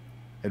B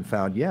and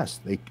found, yes,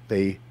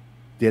 they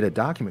did a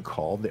document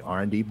called the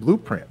R&D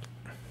Blueprint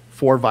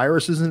for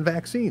viruses and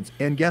vaccines.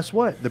 And guess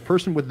what? The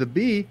person with the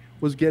B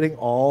was getting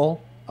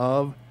all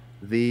of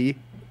the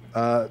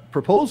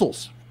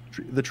proposals,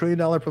 the $1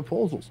 trillion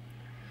proposals.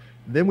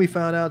 Then we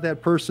found out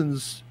that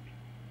person's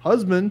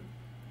husband,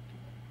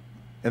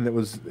 and it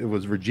was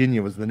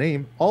Virginia was the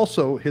name.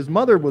 Also, his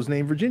mother was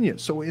named Virginia.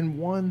 So in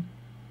one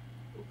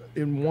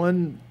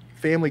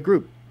family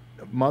group,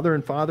 mother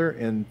and father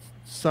and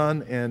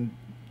son and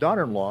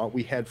daughter-in-law,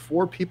 we had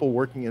 4 people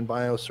working in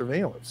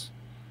biosurveillance.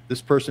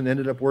 This person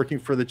ended up working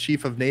for the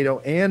chief of NATO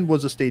and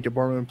was a State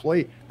Department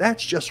employee.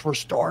 That's just for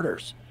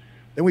starters.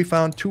 Then we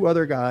found 2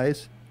 other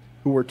guys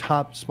who were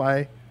top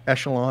spy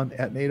echelon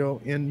at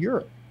NATO in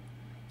Europe.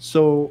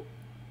 So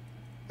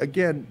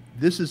again,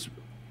 this is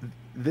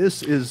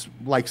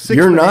like 6.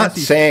 You're not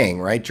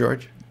saying, right,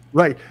 George?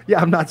 Right. Yeah,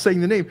 I'm not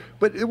saying the name,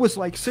 but it was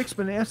like 6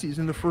 Manassis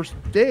in the first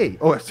day.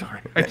 Oh,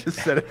 sorry, I just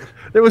said it.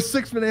 There was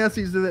 6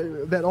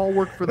 Manassis that all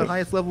worked for the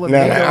highest level of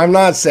NATO. No, I'm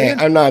not saying.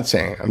 I'm not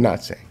saying.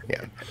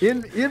 Yeah.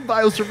 In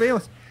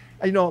biosurveillance,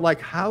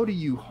 like how do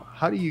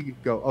you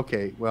go?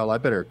 Okay, well, I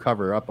better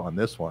cover up on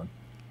this one.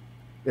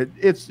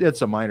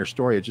 It's a minor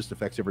story. It just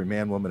affects every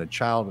man, woman, and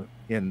child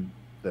in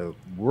the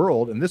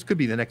world, and this could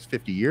be the next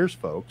 50 years,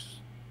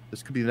 folks.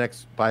 This could be the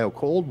next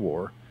bio-Cold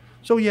War.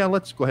 So yeah,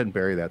 let's go ahead and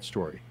bury that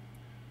story.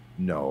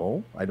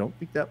 No, I don't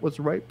think that was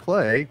the right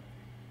play.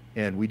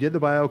 And we did the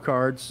bio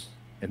cards,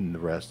 and the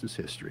rest is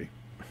history.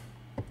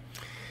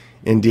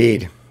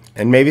 Indeed.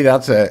 And maybe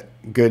that's a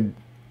good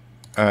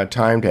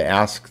time to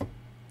ask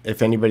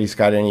if anybody's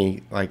got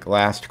any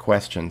last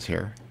questions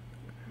here.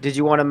 Did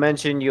you want to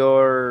mention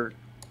the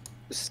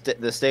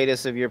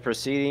status of your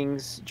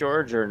proceedings,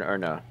 George, or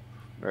no?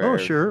 Oh,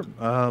 sure.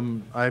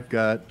 I've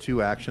got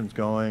 2 actions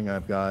going.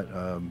 I've got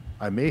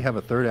I may have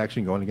a 3rd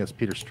action going against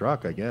Peter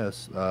Strzok, I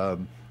guess.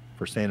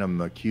 For saying I'm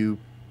a Q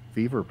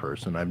fever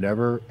person. I've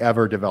never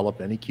ever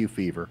developed any Q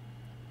fever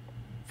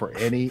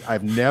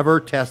I've never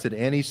tested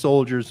any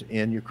soldiers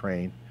in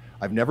Ukraine.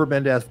 I've never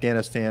been to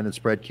Afghanistan and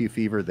spread Q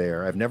fever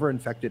there. I've never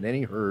infected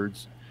any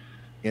herds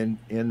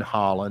in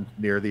Holland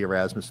near the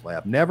Erasmus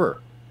lab.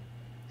 Never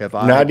have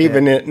I. Not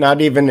even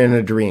in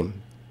a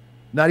dream.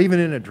 Not even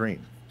in a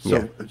dream.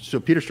 So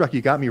Peter Strzok, you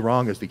got me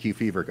wrong as the Q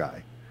fever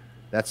guy.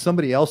 That's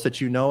somebody else that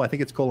I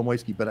think it's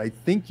Kolomoisky, but I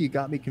think you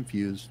got me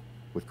confused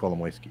with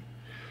Kolomoisky.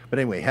 But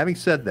anyway, having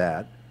said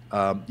that,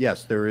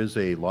 yes, there is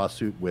a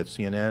lawsuit with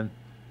CNN.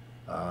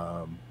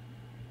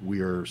 We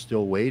are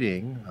still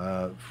waiting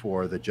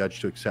for the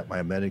judge to accept my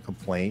amended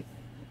complaint.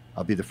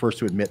 I'll be the first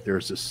to admit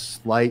there's a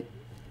slight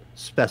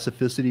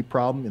specificity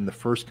problem in the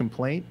first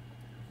complaint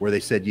where they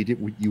said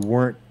you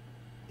weren't,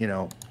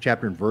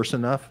 chapter and verse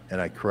enough,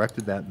 and I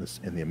corrected that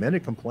in the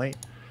amended complaint.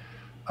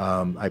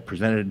 I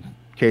presented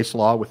case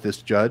law with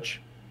this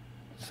judge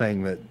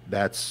saying that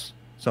that's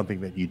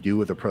something that you do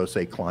with a pro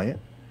se client.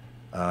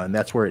 And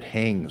that's where it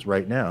hangs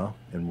right now.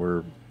 And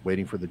we're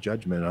waiting for the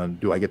judgment on,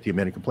 do I get the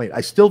amended complaint? I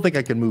still think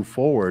I can move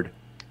forward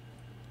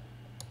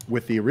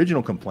with the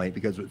original complaint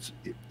because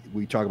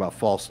we talk about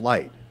false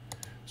light.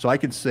 So I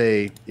can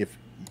say, if,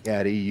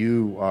 Addy,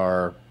 you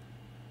are,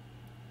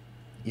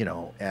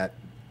 at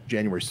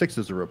January 6th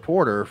as a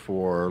reporter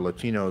for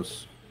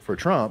Latinos for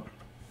Trump,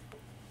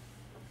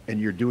 and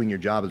you're doing your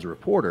job as a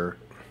reporter,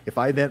 If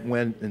I then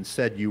went and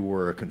said you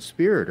were a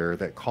conspirator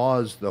that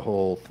caused the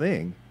whole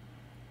thing,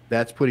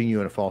 that's putting you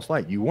in a false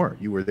light. You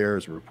weren't. You were there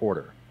as a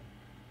reporter.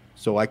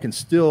 So I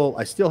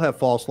still have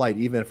false light,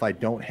 even if I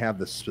don't have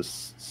the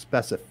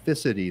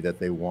specificity that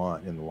they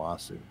want in the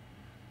lawsuit.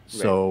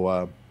 Right.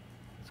 So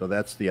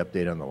that's the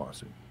update on the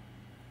lawsuit.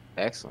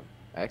 Excellent.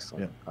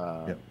 Excellent.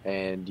 Yeah.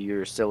 And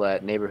you're still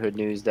at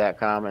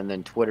neighborhoodnews.com and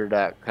then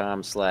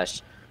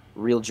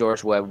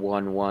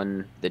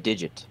twitter.com/realgeorgewebb11, the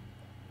digit.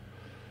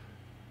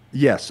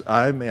 Yes,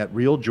 I'm at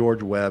Real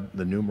George Webb,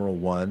 the numeral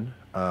 1.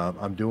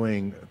 I'm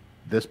doing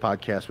this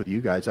podcast with you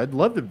guys. I'd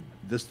love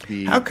this to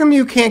be. How come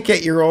you can't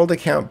get your old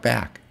account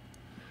back?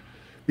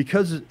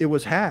 Because it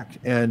was hacked,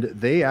 and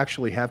they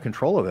actually have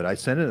control of it. I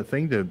sent in a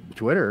thing to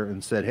Twitter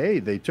and said, hey,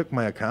 they took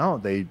my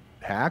account. They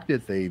hacked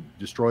it. They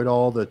destroyed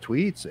all the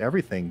tweets,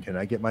 everything. Can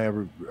I get my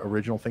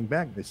original thing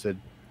back? They said,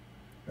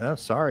 oh,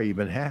 sorry, you've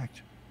been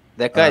hacked.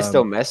 That guy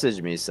still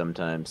messaged me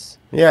sometimes.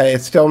 Yeah,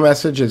 it still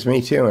messages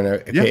me too. And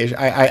occasion,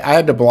 I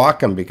had to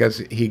block him because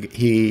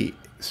he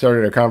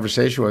started a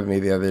conversation with me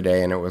the other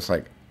day, and it was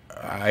like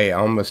I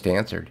almost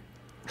answered.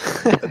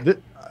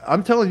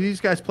 I'm telling you,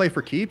 these guys play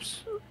for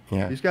keeps.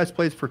 Yeah, these guys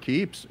play for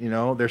keeps. You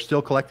know, they're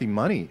still collecting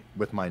money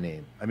with my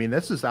name. I mean,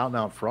 this is out and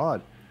out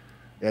fraud,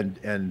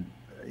 and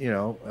you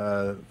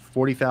know,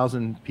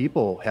 40,000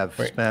 people have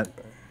spent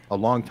a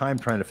long time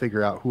trying to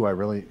figure out who I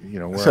really, you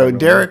know. So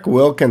Derek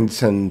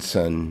Wilkinson,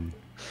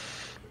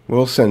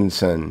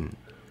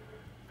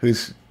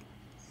 who's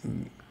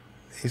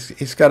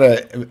he's got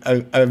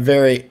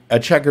a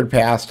checkered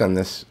past on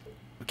this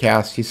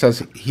cast. He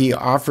says he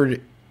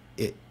offered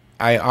it.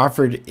 I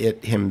offered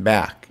it him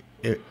back.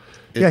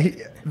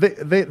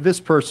 This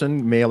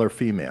person, male or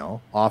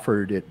female,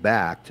 offered it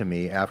back to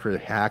me after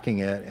hacking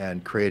it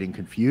and creating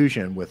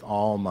confusion with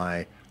all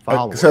my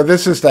followers. So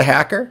this is the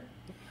hacker?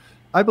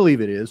 I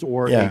believe it is,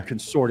 or a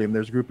consortium.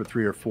 There's a group of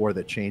 3 or 4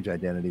 that change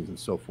identities and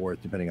so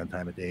forth, depending on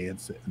time of day and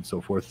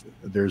so forth.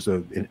 There's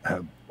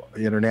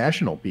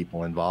international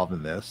people involved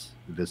in this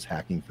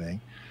hacking thing.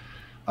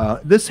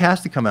 This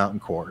has to come out in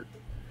court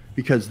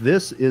because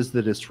this is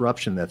the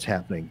disruption that's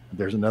happening.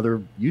 There's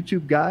another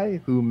YouTube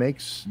guy who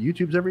makes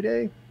YouTubes every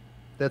day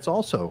that's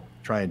also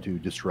trying to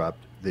disrupt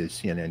the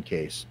CNN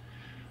case,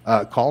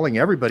 calling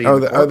everybody.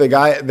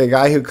 The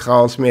guy who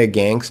calls me a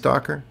gang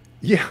stalker.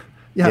 Yeah.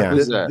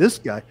 This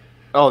guy.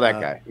 Oh,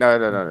 that guy.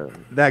 No.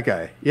 That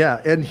guy.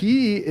 Yeah. And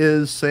he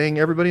is saying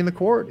everybody in the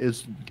court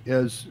is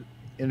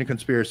in a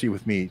conspiracy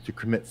with me to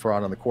commit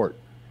fraud on the court.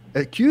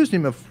 Accused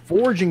him of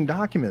forging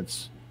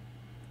documents.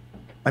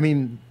 I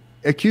mean,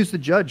 accused the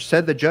judge,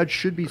 said the judge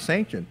should be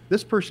sanctioned.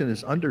 This person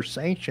is under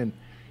sanction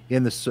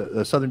in the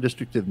Southern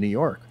District of New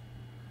York.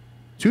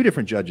 2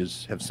 different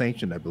judges have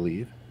sanctioned, I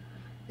believe.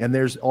 And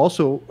there's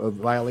also a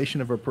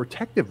violation of a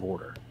protective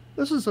order.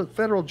 This is a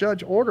federal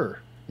judge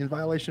order in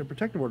violation of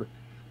protective order.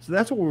 So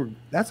that's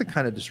the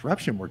kind of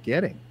disruption we're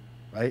getting,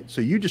 right?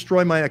 So you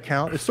destroy my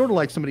account. It's sort of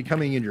like somebody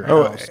coming in your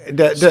house,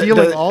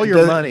 stealing all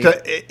your money.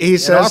 He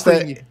says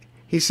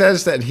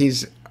that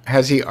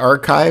has he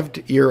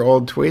archived your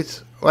old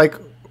tweets? Like,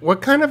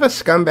 what kind of a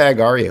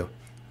scumbag are you?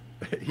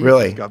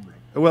 Really?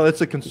 Well,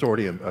 it's a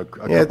consortium.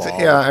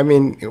 I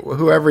mean,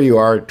 whoever you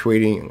are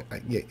tweeting,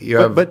 you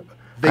have. But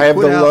I have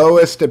the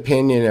lowest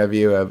opinion of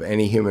you of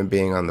any human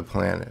being on the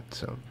planet.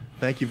 So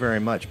thank you very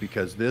much,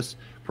 because this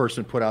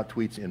person put out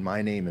tweets in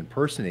my name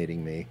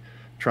impersonating me,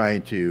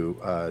 trying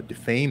to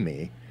defame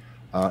me,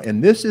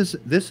 and this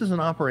is an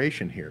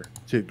operation here.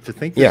 To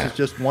think this is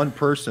just one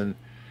person,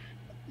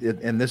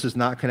 and this is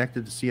not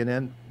connected to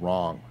CNN,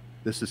 wrong.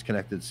 This is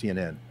connected to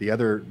CNN. The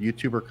other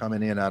YouTuber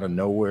coming in out of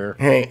nowhere.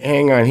 Hey,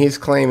 hang on. He's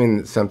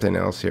claiming something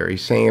else here.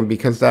 He's saying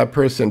because that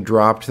person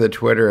dropped the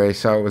Twitter, I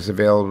saw it was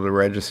available to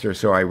register,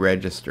 so I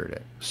registered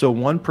it. So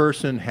one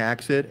person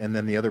hacks it, and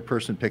then the other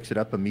person picks it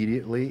up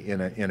immediately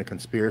in a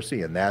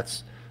conspiracy, and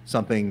that's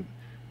something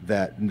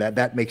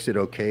that makes it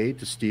okay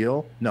to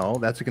steal. No,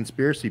 that's a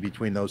conspiracy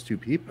between those 2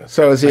 people.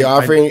 So is he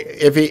offering?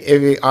 If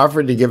he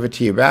offered to give it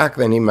to you back,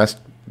 then he must.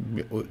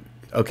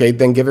 Okay,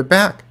 then give it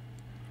back.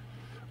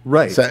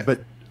 Right,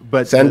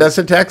 but send us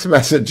a text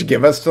message.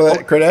 Give us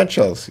the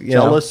credentials.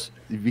 Tell us,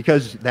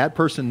 because that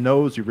person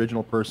knows the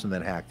original person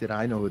that hacked it.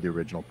 I know who the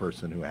original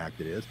person who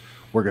hacked it is.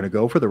 We're going to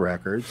go for the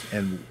records,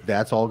 and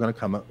that's all going to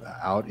come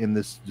out in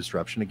this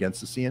disruption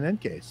against the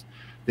CNN case.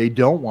 They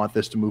don't want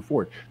this to move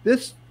forward.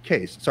 This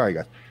case, sorry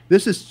guys,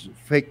 this is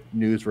fake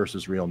news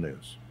versus real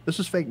news. This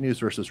is fake news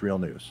versus real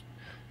news.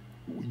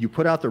 You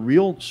put out the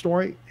real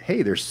story.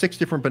 Hey, there's 6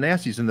 different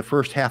Benassis in the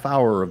first half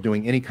hour of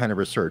doing any kind of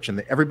research,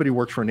 and everybody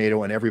works for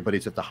NATO, and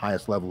everybody's at the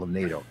highest level of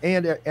NATO,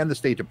 and the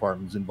State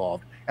Department's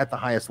involved at the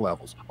highest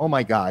levels. Oh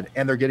my God!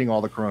 And they're getting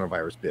all the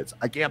coronavirus bits.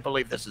 I can't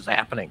believe this is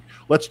happening.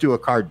 Let's do a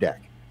card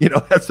deck. You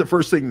know, that's the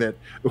first thing that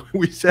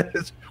we said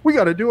is we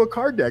got to do a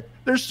card deck.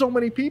 There's so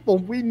many people.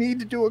 We need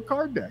to do a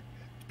card deck.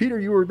 Peter,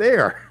 you were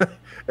there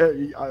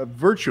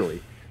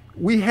virtually.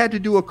 We had to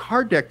do a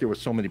card deck. There were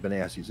so many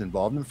Benassis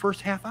involved in the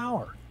first half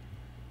hour.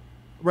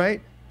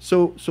 Right.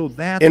 So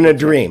that's in a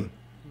dream.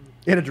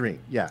 In a dream.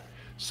 Yeah.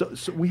 So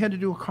we had to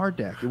do a card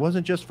deck. It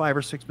wasn't just 5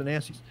 or 6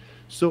 Benassis.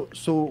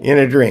 So In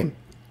a dream.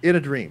 In a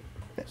dream.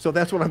 So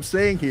that's what I'm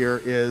saying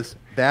here is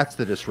that's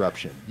the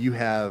disruption. You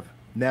have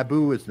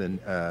NABU is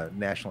the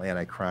National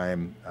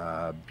Anti-Crime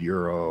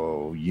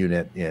Bureau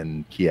unit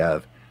in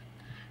Kiev.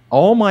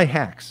 All my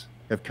hacks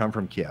have come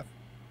from Kiev.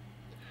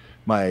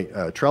 My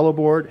Trello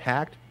board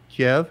hacked,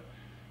 Kiev.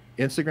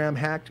 Instagram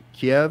hacked,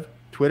 Kiev.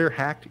 Twitter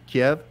hacked,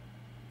 Kiev.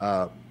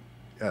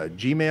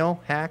 Gmail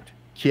hacked,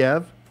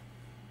 Kiev.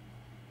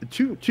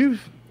 Two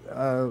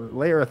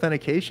layer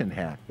authentication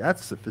hack.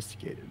 That's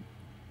sophisticated,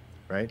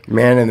 right?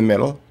 Man in the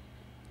middle.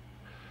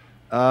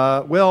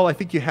 Well, I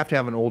think you have to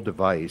have an old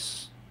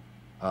device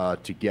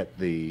to get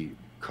the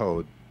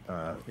code.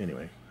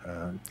 Anyway,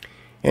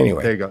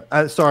 there you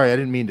go. Sorry, I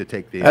didn't mean to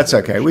take the. That's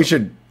okay. We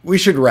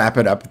should wrap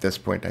it up at this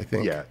point, I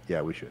think.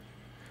 Yeah, we should.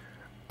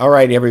 All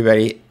right,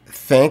 everybody.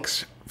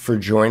 Thanks for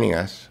joining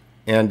us.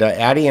 And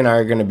Addy and I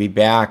are going to be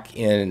back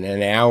in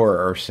an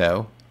hour or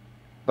so.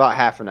 About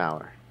half an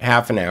hour.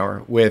 Half an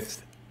hour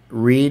with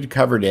Reed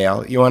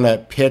Coverdale. You want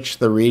to pitch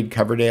the Reed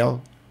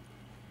Coverdale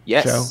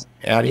show,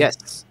 Addy?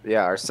 Yes.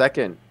 Yeah, our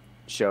second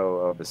show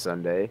of the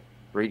Sunday.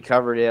 Reed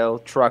Coverdale,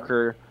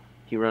 trucker.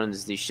 He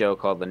runs the show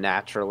called The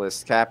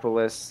Naturalist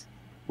Capitalist.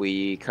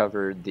 We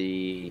covered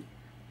the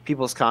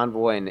People's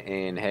Convoy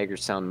in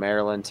Hagerstown,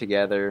 Maryland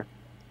together.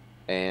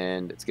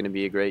 And it's going to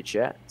be a great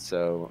chat.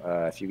 So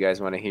if you guys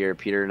want to hear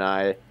Peter and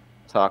I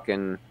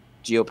talking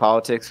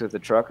geopolitics with the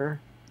trucker,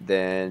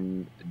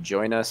 then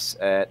join us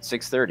at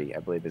 6:30,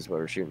 I believe is what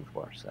we're shooting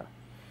for. So,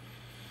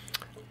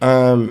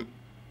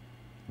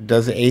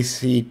 does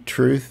AC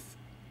Truth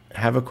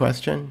have a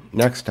question?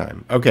 Next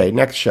time. Okay,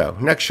 next show.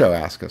 Next show,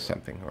 ask us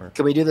something. Or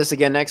can we do this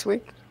again next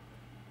week?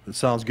 That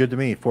sounds good to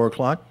me. 4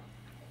 o'clock.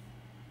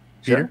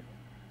 Sure.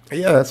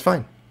 Peter? Yeah, that's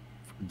fine.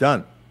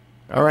 Done.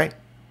 All right.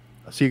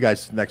 I'll see you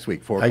guys next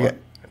week. 4 o'clock.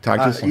 Talk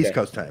to you soon. East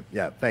Coast time.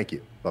 Yeah. Thank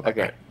you. Bye-bye.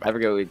 Okay. Have a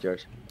good week,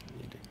 George.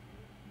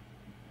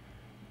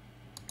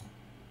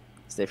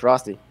 Stay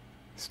frosty.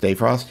 Stay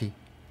frosty.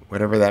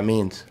 Whatever that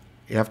means.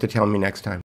 You have to tell me next time.